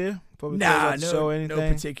notes here? Nah, no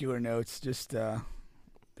particular notes. Just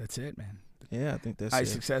that's it, man. Yeah, I think that's I it.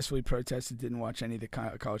 successfully protested, didn't watch any of the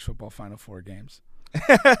college football Final Four games.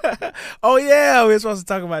 Oh, yeah, we were supposed to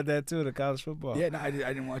talk about that, too, the college football. Yeah, no, I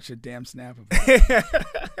didn't watch a damn snap of it.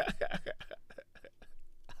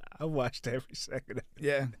 I watched every second of it.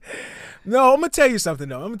 Yeah. No, I'm going to tell you something,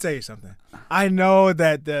 though. I know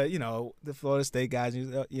that, you know, the Florida State guys,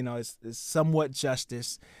 you know, it's somewhat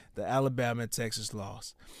justice, the Alabama and Texas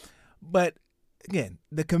loss. But, again,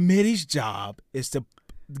 the committee's job is to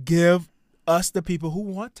give us, the people who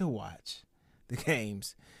want to watch the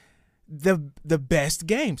games, the best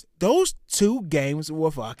games. Those two games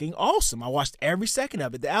were fucking awesome. I watched every second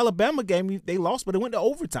of it. The Alabama game, they lost, but it went to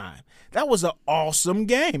overtime. That was an awesome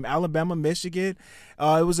game. Alabama, Michigan,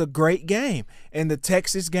 it was a great game. And the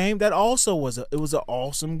Texas game, that also was an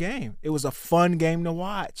awesome game. It was a fun game to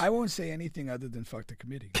watch. I won't say anything other than fuck the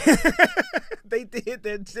committee. They did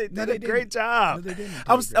a great job. No, they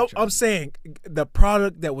didn't. I'm saying the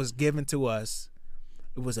product that was given to us,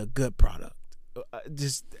 it was a good product.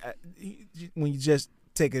 When you just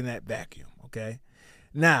take in that vacuum, okay?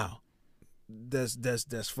 Now, does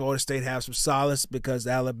Florida State have some solace because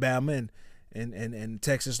Alabama and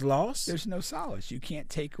Texas lost? There's no solace. You can't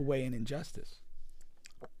take away an injustice.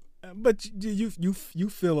 But you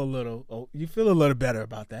feel a little better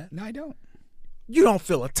about that. No, I don't. You don't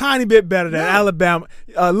feel a tiny bit better than Alabama,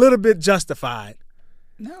 a little bit justified.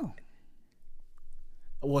 No.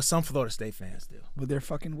 Well, some Florida State fans do. Well, they're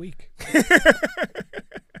fucking weak.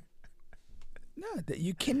 No, that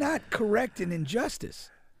you cannot correct an injustice.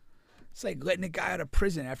 It's like letting a guy out of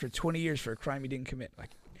prison after 20 years for a crime he didn't commit.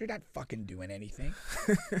 Like, you're not fucking doing anything.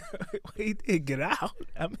 He did get out.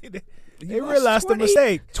 I mean, they realized the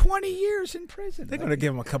mistake. 20 years in prison. They're going to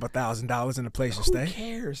give him a couple $1,000s in a place to stay. Who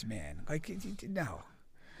cares, man? Like, no.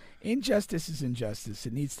 Injustice is injustice.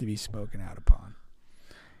 It needs to be spoken out upon.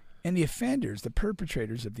 And the offenders, the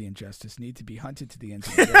perpetrators of the injustice, need to be hunted to the ends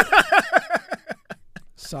of the earth,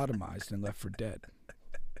 sodomized and left for dead.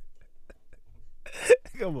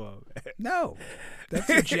 Come on, man. No, that's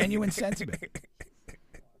a genuine sentiment.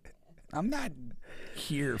 I'm not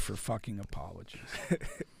here for fucking apologies.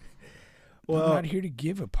 Well, I'm not here to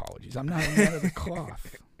give apologies. I'm not a man of the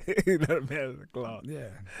cloth. You're not a man of the cloth. Yeah.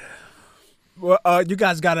 Well, you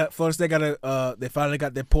guys Florida State they finally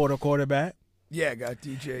got their portal quarterback. Yeah, got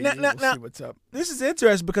DJ. Now, We'll see what's up. This is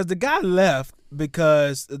interesting because the guy left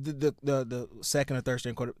because the second or third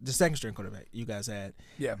string the second string quarterback you guys had.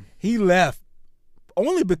 Yeah. He left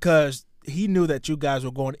only because he knew that you guys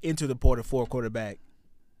were going into the portal for a quarterback.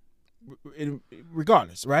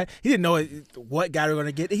 Regardless, right? He didn't know what guy they were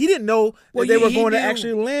going to get. He didn't know that they were going to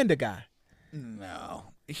actually land a guy. No.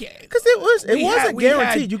 Because it wasn't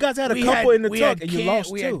guaranteed. You guys had a couple in the tuck and you lost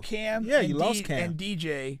two. We had Cam. Yeah, you lost Cam. And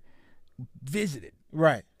DJ visited.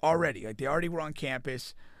 Right. Already. Like, they already were on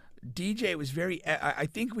campus. DJ was I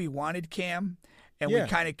think we wanted Cam, and we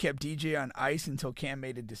kind of kept DJ on ice until Cam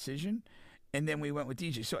made a decision, and then we went with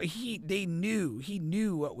DJ. So he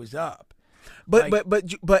knew what was up. But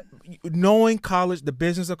knowing the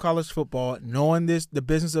business of college football, knowing the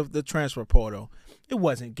business of the transfer portal, it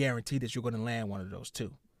wasn't guaranteed that you're going to land one of those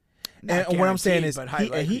two. And what I'm saying is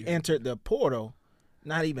he entered the portal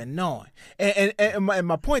not even knowing. And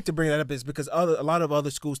my point to bring that up is because a lot of other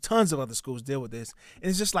schools, tons of other schools deal with this. And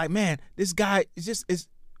it's just like, man, this guy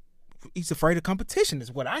he's afraid of competition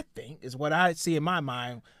is what I think, is what I see in my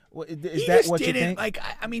mind. Is that what you think? Like,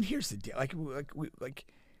 I mean, here's the deal. Like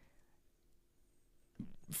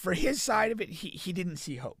for his side of it, he didn't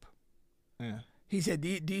see hope. Yeah. He said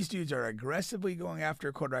these dudes are aggressively going after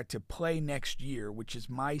a quarterback to play next year, which is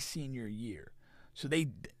my senior year. So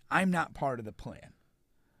I'm not part of the plan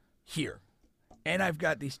here. And I've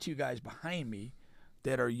got these two guys behind me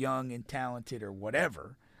that are young and talented or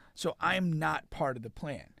whatever. So I'm not part of the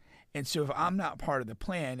plan. And so if I'm not part of the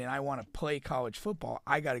plan and I want to play college football,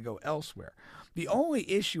 I got to go elsewhere. The only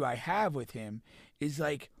issue I have with him is,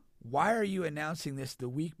 like, why are you announcing this the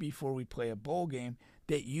week before we play a bowl game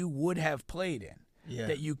that you would have played in? Yeah.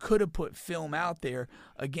 That you could have put film out there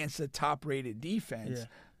against a top-rated defense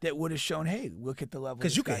that would have shown, hey, look at the level.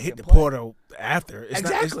 Because you can hit the play. portal after.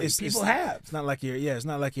 Exactly. People have. It's not like you're. Yeah, it's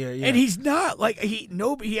not like you're. Yeah. And he's not like he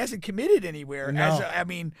hasn't committed anywhere. No. I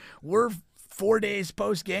mean, we're 4 days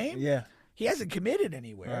post game. Yeah. He hasn't committed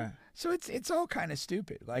anywhere. Right. So it's all kind of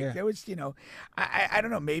stupid. Like, there was, I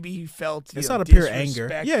don't know, maybe he felt it's out of pure anger.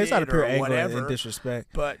 Yeah, it's out of pure anger and disrespect.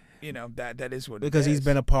 But, that is what because it is. He's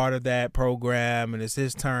been a part of that program and it's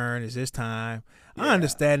his turn, it's his time. Yeah. I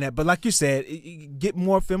understand that. But like you said, get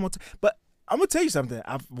more film. But I'm going to tell you something.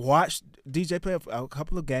 I've watched DJ play a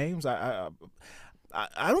couple of games. I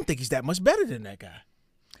don't think he's that much better than that guy.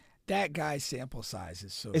 That guy's sample size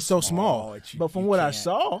is so small. But from what I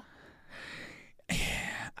saw,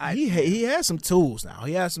 he has some tools now.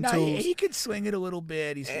 He has some tools. He could swing it a little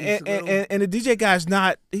bit. And the DJ guy's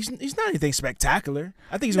not. He's not anything spectacular.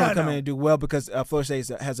 I think he's going to come in and do well because Florida State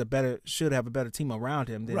should have a better team around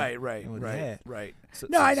him. Than Right. So,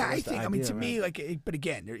 I think. Idea, I mean, to me, but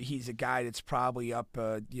again, he's a guy that's probably up,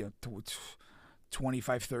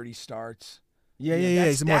 25, 30 starts. Yeah.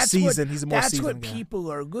 He's more seasoned. That's what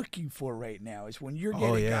people are looking for right now. Is when you're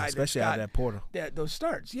getting a guy especially out of that portal. Those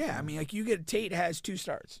starts. Yeah, I mean, like Tate has 2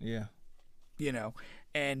 starts. Yeah.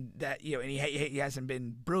 And that and he hasn't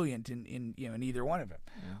been brilliant in either one of them.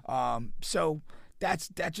 Yeah. So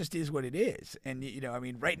that just is what it is. And I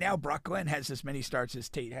mean, right now Brock Glenn has as many starts as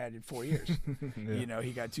Tate had in 4 years. Yeah.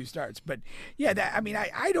 He got 2 starts. But yeah,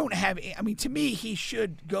 I don't have. I mean, to me, he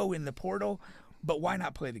should go in the portal, but why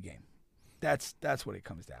not play the game? That's what it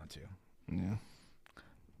comes down to. Yeah.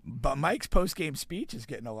 But Mike's post-game speech is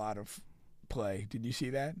getting a lot of play. Did you see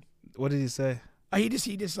that? What did he say? He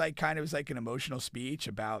just like kind of was like an emotional speech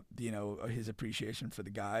about his appreciation for the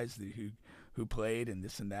guys who played and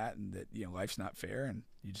this and that, and that life's not fair and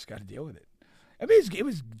you just got to deal with it. I mean, it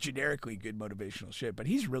was generically good motivational shit, but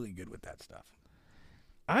he's really good with that stuff.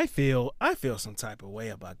 I feel some type of way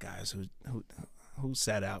about guys who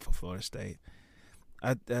sat out for Florida State.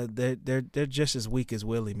 They're just as weak as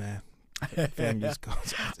Willie, man. I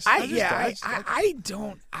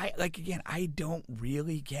don't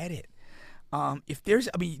really get it. If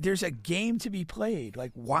there's a game to be played,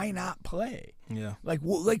 like, why not play? Yeah.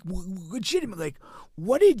 Legitimately, like,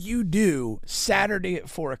 what did you do Saturday at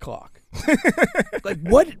 4:00? Like,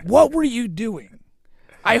 what were you doing?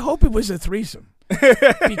 I hope it was a threesome.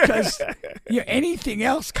 Because anything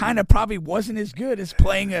else kind of probably wasn't as good as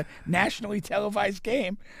playing a nationally televised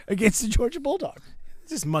game against the Georgia Bulldogs.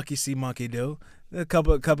 Just monkey see, monkey do. A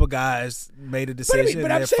couple but made a decision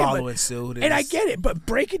and they're following suit. And I get it, but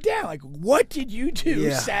break it down. Like, what did you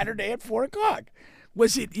do Saturday at 4:00?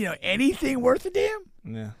 Was it anything worth a damn?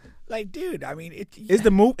 Yeah. Like, dude, I mean, is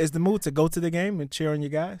the move to go to the game and cheer on your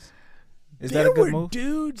guys? Is that a good There were move?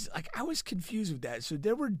 dudes, like, I was confused with that. So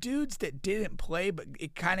there were dudes that didn't play, but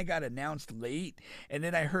it kind of got announced late. And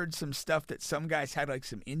then I heard some stuff that some guys had, like,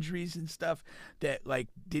 some injuries and stuff that, like,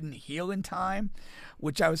 didn't heal in time,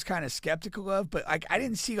 which I was kind of skeptical of. But, like, I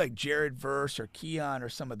didn't see, like, Jared Verse or Keon or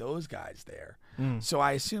some of those guys there. So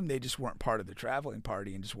I assumed they just weren't part of the traveling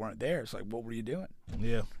party and just weren't there. It's like, what were you doing?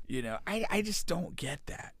 Yeah. You know, I just don't get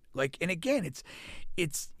that. Like, and again,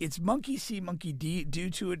 it's monkey see, monkey do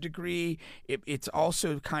to a degree. It's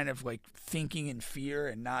also kind of like thinking in fear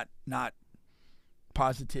and not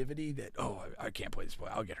positivity that, oh, I can't play this play,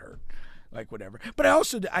 I'll get hurt, like whatever. But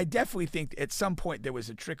I definitely think at some point there was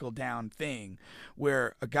a trickle down thing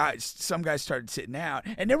where some guys started sitting out,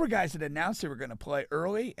 and there were guys that announced they were going to play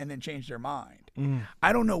early and then changed their mind.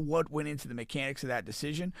 I don't know what went into the mechanics of that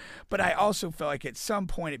decision, but I also felt like at some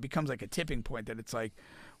point it becomes like a tipping point that it's like,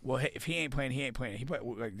 well, hey, if he ain't playing, he ain't playing.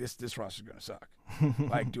 Like this roster's gonna suck.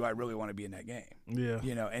 Like, do I really want to be in that game? Yeah.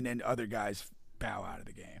 You know, and then other guys bow out of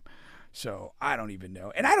the game. So I don't even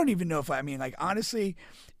know, and I don't even know if like honestly,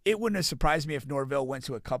 it wouldn't have surprised me if Norvell went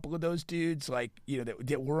to a couple of those dudes, like, you know,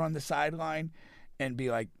 that were on the sideline, and be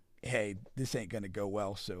like, hey, this ain't gonna go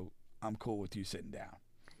well, so I'm cool with you sitting down.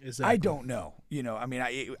 Exactly. I don't know. You know, I mean,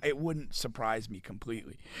 it wouldn't surprise me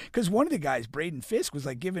completely. Because one of the guys, Braden Fisk, was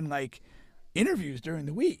like giving like interviews during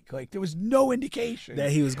the week. Like, there was no indication that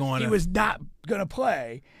he was not going to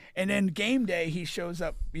play. And then game day, he shows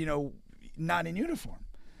up, you know, not in uniform,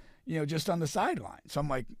 you know, just on the sideline. So I'm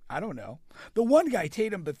like, I don't know. The one guy,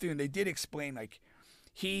 Tatum Bethune, they did explain, like,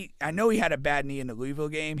 I know he had a bad knee in the Louisville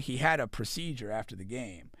game. He had a procedure after the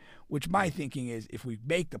game, which my thinking is if we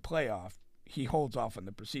make the playoff, he holds off on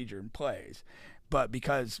the procedure and plays. But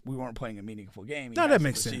because we weren't playing a meaningful game, he has that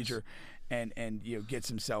makes the procedure sense. And you know, gets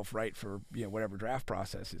himself right for, you know, whatever draft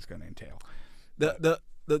process is going to entail. The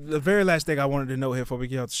very last thing I wanted to know here before we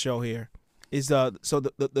get off the show here is so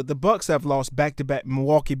the Bucks have lost back-to-back.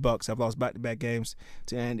 Milwaukee Bucks have lost back-to-back games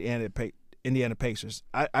to Indiana Pacers.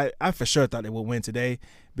 I for sure thought they would win today,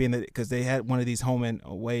 being that because they had one of these home and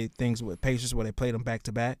away things with Pacers where they played them back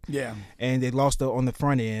to back. Yeah. And they lost on the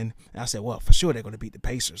front end. And I said, well, for sure they're going to beat the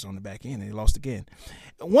Pacers on the back end, and they lost again.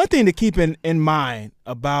 One thing to keep in mind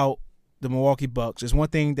about the Milwaukee Bucks is one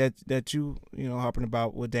thing that you know harping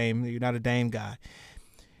about with Dame. You're not a Dame guy.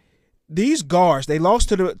 These guards, they lost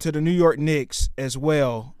to the New York Knicks as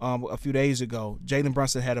well a few days ago. Jalen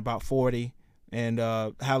Brunson had about 40. And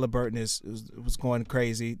Halliburton was going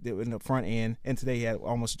crazy in the front end, and today he had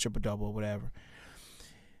almost a triple-double or whatever.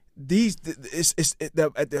 Their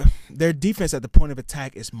defense at the point of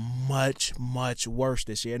attack is much, much worse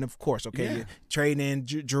this year. And of course, you're trading in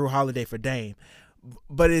Drew Holiday for Dame,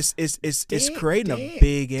 but it's creating a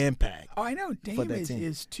big impact. Oh, I know. Dame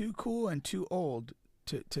is too cool and too old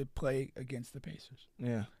to play against the Pacers.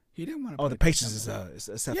 Yeah, he didn't want to. Oh, the Pacers is a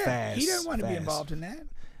fast. He didn't want to be involved in that.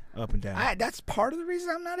 Up and down. That's part of the reason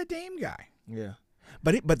I'm not a Dame guy. Yeah,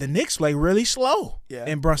 but the Knicks play really slow. Yeah,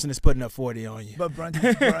 and Brunson is putting up 40 on you. But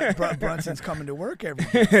Brunson's coming to work every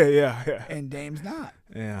day. yeah. And Dame's not.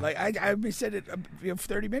 Yeah. Like I said it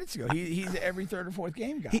 30 minutes ago. He's every third or fourth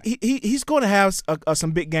game guy. He's going to have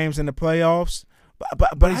some big games in the playoffs.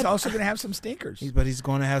 But he's also going to have some stinkers. But he's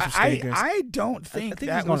going to have some stinkers. I don't think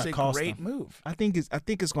that was a great move. I think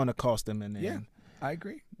it's going to cost him in the end. I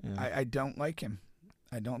agree. Yeah. I don't like him.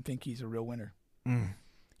 I don't think he's a real winner.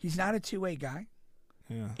 He's not a two-way guy.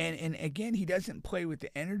 Yeah. And again, he doesn't play with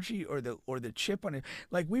the energy or the chip on it.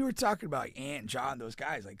 Like we were talking about, like Ant, John, those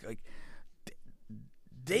guys. Like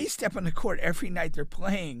they step on the court every night they're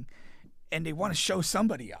playing, and they want to show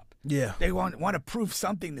somebody up. Yeah. They want to prove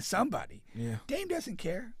something to somebody. Yeah. Dame doesn't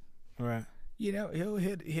care. Right. You know, he'll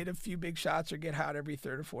hit a few big shots or get hot every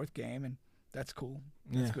third or fourth game, and that's cool.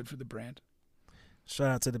 That's good for the brand.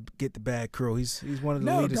 Shout out to the Get the Bag crew. He's one of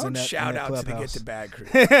the leaders in that clubhouse. No, don't shout out to the Get the Bag crew.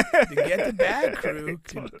 The Get the Bag crew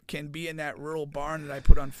can be in that rural barn that I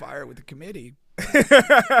put on fire with the committee.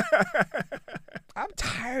 I'm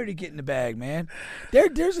tired of getting the bag, man.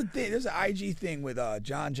 There's an IG thing with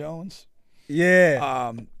John Jones.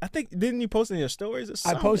 Yeah. I think didn't you post in your stories or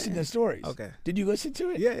something? I posted in the stories. Okay. Did you listen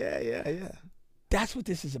to it? Yeah. That's what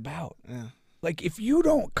this is about. Yeah. Like if you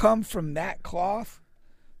don't come from that cloth,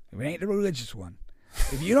 it ain't the religious one.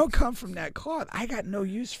 If you don't come from that cloth, I got no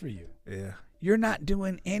use for you. Yeah. You're not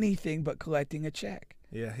doing anything but collecting a check.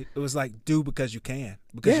 Yeah. It was like do because you can,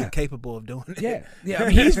 because you're capable of doing it. Yeah. I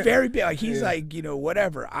mean, he's very big. Like he's like, you know,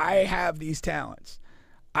 whatever. I have these talents.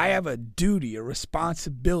 I have a duty, a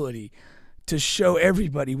responsibility to show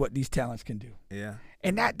everybody what these talents can do. Yeah.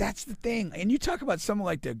 And that's the thing. And you talk about some of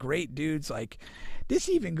like the great dudes, like this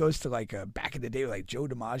even goes to like back in the day, like Joe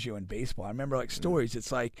DiMaggio in baseball. I remember like stories.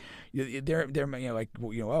 It's like they're like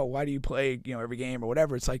oh, why do you play every game or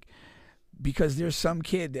whatever? It's like because there's some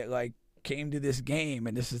kid that like came to this game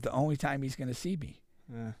and this is the only time he's gonna see me,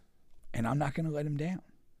 and I'm not gonna let him down.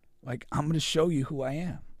 Like I'm gonna show you who I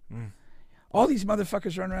am. All these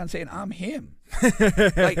motherfuckers run around saying I'm him.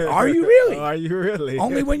 Like, are you really? Are you really?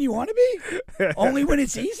 Only when you want to be? Only when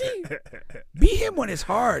it's easy? Be him when it's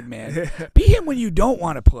hard, man. Be him when you don't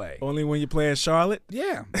want to play. Only when you're playing Charlotte?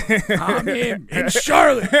 Yeah. I'm him in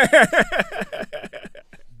Charlotte.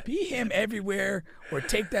 Be him everywhere, or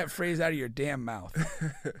take that phrase out of your damn mouth.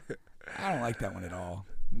 I don't like that one at all.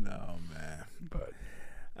 No, man. But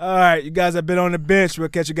all right, you guys have been on the bench. We'll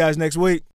catch you guys next week.